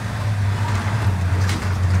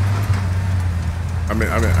 I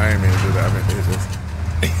ain't mean to do that. I meant to hit this.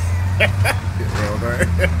 Get rolled, right?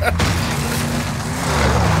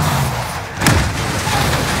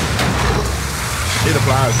 It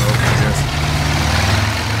applies though, I guess.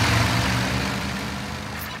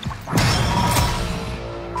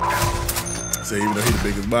 So even though he's the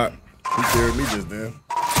biggest bot, he carried me just then.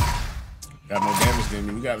 Got more damage than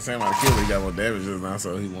me. We got the same amount of kills. He got more damage just now,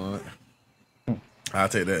 so he won it. I'll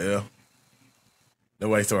take that L. That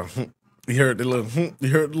way, so you heard the little, you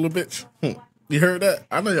heard the little bitch. You heard that?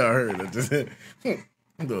 I know y'all heard it. Just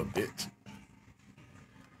little bitch.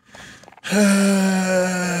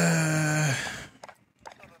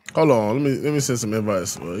 Hold on, let me send some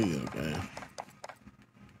invites. Well, he in the game.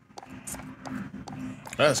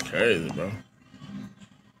 That's crazy, bro.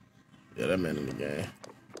 Yeah, that man in the game.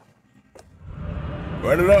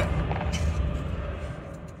 Run it up.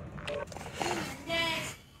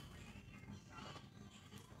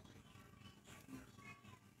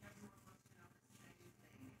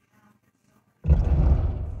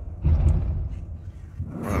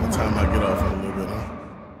 Around the time I get off in a little bit, huh?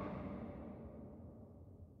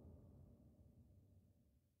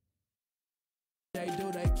 They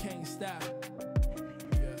do, they can't stop.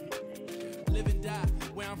 Yeah. Live and die.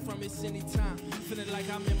 Where I'm from, it's anytime. Feeling like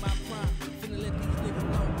I'm in my prime. Feeling let these niggas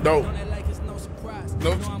know. No. Don't act like it's no surprise.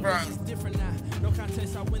 No know surprise. It's different now. No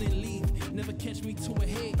contest, I win and leave. Never catch me to a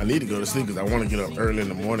head. I need to go to sleep because I want to get up early in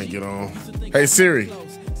the morning and get on. Hey Siri.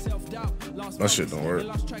 My shit don't work. I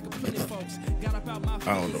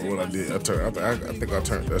don't know what I did. I think I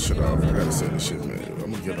turned that shit off. I gotta say this shit, man.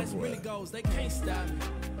 I'm gonna get up for it.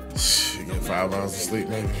 Shit, get 5 hours of sleep,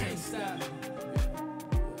 maybe.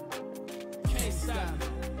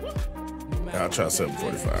 I'll try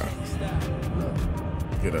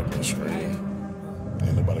 7:45. Get up and scream.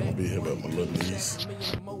 Ain't nobody gonna be here but my little niece.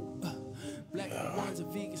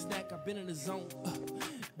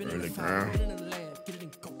 Early ground.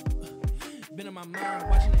 Been in my mind,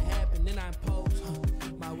 watching it happen, then I impose.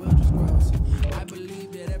 My will just grows. I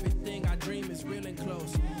believe that everything I dream is real and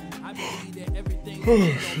close. I believe that everything will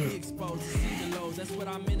be exposed. See the lows, that's what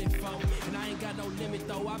I'm in it for. And I ain't got no limit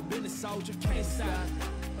though. I've been a soldier, can't stop.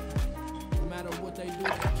 No matter what they do,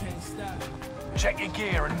 they can't stop. Check your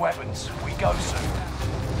gear and weapons. We go soon.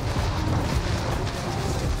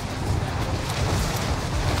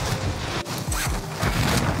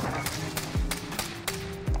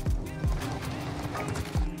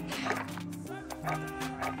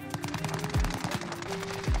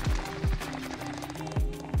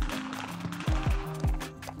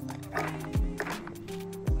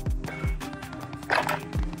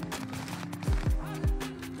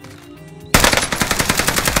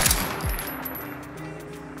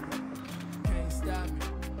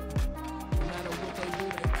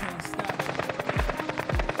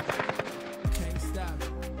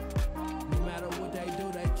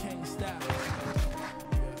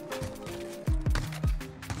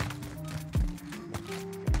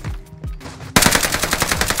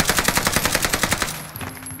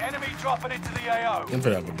 dropping into the AO. I'm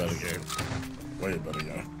gonna have a better game. Way better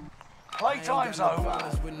game. Playtime's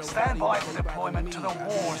over. Stand by for deployment to the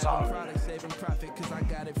war zone.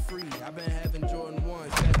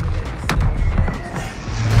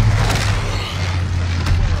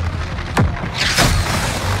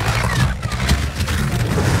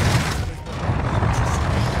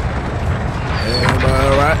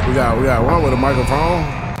 All right, we got one with a microphone.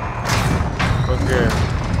 Okay.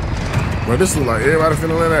 Bro, this look like everybody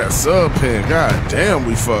finna let that sub pin. God damn,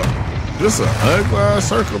 we fucked. This a ugly ass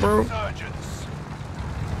circle, bro.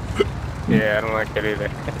 Yeah, I don't like it either.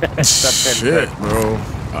 Shit, bro.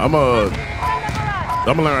 I'm gonna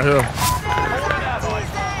land right here.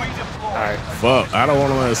 Alright. Fuck, I don't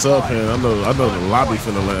want to land sub pin. I know the lobby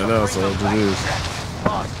finna land now, so it is.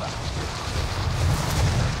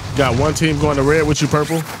 Got one team going to red with you,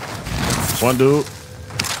 purple. One dude.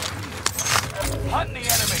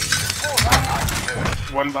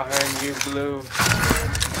 One behind you, blue.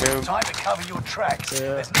 Time to cover your tracks.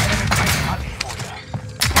 There's an enemy hunting for you.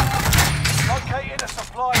 Locating a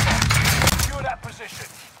supply box. Secure that position.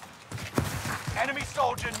 Enemy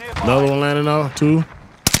soldier nearby. Another one landing now. Two.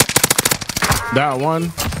 Down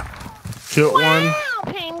one. Killed one.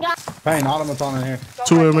 Pain, automaton in here.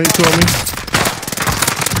 Two of me.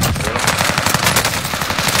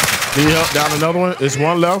 Need help? Down another one. It's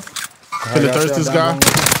one left. Finna thirst this guy.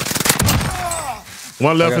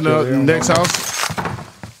 One left in the next house.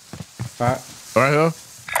 Right here.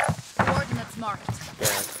 Coordinates marked.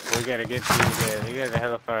 Yeah, we gotta get you there. You guys are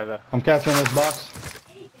hella far though. I'm capturing this box.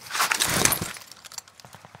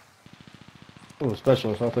 Oh,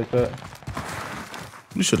 specialist, I'll take that.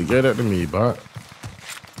 You should have gave that to me, bot.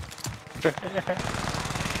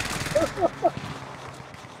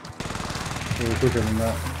 We're quicker than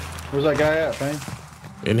that. Where's that guy at, Pain?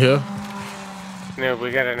 In here. No, we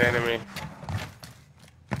got an enemy.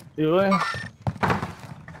 You in?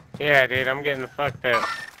 Yeah, dude, I'm getting fucked up.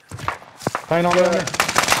 Pain on there.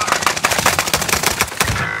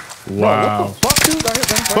 Wow. What the fuck, dude? I hit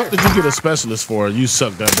that. What did you get a specialist for? You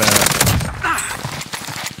suck that bad.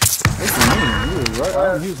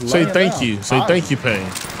 Say thank you. Say thank you, Pain.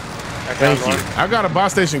 Thank you. I got a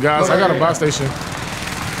boss station, guys. I got a boss station.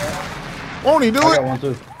 Won't he do it? I got one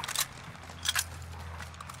too.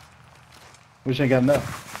 We ain't got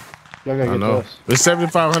enough. Y'all gotta get to us. It's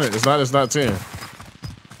 7,500. It's not 10.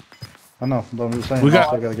 I know, but I'm just saying. We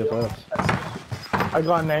got. I gotta get to us. I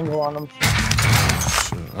got an angle on them.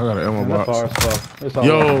 I got an ammo box. Yo,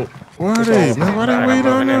 Yo, where are they, man? Why they wait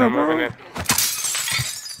on there, bro?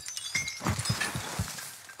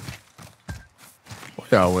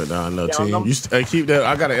 Y'all went down another team. You keep that.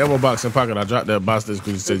 I got an ammo box in pocket. I dropped that box because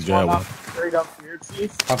you said you had one. Straight up here,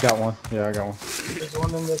 Chief. I've got one. Yeah, I got one. There's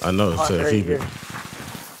one in this. I know. It said right keep here. it.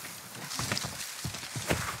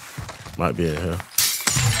 Might be in here.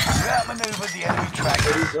 Outmaneuver the enemy track.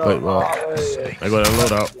 Wait, well, they go to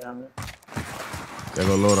load out. They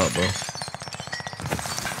go load out, bro.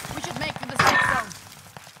 We should make for the safe zone.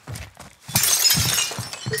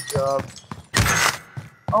 Good job.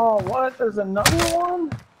 Oh, what? There's another one?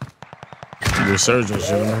 Resurgence,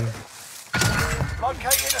 gentlemen.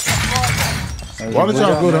 Located a supply box. Why did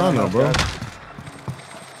y'all go down there, bro?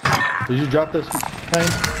 Did you drop this, Pain?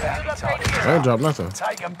 I ain't drop nothing.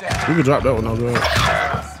 Take them down. You can drop that one. I'll go ahead.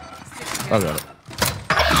 I got it.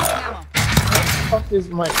 Fuck is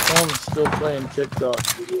my phone still playing TikTok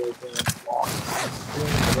videos?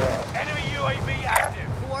 Enemy UAV active.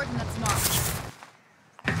 Coordinates marked.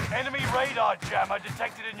 Enemy radar jammer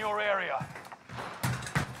detected in your area.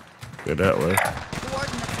 Get that way.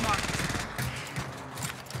 Coordinates marked.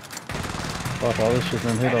 Fuck, all this shit's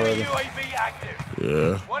been hit Enemy already. UAV active.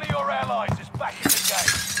 Yeah. One of your allies is back in the game.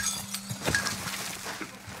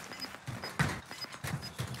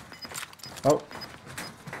 Oh.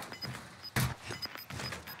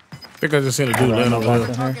 I think I just seen a dude land over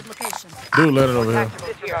here. Target location. Dude landed over here.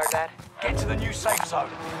 Disregard that. Get to the new safe zone.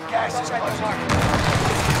 Gas is closing.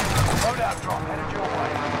 Loadout drop headed your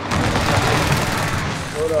way.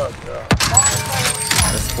 Loadout drop.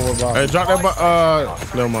 That's 4 boxes. Hey, drop that.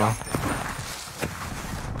 Never mind.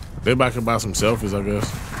 They about to buy some selfies, I guess.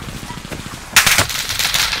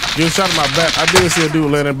 Get a shot in my back. I did see a dude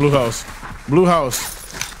land in blue house. Blue house.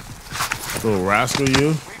 Little rascal, you.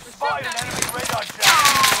 We've spotted an enemy radar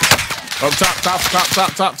jammer. Up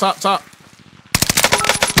top.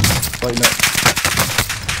 Waiting up.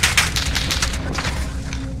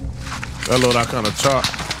 That loadout kind of chop.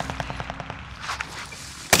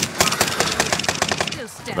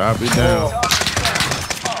 I'll be down.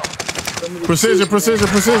 Precision. Enemy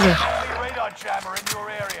radar jammer in your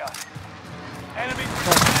area. Enemy.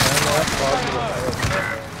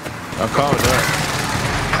 I called that.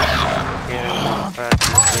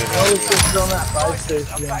 I was just on that fire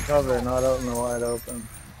station in cover and I don't know wide open.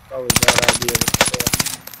 Probably a bad idea to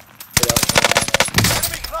get out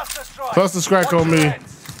in Cluster strike on me.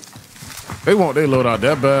 They want they load out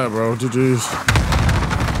that bad, bro. GG's.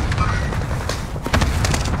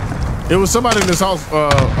 It was somebody in this house,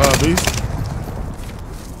 Beast.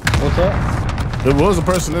 What's that? There was a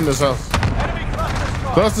person in this house.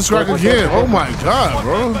 Cluster strike again. Oh my god,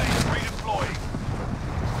 bro.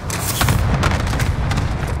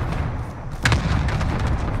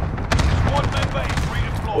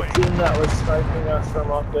 The team that was sniping us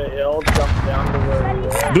from up the hill jumped down to where we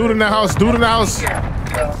were. Dude in the house, dude in the house.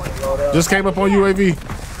 Just came up on UAV.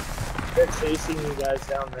 They're chasing you guys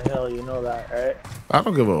down the hill, you know that, right? I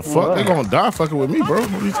don't give a fuck. They gonna die fucking with me, bro.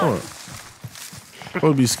 What are you talking?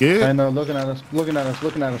 Would be scared. I know, looking at us right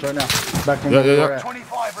now. Back from where we're at.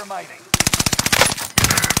 25 remaining.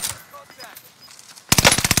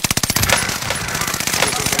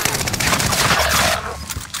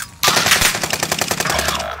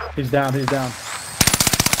 He's down.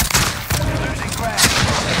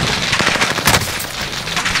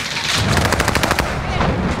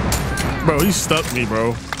 Bro, he stuck me,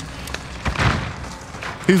 bro.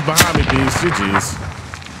 He's behind me, Beast. GG's.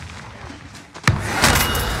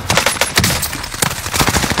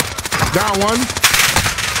 Down one.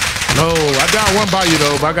 No, I down one by you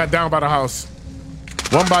though, but I got down by the house.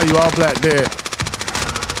 One by you, all black, dead.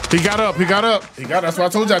 He got up. That's why I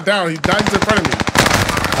told you I down. He died in front of me.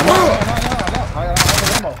 I got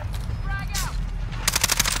ammo.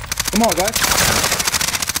 Come on, guys.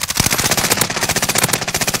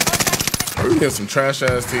 Bro, you get some trash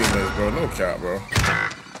ass teammates, bro. No cap, bro.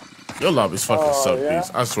 Your lobbies fucking suck,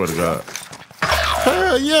 Beast. I swear to God.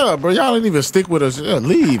 Hell yeah, bro. Y'all didn't even stick with us. Yeah,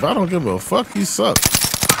 leave. I don't give a fuck. You suck.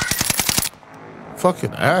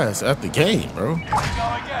 Fucking ass at the game, bro.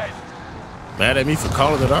 Mad at me for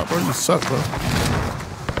calling it out, bro. You suck, bro.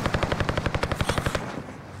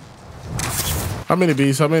 How many,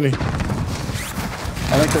 Beast? How many?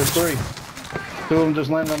 I think there's 3. 2 of them just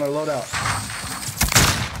landed on their loadout.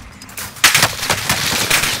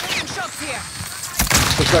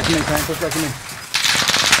 Push back to me, Tank. Push back to me.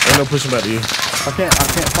 Ain't no pushing back to you. I can't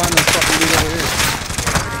find this fucking dude over here.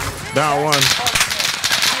 Down one.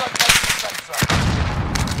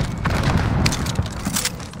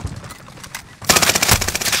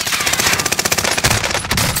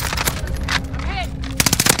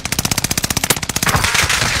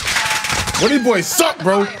 What these boys suck,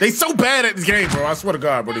 bro. They so bad at this game, bro. I swear to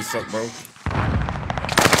God, bro, they suck, bro.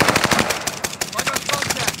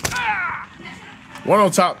 One on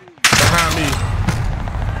top, behind me.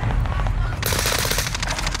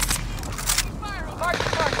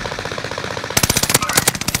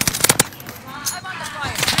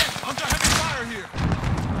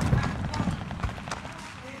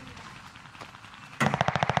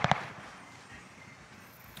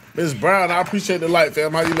 Miss Brown, I appreciate the light,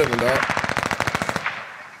 fam. How you living, dog?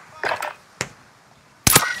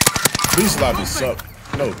 These lobbies suck.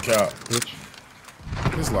 No cap, bitch.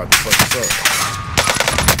 This lobby fucking suck.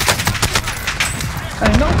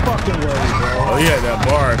 Ain't no fucking way, bro. Oh yeah, that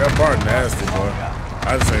bar nasty, boy.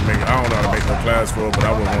 I just ain't making. I don't know how to make no class for it, but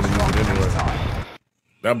I wouldn't want to use it anyway.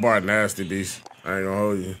 That bar nasty, beast. I ain't gonna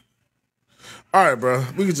hold you. All right, bro.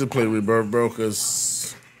 We can just play Rebirth, bro,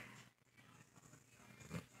 cause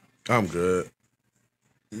I'm good.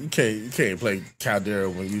 You can't play Caldera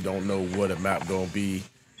when you don't know what a map gonna be,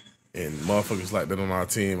 and motherfuckers like that on our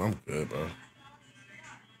team. I'm good, bro.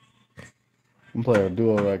 I'm playing a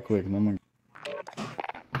duo right quick, and I'm gonna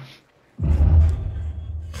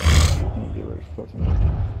get ready for fucking.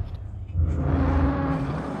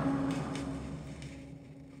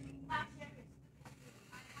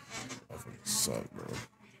 Suck, bro.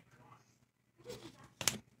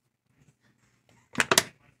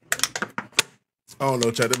 I don't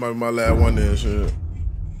know, chat. That might be my last one then, shit.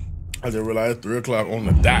 I just realized it's 3 o'clock on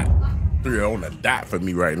the dot. 3 on the dot for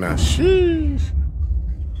me right now. Sheesh.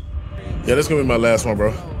 Yeah, that's gonna be my last one,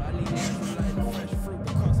 bro.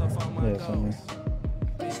 Yeah, something.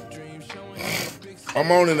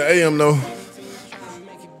 I'm on in the AM though.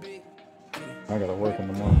 I gotta work in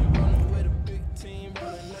the morning.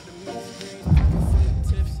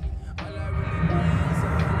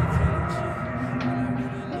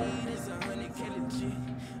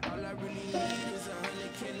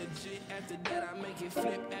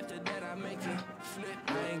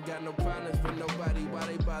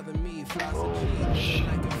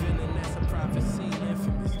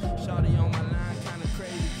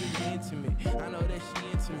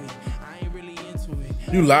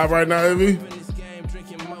 You live right now, Evie?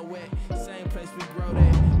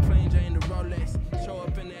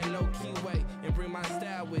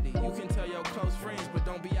 friends, but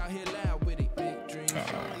don't be out here loud with it. Big dreams,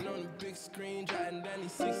 showing on the big screen, jotting down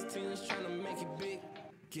these 16s, trying to make it big.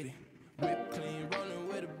 Get it, whip clean, rolling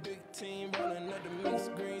with a big team, rolling up the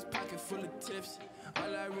mixed greens, pocket full of tips.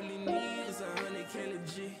 All I really need is 100K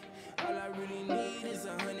legit. All I really need is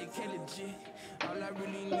 100K legit. All I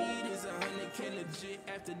really need is 100K legit.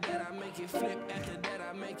 After that I make it flip. After that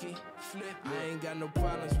I make it flip. I ain't got no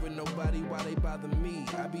problems with nobody. Why they bother me?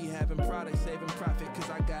 I be having products, saving profit, cause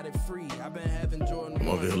I got it free. I've been having Jordan. I'm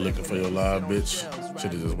over here looking for your live, bitch.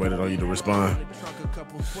 Should've just waited on you to respond.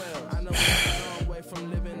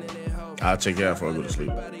 I'll check you out before I go to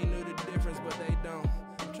sleep.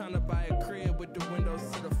 Trying to buy a crib with the windows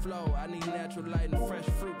to the floor. I need natural light and fresh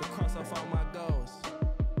fruit to cross off all my goals.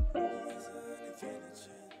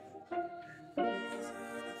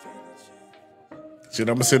 Shit,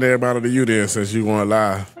 I'm gonna send everybody to you then since you going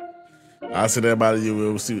live. I'll send everybody to you.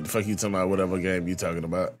 We'll see what the fuck you talking about, whatever game you talking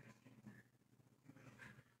about.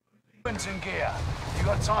 Gear. You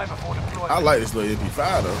got time before deployment. I like this little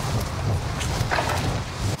MP5 though.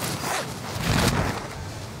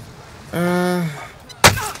 Yeah,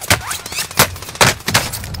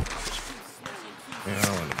 I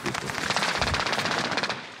don't want to keep it.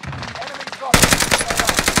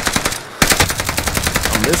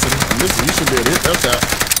 I'm missing. You should be able to hit that shot.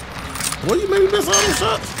 What, you made me miss all those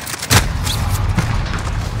shots?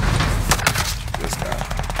 This guy.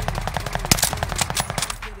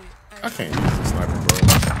 I can't use this sniper, bro.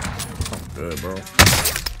 I'm good, bro.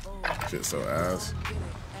 Shit so ass.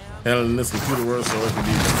 Handling this computer work so it can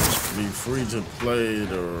be free to play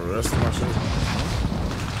the rest of my shit.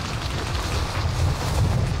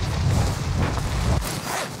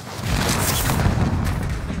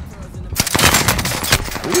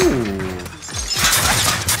 Ooh.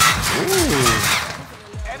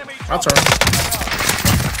 My turn.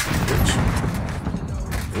 Bitch.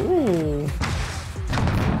 Ooh.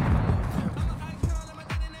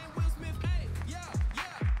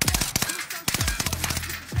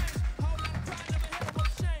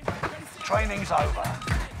 Training's over.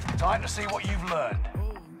 Time to see what you've learned.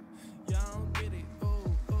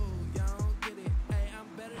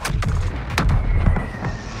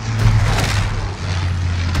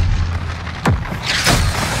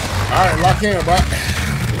 All right, lock in, bud.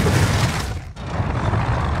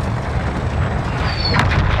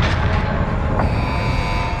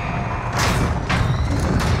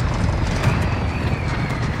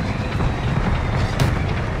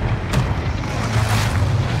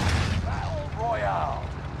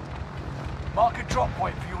 Mark a drop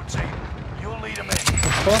point for your team. You'll lead them in.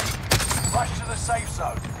 Rush to the safe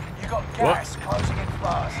zone. You got gas closing in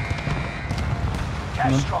fast.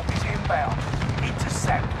 Cash drop is inbound.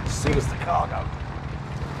 Intercept and seize the cargo.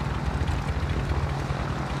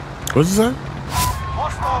 What's he say?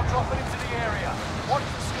 Hostile dropping into the area. Watch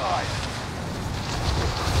the skies.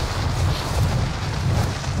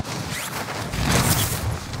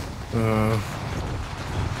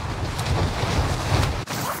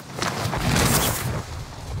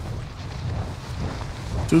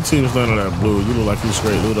 Two teams landing on that blue. You look like you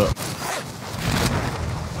straight loot up.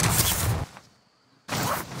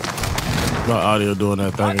 My audio doing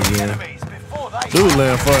that thing again. Dude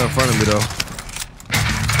land far in front of me though.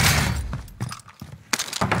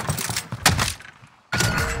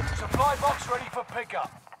 Supply box ready for pickup.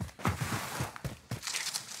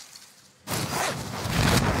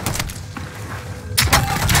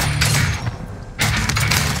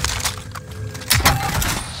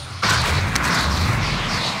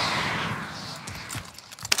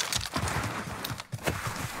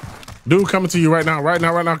 Dude coming to you right now,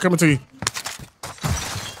 coming to you.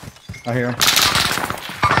 I hear him.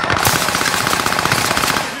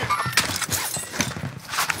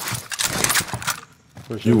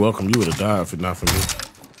 You're welcome. You would have died if not for me.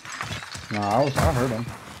 Nah, I heard him.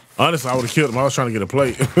 Honestly, I would have killed him. I was trying to get a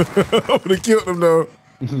plate. I would have killed him though.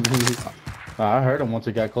 I heard him once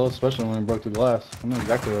he got close, especially when he broke the glass. I knew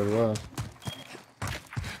exactly where he was.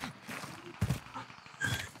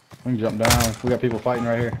 We can jump down. We got people fighting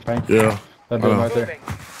right here. Yeah. That building right there.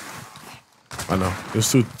 I know.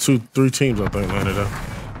 There's three teams I think landed up.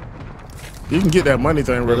 You can get that money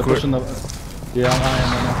thing real quick. Yeah, I am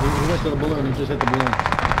right now. He went to the balloon. He just hit the balloon.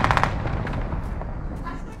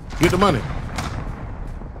 Get the money.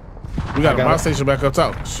 We got a buy station back up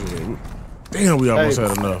top. Shit. Damn, we almost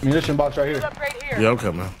had enough. Munition box right here. Yeah,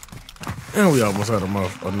 okay, man. Damn, we almost had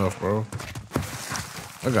enough, bro.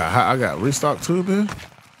 I got restock too, man.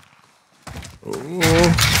 Oh,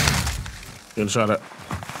 gonna try that.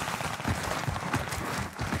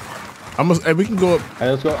 Hey, we can go up.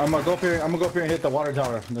 Hey, let's go. I'm gonna go up here. I'm gonna go up here and hit the water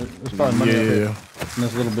tower. There's probably money up here. In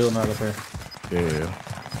this little building right up here. Yeah.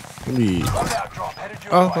 Let me.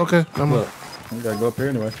 Oh, okay. I'm Look, we gotta go up here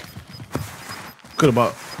anyway. Could have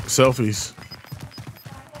bought selfies.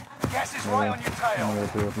 Gas is right on your tail. I'm gonna go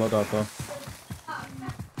through load out though.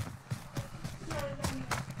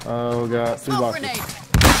 We got 2 boxes.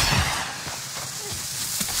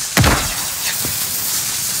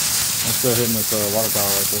 I'm still hitting this water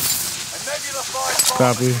tower right there.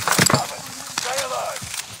 Copy.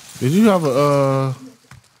 Did you have a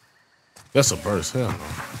that's a burst, hell no.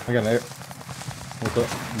 I got an air. What's up?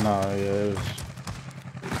 Nah, yeah, it was.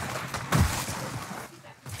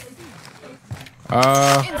 I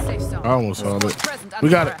almost found it. We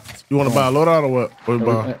got it. You want to buy a loadout or what? What you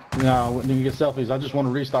buy? No, when you get selfies, I just want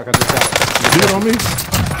to restock. I just got it. Do it on me?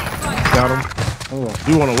 Got him. Oh.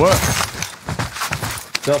 You want to what?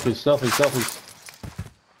 Selfies.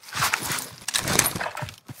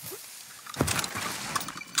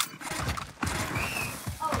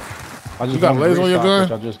 You got a laser on your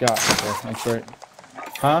gun? I just got. So I'm straight.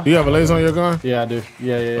 Huh? You have a laser on your gun? Yeah, I do.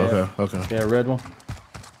 Yeah. Okay. Yeah, red one.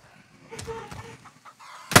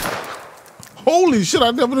 Holy shit,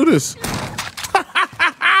 I never knew this.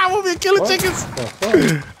 I want me killing chickens.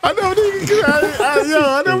 I never knew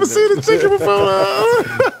I never seen a chicken before.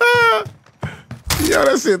 Yo,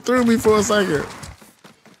 that shit threw me for a second.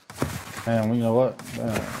 Damn, you know what?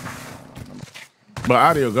 Damn. But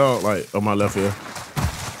audio gone, like, on my left ear.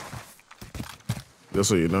 Just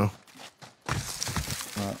so you know.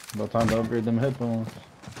 About time to upgrade them headphones.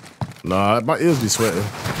 Nah, my ears be sweating.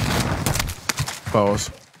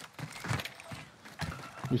 Pause.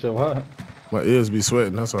 You said what? My ears be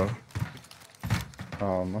sweating, that's all.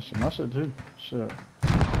 My shit too. Shit.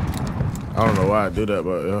 I don't know why I do that,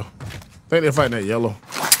 but yeah. I think they're fighting that yellow.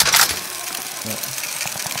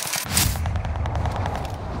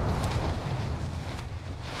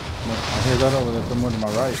 I hear that over there somewhere to my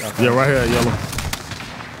right. Yeah, right here at yellow.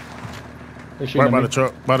 Right by the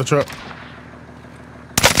truck. By the truck.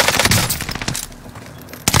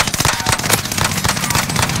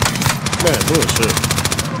 Man, bullshit.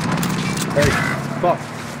 Hey, fuck.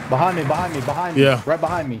 Behind me. Yeah. Right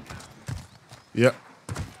behind me. Yep.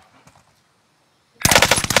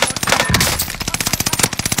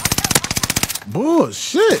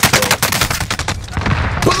 Bullshit, bro.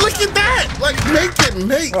 But look at that! Like, make it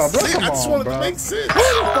make sense. I just wanted to make sense.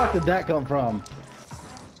 Where the fuck did that come from?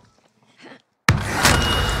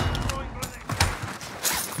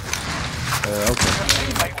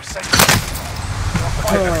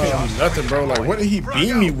 Okay. Nothing, bro. Like, what did he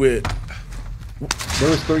beat me with? There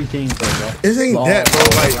was 3 teams there, bro. It ain't that, bro.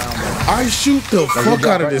 Like, I shoot the fuck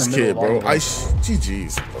out of this kid, bro.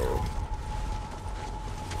 GG's, bro.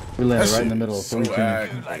 We landed right in the middle of 3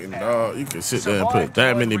 teams. Dog, you can sit there and put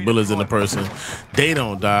that many bullets in a person. They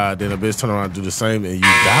don't die, then a bitch turn around and do the same, and you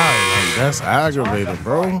die. Like, that's aggravating,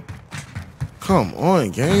 bro. Come on,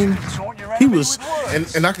 game. He was,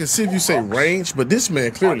 and I can see if you say range, but this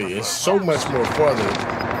man clearly is so much more farther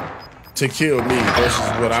to kill me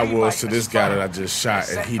versus what I was to this guy that I just shot,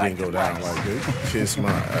 and he didn't go down. Like, dude, kiss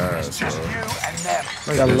my ass, bro.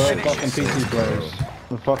 I love fucking PC players.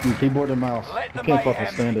 The fucking keyboard and mouse. You can't fucking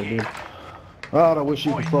stand it, dude. God, I wish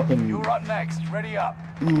you could fucking. You're up next. Ready up.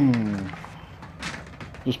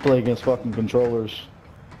 Just play against fucking controllers.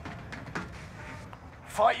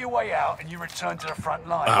 Fight your way out and you return to the front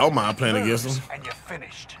line. I don't mind playing against them. And you're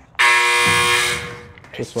finished.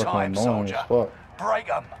 Just fucking annoying as fuck. Break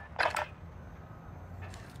them.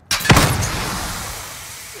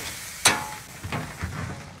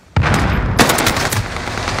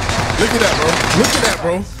 Look at that, bro. Look at that,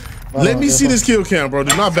 bro. Let me see this kill cam, bro.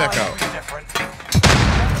 Do not back out.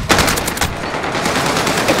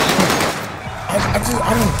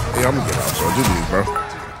 I don't. Hey, I'm gonna get out, bro. Do these, bro.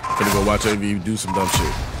 Gonna go watch AV do some dumb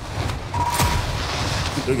shit.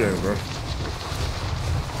 Good game, bro.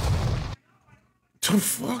 The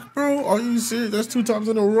fuck, bro? Are you serious? That's 2 times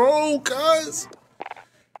in a row, cuz.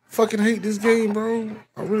 Fucking hate this game, bro.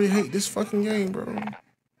 I really hate this fucking game, bro.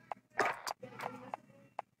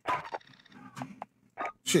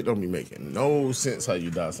 Shit don't be making no sense how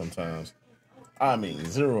you die sometimes. I mean,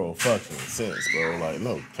 0 fucking sense, bro. Like,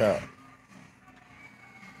 no cap.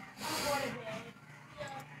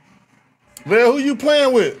 Well, who you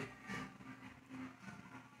playing with?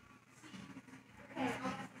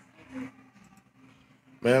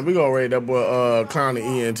 Man, we gonna rate that boy Clown the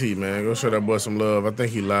ENT, man. Go show that boy some love. I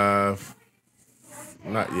think he live.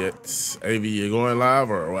 Not yet. AV, you going live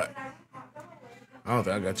or what? I don't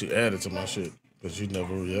think I got you added to my shit. Cause you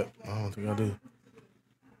never yet. I don't think I do.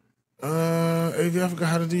 AV, I forgot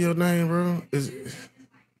how to do your name, bro. Is it,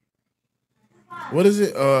 what is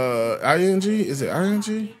it? ING? Is it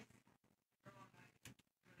ING?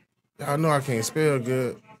 I know I can't spell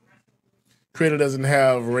good. Creator doesn't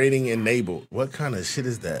have rating enabled. What kind of shit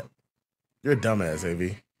is that? You're a dumbass,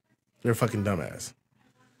 AV. You're a fucking dumbass.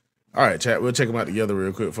 All right, chat. We'll check them out together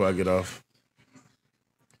real quick before I get off.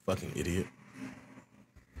 Fucking idiot.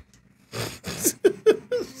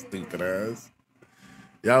 Stupid ass.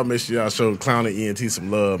 Y'all make sure y'all show Clown and ENT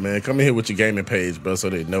some love, man. Come in here with your gaming page, bro, so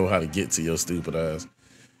they know how to get to your stupid ass.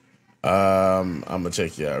 I'm gonna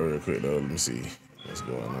check you out real quick though. Let me see what's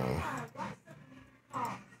going on.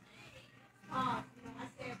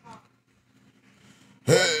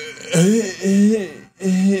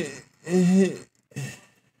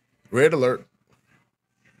 Red alert.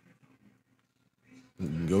 You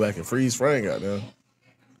can go back and freeze frame out there.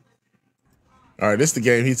 All right, this is the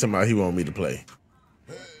game he's talking about he want me to play.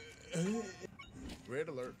 Red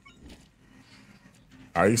alert.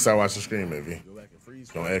 All right, you start watching the screen, maybe.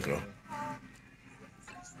 Don't echo.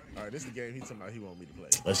 All right, this is the game he's talking about he want me to play.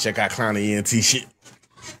 Let's check out Clown and ENT shit.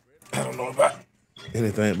 I don't know about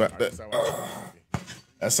anything about that.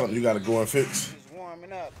 That's something you got to go and fix.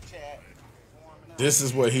 Warming up, chat. This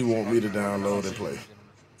is what he want me to download and play.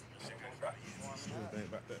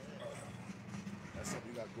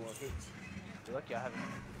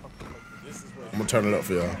 I'm gonna turn it up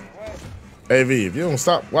for y'all. AV, if you don't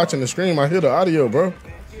stop watching the stream, I hear the audio, bro.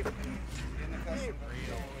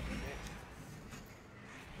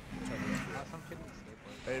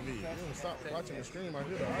 AV, if you don't stop watching the stream, I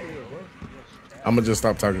hear the audio, bro. I'm gonna just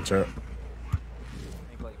stop talking, chat.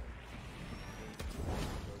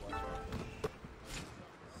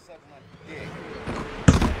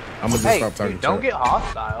 I'm gonna just stop talking. Dude, don't get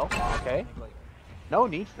hostile, okay? No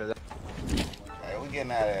need for that. Hey, we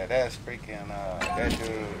getting out of there. That's freaking that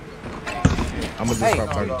dude. I'm gonna just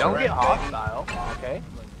stop talking. Don't get hostile, okay?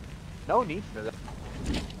 No need for that.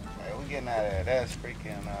 Hey, we getting out of there. That's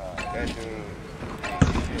freaking that dude.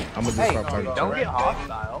 I'm gonna just stop talking. Don't get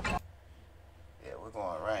hostile. Yeah, we're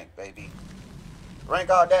going rank, baby.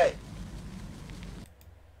 Rank all day.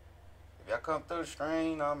 If y'all come through the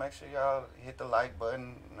stream, make sure y'all hit the like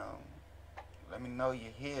button. Let me know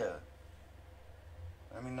you're here.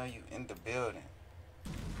 Let me know you in the building.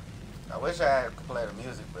 I wish I could play the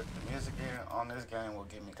music, but the music here on this game will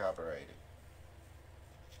get me copyrighted.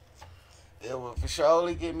 It will for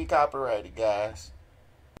surely get me copyrighted, guys.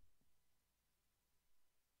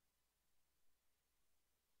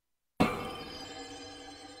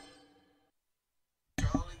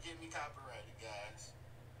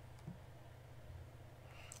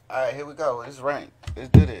 Alright, here we go. It's ranked. Let's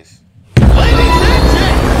do this. Ladies and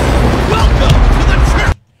gentlemen, welcome to the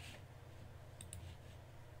church.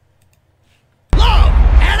 Love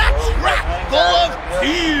and a trap full of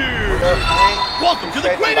tears. Welcome to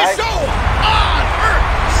the greatest show on earth.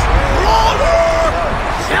 Roller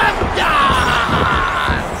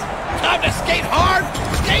Champions. Time to skate hard,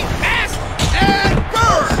 skate fast, and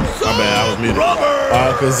burn. My bad, I was muted.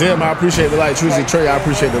 Cause Zim, I appreciate the light. Truzy Trey, I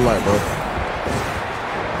appreciate the light, bro.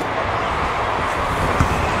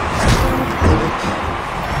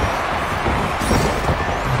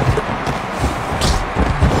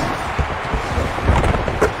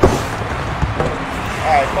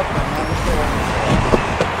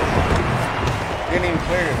 Didn't even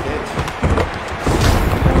clear it, bitch.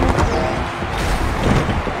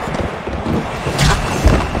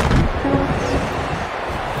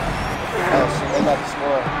 Oh shit, they about to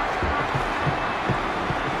score.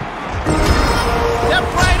 Step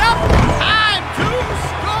right up. Time to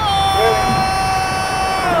score.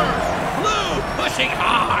 Blue pushing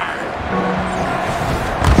hard.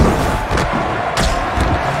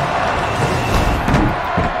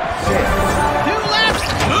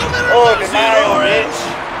 Oh, denial, bitch.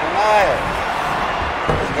 Denial.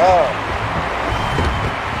 Let's go.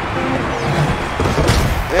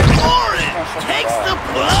 Orange takes the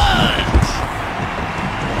plunge.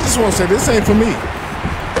 Just want to say, this ain't for me.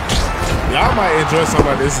 Y'all might enjoy something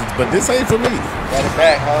like this, but this ain't for me. Got it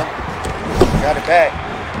back, huh? Got it back.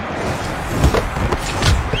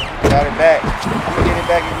 Got it back. I'm gonna get it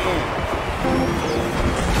back again.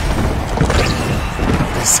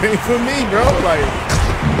 This ain't for me, bro. Like,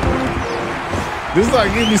 this is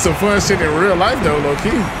like giving me some fun shit in real life, though, low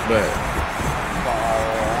key. But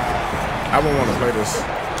I won't want to play this.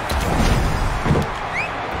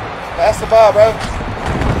 Pass the ball, bro.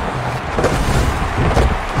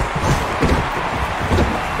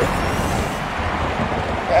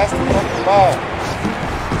 Pass the fucking ball.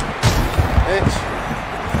 Bitch.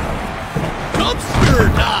 Dumpster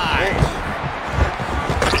dive.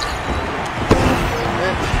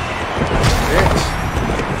 Bitch. Bitch.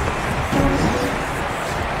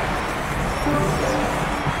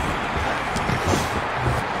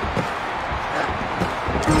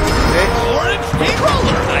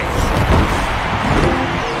 teletype.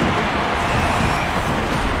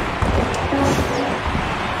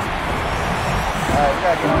 Alright, we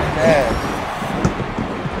gotta get on his ass.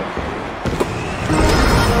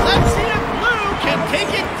 Let's see if Blue can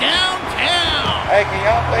take it downtown. Hey, can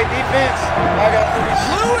y'all play defense? I got 3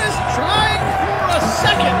 Blue is trying for a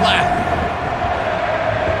second lap.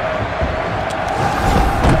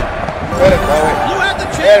 Better throw it. Blue had the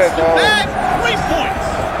chance to bag 3 points.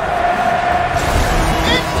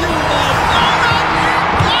 Into the donut it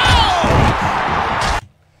goes.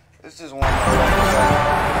 This is one more.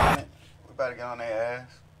 We better get on their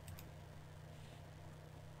ass.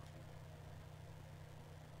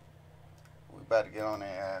 We better get on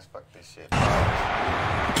their ass. Fuck this shit. 4,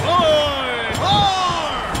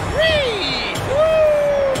 3, 2,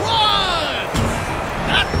 1.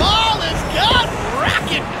 That ball has got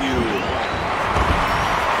rocket fuel.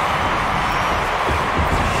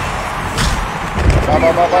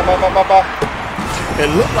 It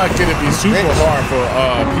looked like it'd be super hard for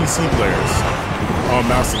PC players on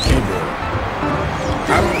mouse and keyboard.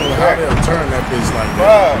 I don't know how they'll turn that bitch like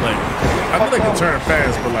that. Like, I know they can turn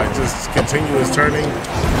fast, but like just continuous turning,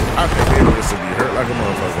 I think they would be hurt like a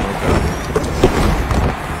motherfucker. Okay.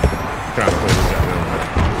 Trying to play this goddamn way.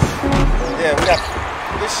 Yeah, we got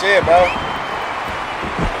this shit, bro.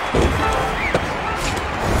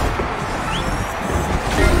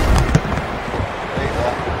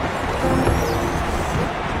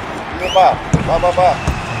 Bop.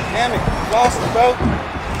 Damn it, lost it, bro.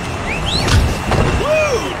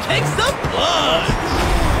 Woo! Takes the blood.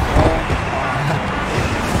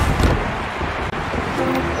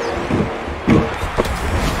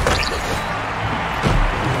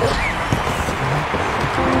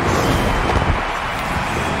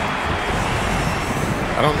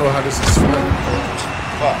 I don't know how this is fun.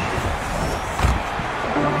 Fuck.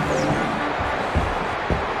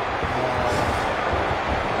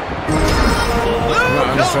 I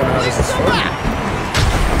understand how this is fun.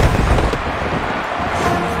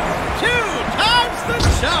 2 times the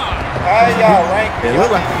charge. How y'all rank? It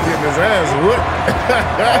looked like he's getting his ass whooped.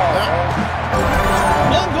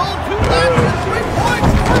 One goal, 2 laps, and 3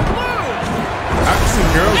 points for Blue. I can see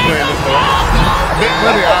girls playing this though. Big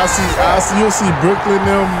money. You'll see Brooklyn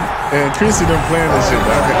them and Chrissy them playing this shit.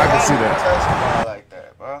 I can see that. Like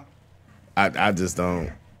that, bro. I just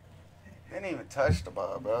don't. They didn't even touch the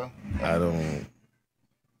ball, bro.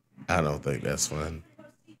 I don't think that's fun.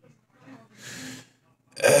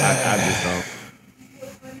 I just don't.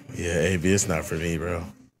 Yeah, AB, it's not for me, bro.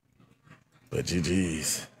 But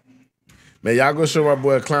GG's. Man, y'all go show my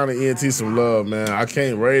boy Clowny ENT some love, man. I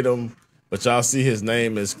can't rate him, but y'all see his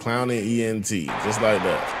name is Clowny ENT. Just like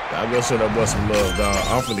that. Y'all go show that boy some love, dog.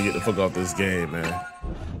 I'm finna get the fuck off this game, man.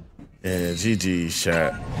 And GG's,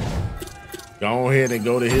 chat. Go ahead and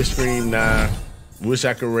go to his stream now. Wish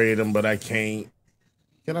I could rate him, but I can't.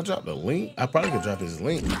 Can I drop the link? I probably could drop his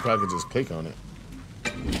link. You probably could just click on it.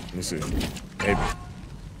 Let me see. Maybe.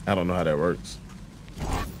 I don't know how that works.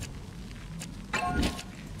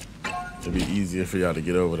 It'd be easier for y'all to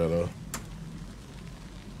get over that,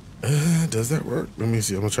 though. Does that work? Let me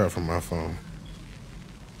see. I'm gonna try it from my phone.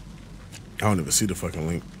 I don't even see the fucking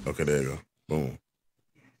link. Okay, there you go. Boom.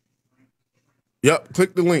 Yep,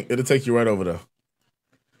 click the link. It'll take you right over there.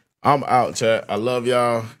 I'm out, chat. I love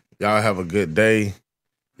y'all. Y'all have a good day.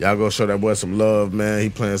 Y'all go show that boy some love, man. He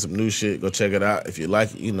playing some new shit. Go check it out. If you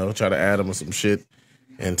like it, you know, try to add him or some shit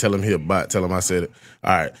and tell him he a bot. Tell him I said it.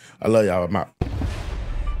 All right. I love y'all. I'm out.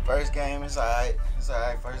 First game is all right. It's all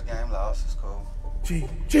right. First game lost. It's cool.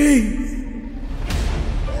 Jeez.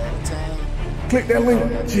 Click that link.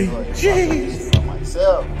 Jeez.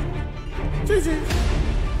 Myself. Jeez.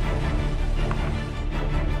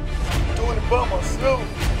 Doing it by myself.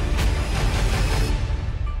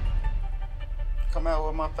 Come out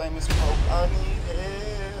with my famous quote. I need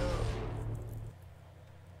help.